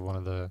songs of one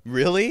of the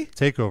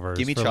takeovers.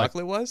 Give Me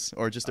Chocolate was?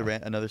 Or just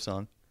another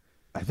song?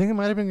 I think it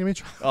might have been Give Me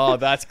Chocolate. Oh,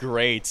 that's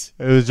great.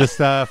 It was just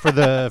for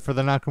the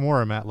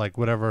Nakamura match, like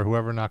whoever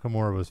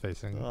Nakamura was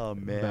facing. Oh,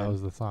 man. That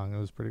was the song. It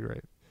was pretty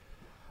great.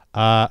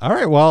 All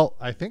right. Well,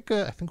 I think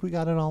we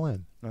got it all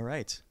in. All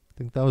right. I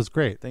think that was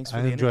great. Thanks for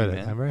I the enjoyed interview,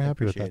 it. man. I'm very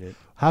happy with that. It.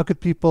 How could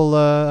people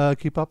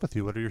keep up with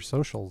you? What are your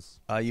socials?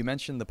 You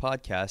mentioned the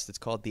podcast. It's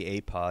called The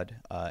A-Pod,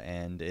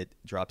 and it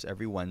drops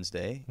every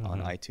Wednesday on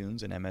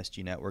iTunes and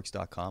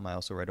msgnetworks.com. I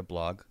also write a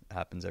blog. It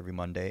happens every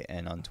Monday.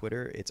 And on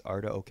Twitter, it's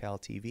Arda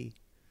Ocal TV.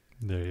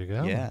 There you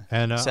go. Yeah.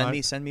 And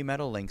send me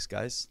metal links,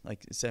 guys.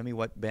 Like, send me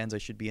what bands I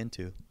should be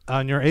into.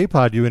 On your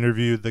A-Pod, you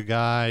interviewed the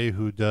guy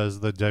who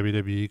does the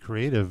WWE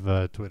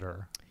creative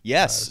Twitter.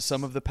 Yes,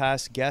 some of the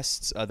past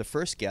guests. The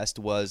first guest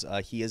was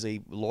he is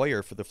a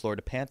lawyer for the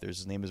Florida Panthers.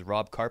 His name is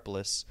Rob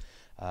Karpelis,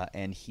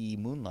 and he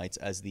moonlights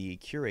as the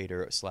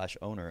curator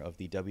 / owner of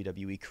the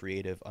WWE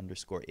Creative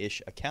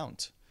 _ish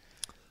account.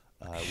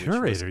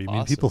 Curator? You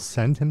mean people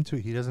send him to?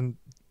 He doesn't.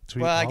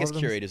 Well, I guess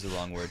curator is the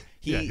wrong word.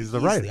 He's the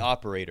writer. The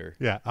operator.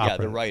 Yeah,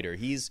 the writer.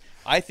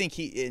 I think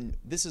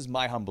this is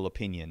my humble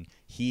opinion,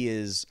 he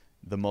is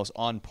the most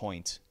on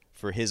point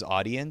for his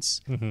audience.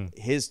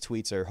 His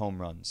tweets are home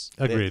runs.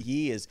 Agreed.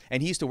 He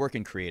used to work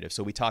in creative,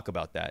 so we talk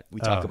about that.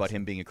 We talk about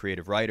him being a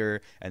creative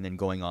writer and then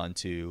going on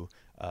to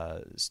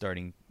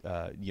starting,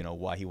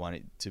 why he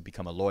wanted to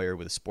become a lawyer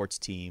with a sports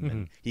team.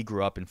 And he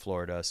grew up in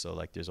Florida, so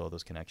like there's all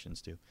those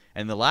connections too.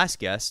 And the last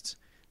guest,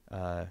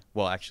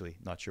 well, actually,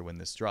 not sure when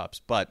this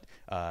drops, but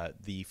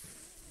the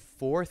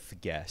fourth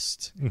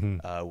guest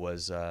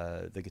was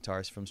the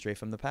guitarist from Straight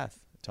from the Path,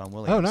 Tom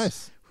Williams. Oh,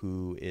 nice.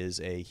 Who is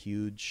a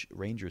huge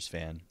Rangers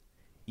fan,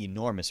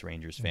 enormous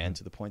Rangers fan,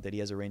 to the point that he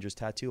has a Rangers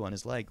tattoo on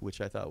his leg,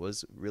 which I thought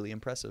was really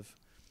impressive.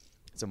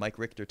 It's a Mike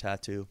Richter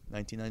tattoo,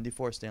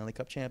 1994 Stanley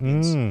Cup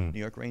champions, New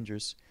York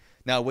Rangers.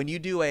 Now, when you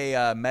do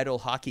a metal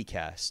hockey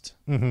cast,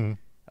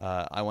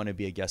 I want to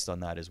be a guest on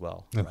that as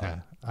well. Okay.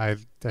 I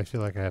feel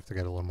like I have to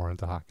get a little more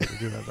into hockey to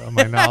do that, though.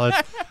 My knowledge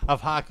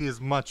of hockey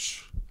is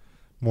much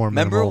more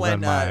minimal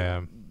than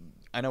my...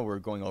 I know we're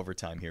going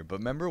overtime here, but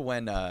remember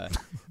when so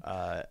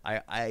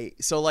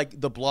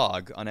like the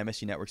blog on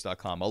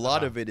msgnetworks.com, a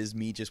lot of it is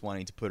me just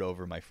wanting to put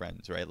over my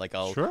friends, right? Like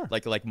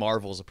like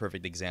Marvel's a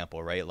perfect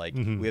example, right? Like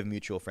we have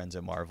mutual friends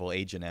at Marvel,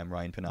 H&M,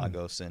 Ryan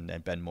Panagos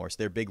and Ben Morse.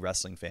 They're big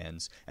wrestling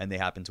fans and they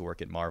happen to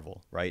work at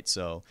Marvel, right?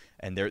 So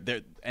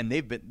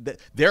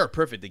they're a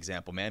perfect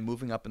example, man.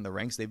 Moving up in the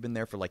ranks, they've been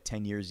there for like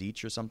 10 years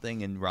each or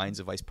something, and Ryan's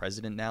a vice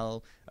president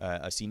now,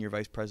 a senior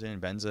vice president.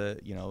 Ben's a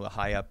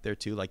high up there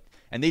too, like,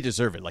 and they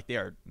deserve it. Like, they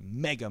are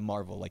mega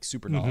Marvel, like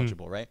super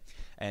knowledgeable, right?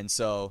 And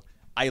so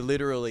I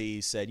literally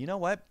said, you know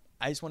what?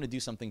 I just want to do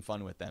something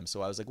fun with them.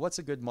 So I was like, what's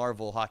a good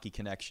Marvel hockey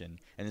connection?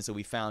 And then so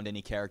we found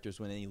any characters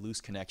with any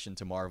loose connection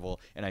to Marvel,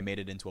 and I made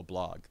it into a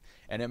blog.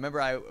 And I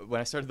remember when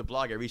I started the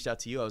blog, I reached out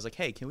to you. I was like,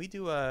 hey, can we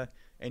do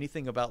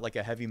anything about like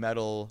a heavy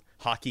metal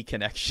hockey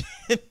connection?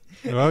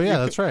 Oh, yeah,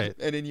 that's right.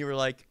 And then you were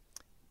like,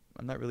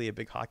 I'm not really a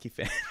big hockey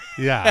fan.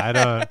 Yeah, I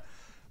don't.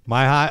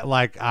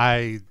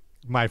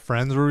 My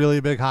friends were really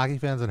big hockey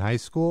fans in high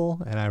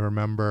school, and I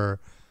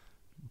remember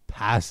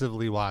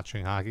passively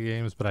watching hockey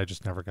games, but I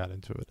just never got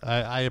into it.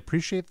 I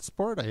appreciate the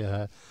sport.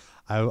 I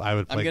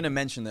would. I'm going to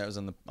mention that it was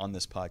on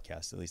this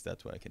podcast. At least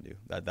that's what I can do.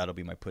 That'll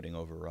be my putting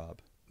over Rob.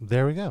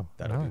 There we go.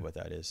 That'll be what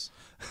that is.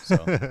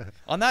 So,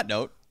 on that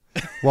note.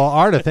 Well,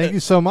 Arda, thank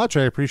you so much.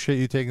 I appreciate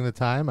you taking the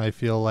time. I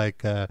feel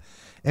like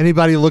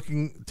anybody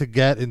looking to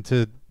get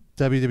into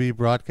WWE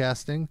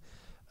broadcasting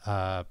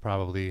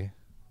probably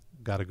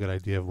got a good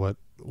idea of what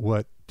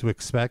to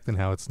expect and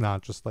how it's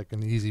not just like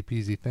an easy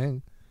peasy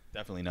thing.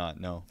 Definitely not.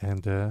 No.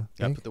 And gotta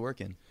put the work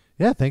in.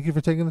 Yeah, thank you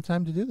for taking the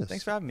time to do this.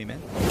 Thanks for having me,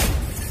 man.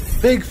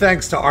 Big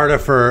thanks to Arda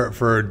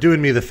for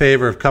doing me the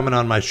favor of coming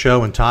on my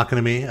show and talking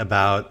to me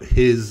about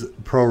his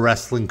pro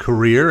wrestling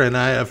career. And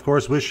I, of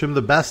course, wish him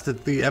the best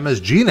at the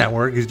MSG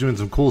Network. He's doing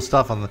some cool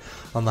stuff on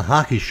the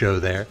hockey show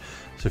there.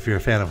 So if you're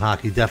a fan of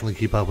hockey, definitely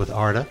keep up with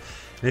Arda.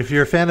 And if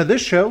you're a fan of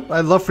this show,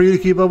 I'd love for you to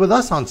keep up with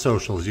us on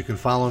socials. You can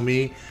follow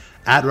me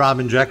at Rob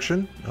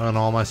Injection on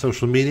all my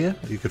social media.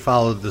 You can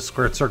follow the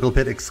Squared Circle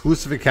Pit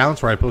exclusive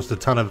accounts where I post a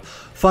ton of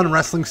fun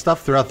wrestling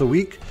stuff throughout the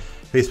week.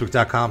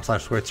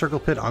 Facebook.com/Squared Circle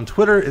Pit. On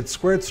Twitter, it's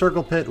Squared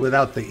Circle Pit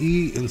without the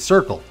E in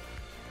circle.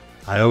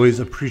 I always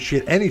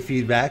appreciate any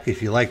feedback.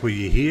 If you like what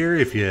you hear,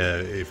 if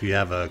you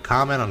have a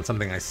comment on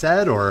something I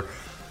said, or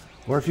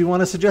if you want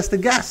to suggest a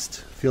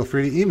guest, feel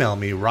free to email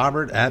me,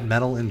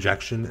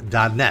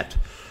 robert@metalinjection.net.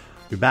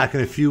 Be back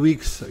in a few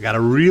weeks. I got a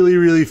really,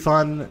 really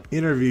fun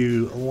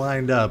interview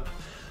lined up.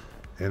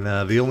 And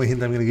the only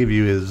hint I'm going to give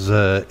you is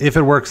if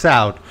it works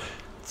out,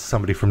 it's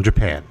somebody from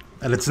Japan.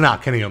 And it's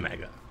not Kenny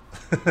Omega.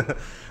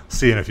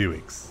 See you in a few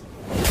weeks.